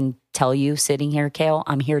 And I can tell you, sitting here, Cale,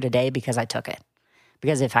 I'm here today because I took it.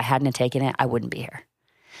 Because if I hadn't have taken it, I wouldn't be here.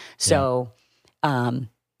 So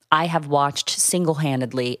I have watched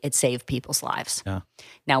single-handedly it save people's lives. Yeah.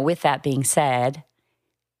 Now, with that being said,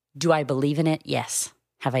 do I believe in it? Yes.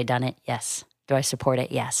 Have I done it? Yes. Do I support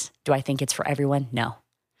it? Yes. Do I think it's for everyone? No.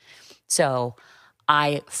 So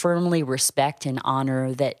I firmly respect and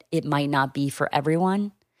honor that it might not be for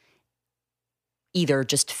everyone, either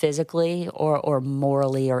just physically or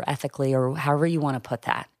morally or ethically or however you want to put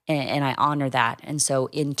that. And I honor that. And so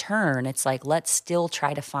in turn, it's like, let's still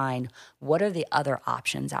try to find what are the other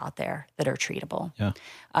options out there that are treatable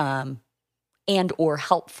and or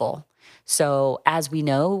helpful. So as we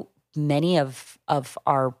know, many of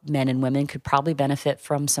our men and women could probably benefit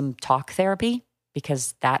from some talk therapy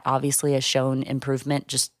because that obviously has shown improvement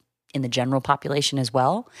just in the general population as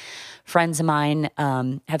well. Friends of mine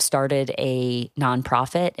have started a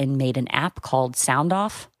nonprofit and made an app called Sound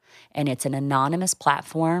Off. And it's an anonymous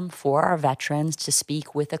platform for our veterans to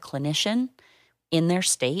speak with a clinician in their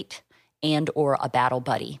state and or a battle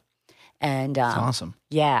buddy. And That's awesome.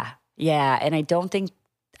 Yeah. And I don't think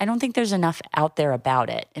there's enough out there about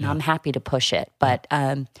it, and I'm happy to push it. But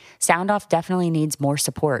Sound Off definitely needs more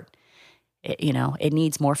support. It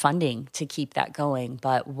needs more funding to keep that going.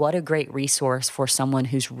 But what a great resource for someone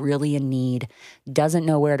who's really in need, doesn't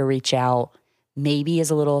know where to reach out, maybe is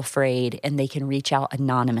a little afraid, and they can reach out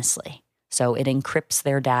anonymously. So it encrypts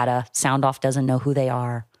their data. Sound Off doesn't know who they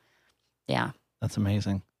are. Yeah. That's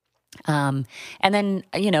amazing. And then,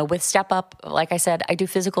 with Step Up, like I said, I do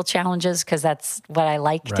physical challenges because that's what I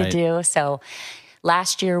like to do. So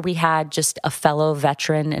last year we had just a fellow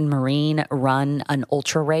veteran and Marine run an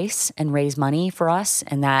ultra race and raise money for us.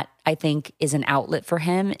 And that, I think, is an outlet for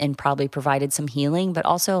him and probably provided some healing, but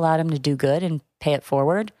also allowed him to do good and pay it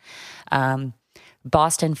forward.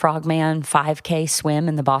 Boston Frogman 5K swim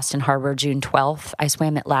in the Boston Harbor, June 12th. I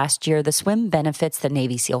swam it last year. The swim benefits the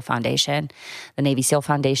Navy SEAL Foundation. The Navy SEAL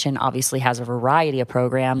Foundation obviously has a variety of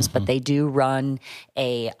programs, but they do run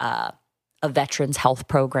a veterans health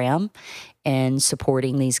program and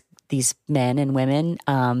supporting these men and women.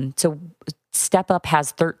 So Step Up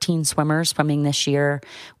has 13 swimmers swimming this year.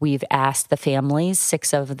 We've asked the families,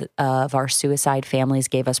 6 of our suicide families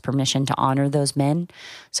gave us permission to honor those men.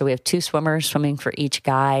 So we have 2 swimmers swimming for each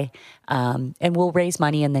guy, and we'll raise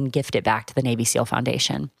money and then gift it back to the Navy SEAL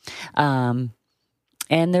Foundation. And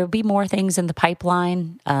there'll be more things in the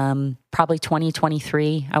pipeline, probably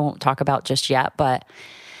 2023. I won't talk about just yet, but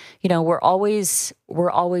we're always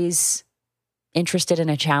interested in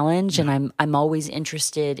a challenge, and I'm always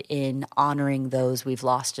interested in honoring those we've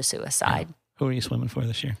lost to suicide. Yeah. Who are you swimming for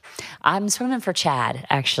this year? I'm swimming for Chad,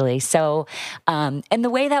 actually. So, and the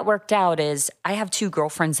way that worked out is I have 2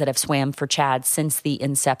 girlfriends that have swam for Chad since the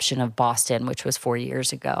inception of Boston, which was 4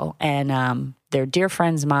 years ago. And they're dear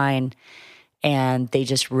friends of mine, and they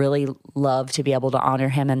just really love to be able to honor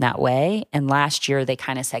him in that way. And last year they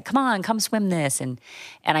kind of said, come swim this. And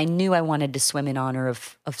I knew I wanted to swim in honor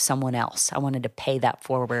of someone else. I wanted to pay that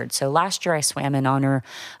forward. So last year I swam in honor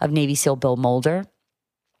of Navy SEAL Bill Mulder.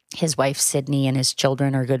 His wife, Sydney, and his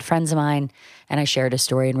children are good friends of mine. And I shared a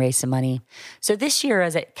story and raised some money. So this year,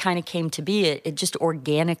 as it kind of came to be, it just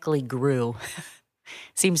organically grew.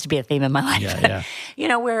 Seems to be a theme in my life.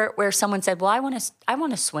 Yeah. Where someone said, well, I want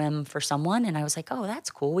to swim for someone. And I was like, oh, that's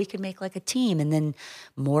cool. We could make like a team. And then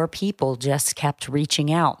more people just kept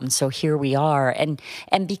reaching out. And so here we are. And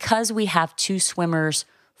because we have 2 swimmers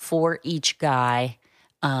for each guy,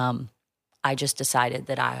 I just decided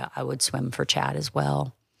that I would swim for Chad as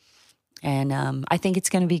well. And I think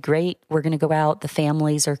it's going to be great. We're going to go out. The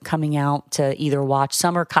families are coming out to either watch.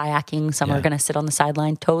 Some are kayaking. Some are going to sit on the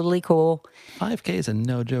sideline. Totally cool. 5K is a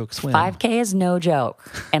no joke swim. 5K is no joke.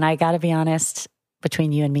 And I got to be honest,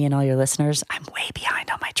 between you and me and all your listeners, I'm way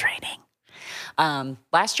behind on my training.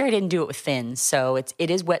 Last year I didn't do it with fins, so it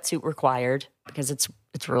is wetsuit required because it's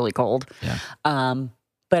really cold. Yeah.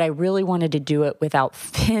 but I really wanted to do it without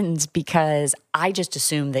fins because I just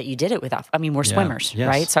assumed that you did it without. I mean, we're swimmers, Yes.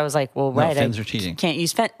 right? So I was like, well, No, right, fins are cheating. Can't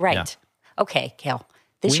use fins, right? Yeah. Okay, Kale.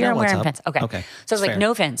 This We year know I'm what's wearing up. fins. Okay. Okay. So I was like, Fair.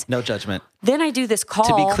 no fins. No judgment. Then I do this call.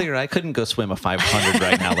 To be clear, I couldn't go swim a 500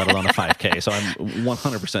 right now, let alone a 5K. So I'm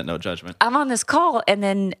 100% no judgment. I'm on this call, and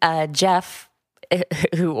then Jeff,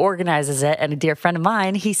 who organizes it, and a dear friend of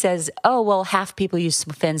mine, he says, oh, well, half people use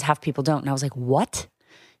fins, half people don't. And I was like, what?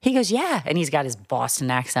 He goes, yeah. And he's got his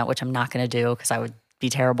Boston accent, which I'm not going to do because I would be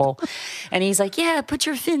terrible. And he's like, yeah, put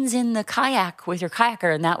your fins in the kayak with your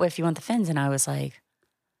kayaker, and that way if you want the fins. And I was like,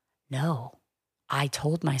 no, I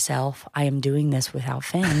told myself I am doing this without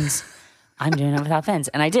fins. I'm doing it without fins.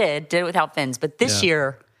 And I did it without fins. But this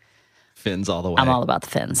year, Fins all the way. I'm all about the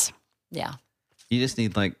fins. Yeah. You just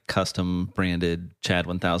need like custom branded Chad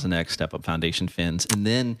 1000X Step Up Foundation fins. And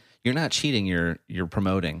then you're not cheating, you're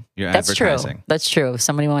promoting, you're That's advertising. true. That's true. If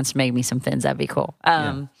somebody wants to make me some fins, that'd be cool.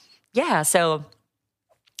 Yeah, so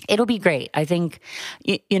it'll be great. I think,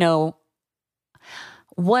 you know,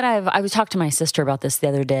 I was talking to my sister about this the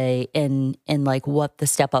other day in like what the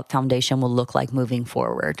Step Up Foundation will look like moving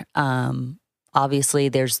forward. Obviously,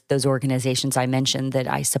 there's those organizations I mentioned that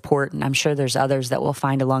I support, and I'm sure there's others that we'll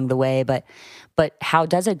find along the way. But how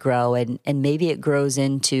does it grow? And maybe it grows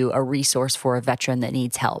into a resource for a veteran that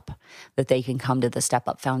needs help, that they can come to the Step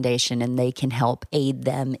Up Foundation and they can help aid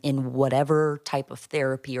them in whatever type of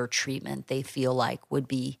therapy or treatment they feel like would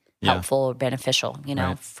be helpful or beneficial, you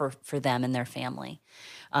know, Right. for them and their family.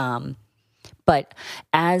 But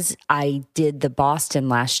as I did the Boston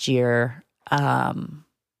last year,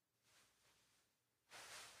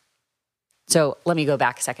 so let me go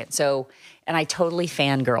back a second. So, and I totally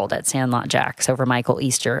fangirled at Sandlot Jacks over Michael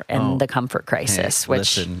Easter and the Comfort Crisis, Hey,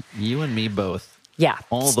 which, listen, you and me both. yeah.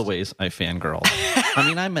 All the ways I fangirl. I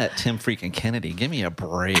mean, I met Tim freaking Kennedy. Give me a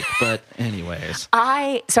break. But anyways. So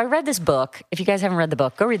I read this book. If you guys haven't read the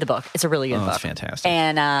book, go read the book. It's a really good book. It's fantastic.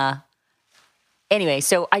 And anyway,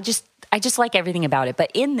 so I just like everything about it.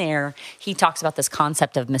 But in there, he talks about this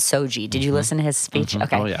concept of misogi. Did you listen to his speech?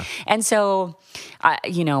 Okay. Oh, yeah. And so,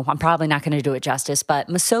 you know, I'm probably not going to do it justice, but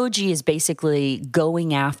misogi is basically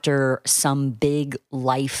going after some big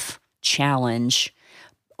life challenge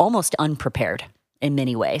almost unprepared in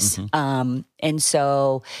many ways. And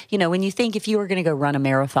so, you know, when you think if you were going to go run a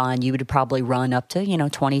marathon, you would probably run up to,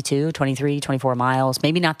 22, 23, 24 miles,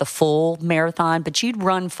 maybe not the full marathon, but you'd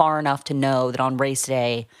run far enough to know that on race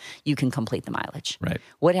day, you can complete the mileage. Right.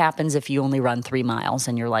 What happens if you only run 3 miles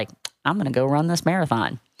and you're like, I'm going to go run this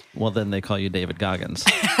marathon? Well, then they call you David Goggins.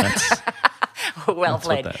 That's, Well that's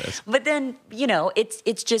what played. that is. But then,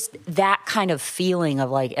 it's just that kind of feeling of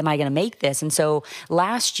like, am I going to make this? And so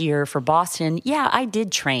last year for Boston, yeah, I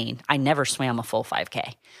did train. I never swam a full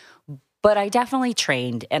 5K, but I definitely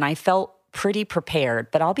trained and I felt pretty prepared.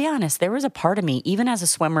 But I'll be honest, there was a part of me, even as a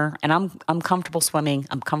swimmer, and I'm comfortable swimming,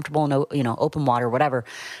 I'm comfortable in open water, whatever.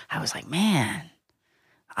 I was like, man,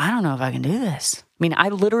 I don't know if I can do this. I mean, I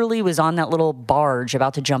literally was on that little barge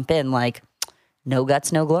about to jump in, like, no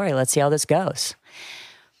guts, no glory. Let's see how this goes.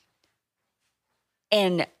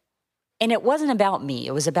 And it wasn't about me.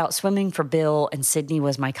 It was about swimming for Bill, and Sydney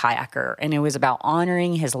was my kayaker. And it was about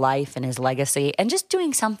honoring his life and his legacy and just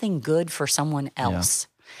doing something good for someone else.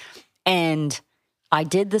 Yeah. And I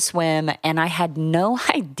did the swim, and I had no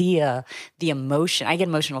idea the emotion. I get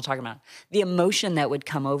emotional talking about it. The emotion that would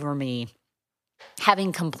come over me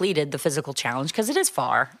having completed the physical challenge, because it is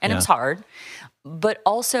far and it was hard, but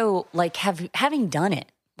also like having done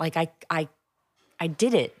it, like I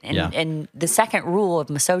did it. And the second rule of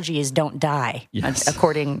misogi is don't die,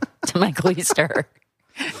 according to Michael Easter.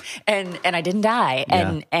 and I didn't die.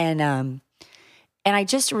 And I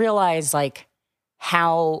just realized like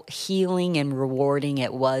how healing and rewarding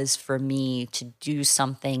it was for me to do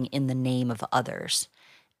something in the name of others.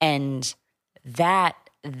 And that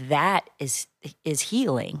is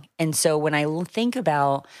healing. And so when I think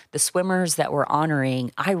about the swimmers that we're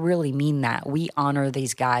honoring, I really mean that. We honor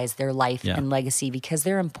these guys, their life and legacy, because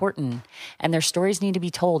they're important and their stories need to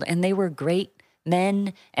be told. And they were great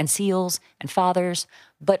men and SEALs and fathers,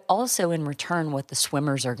 but also in return what the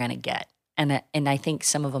swimmers are going to get. And I think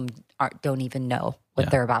some of them don't even know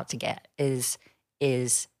what they're about to get is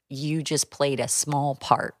you just played a small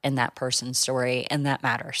part in that person's story, and that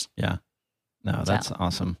matters. Yeah. No, that's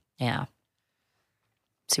awesome. Yeah.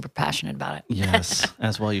 Super passionate about it. Yes,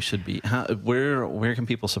 as well you should be. Where can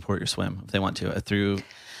people support your swim if they want to? Through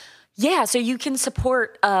Yeah, so you can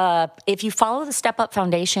support, if you follow the Step Up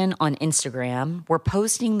Foundation on Instagram, we're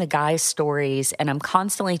posting the guys' stories, and I'm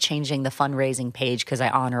constantly changing the fundraising page because I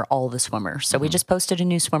honor all the swimmers. So we just posted a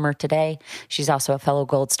new swimmer today. She's also a fellow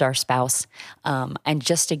Gold Star spouse. And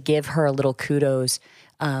just to give her a little kudos,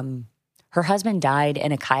 her husband died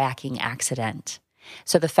in a kayaking accident.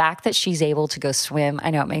 So the fact that she's able to go swim, I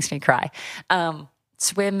know it makes me cry,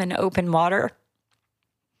 swim in open water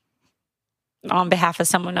on behalf of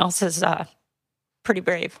someone else is pretty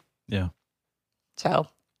brave. Yeah. So,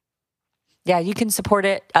 yeah, you can support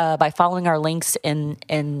it by following our links in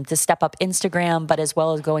the Step Up Instagram, but as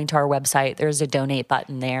well as going to our website. There's a donate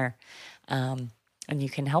button there, and you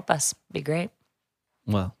can help us. Be great.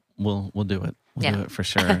 Well, we'll do it. We'll do it for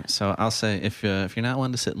sure. So I'll say if you're not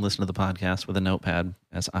one to sit and listen to the podcast with a notepad,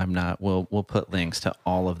 as I'm not, we'll put links to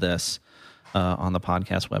all of this on the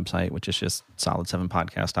podcast website, which is just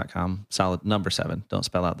solid7podcast.com. Solid number 7. Don't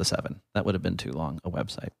spell out the 7. That would have been too long, a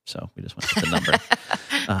website. So we just went with the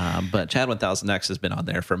number. But Chad 1000X has been on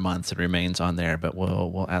there for months and remains on there, but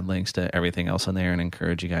we'll add links to everything else on there and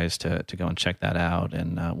encourage you guys to go and check that out.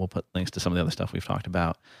 And we'll put links to some of the other stuff we've talked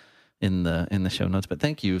about in the show notes. But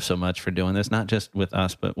thank you so much for doing this, not just with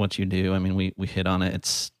us, but what you do. I mean, we hit on it.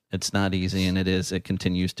 It's not easy, and it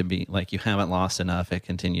continues to be, like, you haven't lost enough. It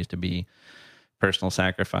continues to be personal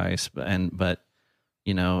sacrifice, but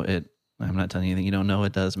you know, I'm not telling you anything you don't know.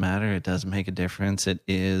 It does matter. It does make a difference. It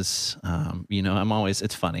is,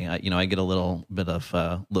 it's funny. I get a little bit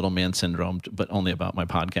of little man syndrome, but only about my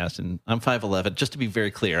podcast. And I'm 5'11", just to be very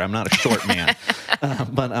clear. I'm not a short man,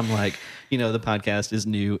 but I'm like, the podcast is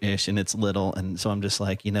new-ish and it's little. And so I'm just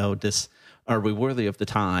like, are we worthy of the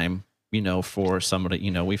time, for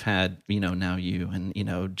somebody, we've had, now you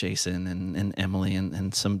and, Jason and Emily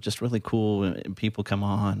and some just really cool people come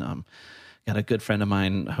on. Got a good friend of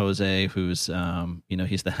mine, Jose, who's,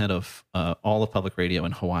 he's the head of all of public radio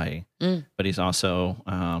in Hawaii, but he's also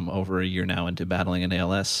over a year now into battling an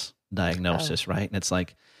ALS diagnosis, right? And it's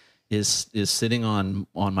like, is sitting on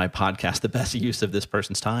my podcast the best use of this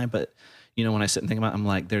person's time? But, when I sit and think about it, I'm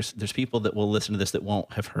like, there's people that will listen to this that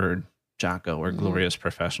won't have heard Jocko or Glorious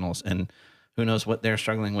Professionals, and who knows what they're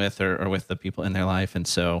struggling with or with the people in their life. And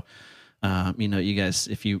so, you guys,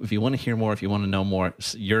 if you want to hear more, if you want to know more,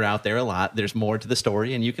 you're out there a lot. There's more to the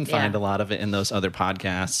story, and you can find a lot of it in those other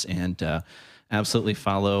podcasts. And absolutely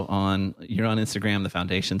you're on Instagram. The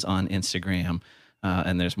foundation's on Instagram,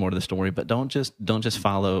 and there's more to the story. But don't just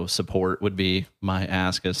follow. Support would be my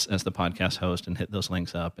ask as the podcast host, and hit those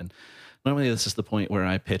links up. And normally this is the point where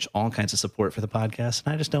I pitch all kinds of support for the podcast,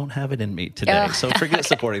 and I just don't have it in me today. So forget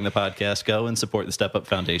supporting the podcast. Go and support the Step Up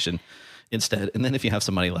Foundation instead. And then if you have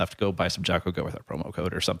some money left, go buy some Jocko Go with our promo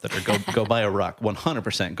code or something, or go buy a ruck.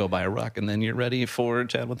 100% go buy a ruck, and then you're ready for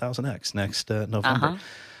Chad 1000X next November.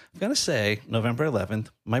 I've got to say, November 11th,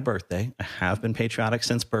 my birthday. I have been patriotic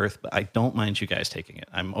since birth, but I don't mind you guys taking it.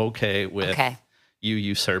 I'm okay with you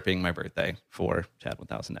usurping my birthday for Chad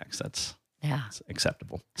 1000X. That's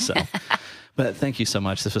acceptable. So, but thank you so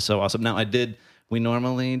much. This was so awesome. Now, we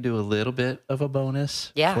normally do a little bit of a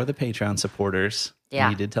bonus for the Patreon supporters. Yeah.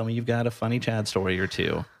 And you did tell me you've got a funny Chad story or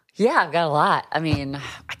two. Yeah, I've got a lot. I mean,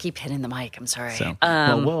 I keep hitting the mic. I'm sorry. So,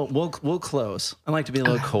 we'll close. I like to be a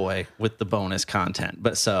little coy with the bonus content,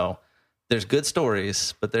 but so there's good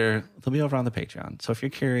stories, but they'll be over on the Patreon. So if you're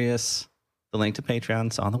curious, the link to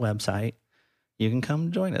Patreon's on the website. You can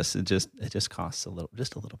come join us. It just costs a little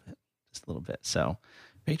bit. So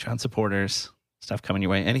Patreon supporters, stuff coming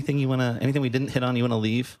your way. Anything we didn't hit on, you want to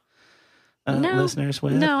leave listeners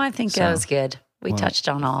with? No, I think that was good. We touched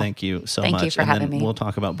on all. Thank you so much. Thank you for having me. We'll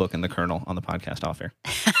talk about booking the Colonel on the podcast off air.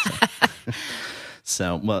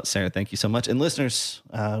 So, Sarah, thank you so much. And listeners,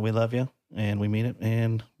 we love you and we mean it,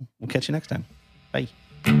 and we'll catch you next time. Bye.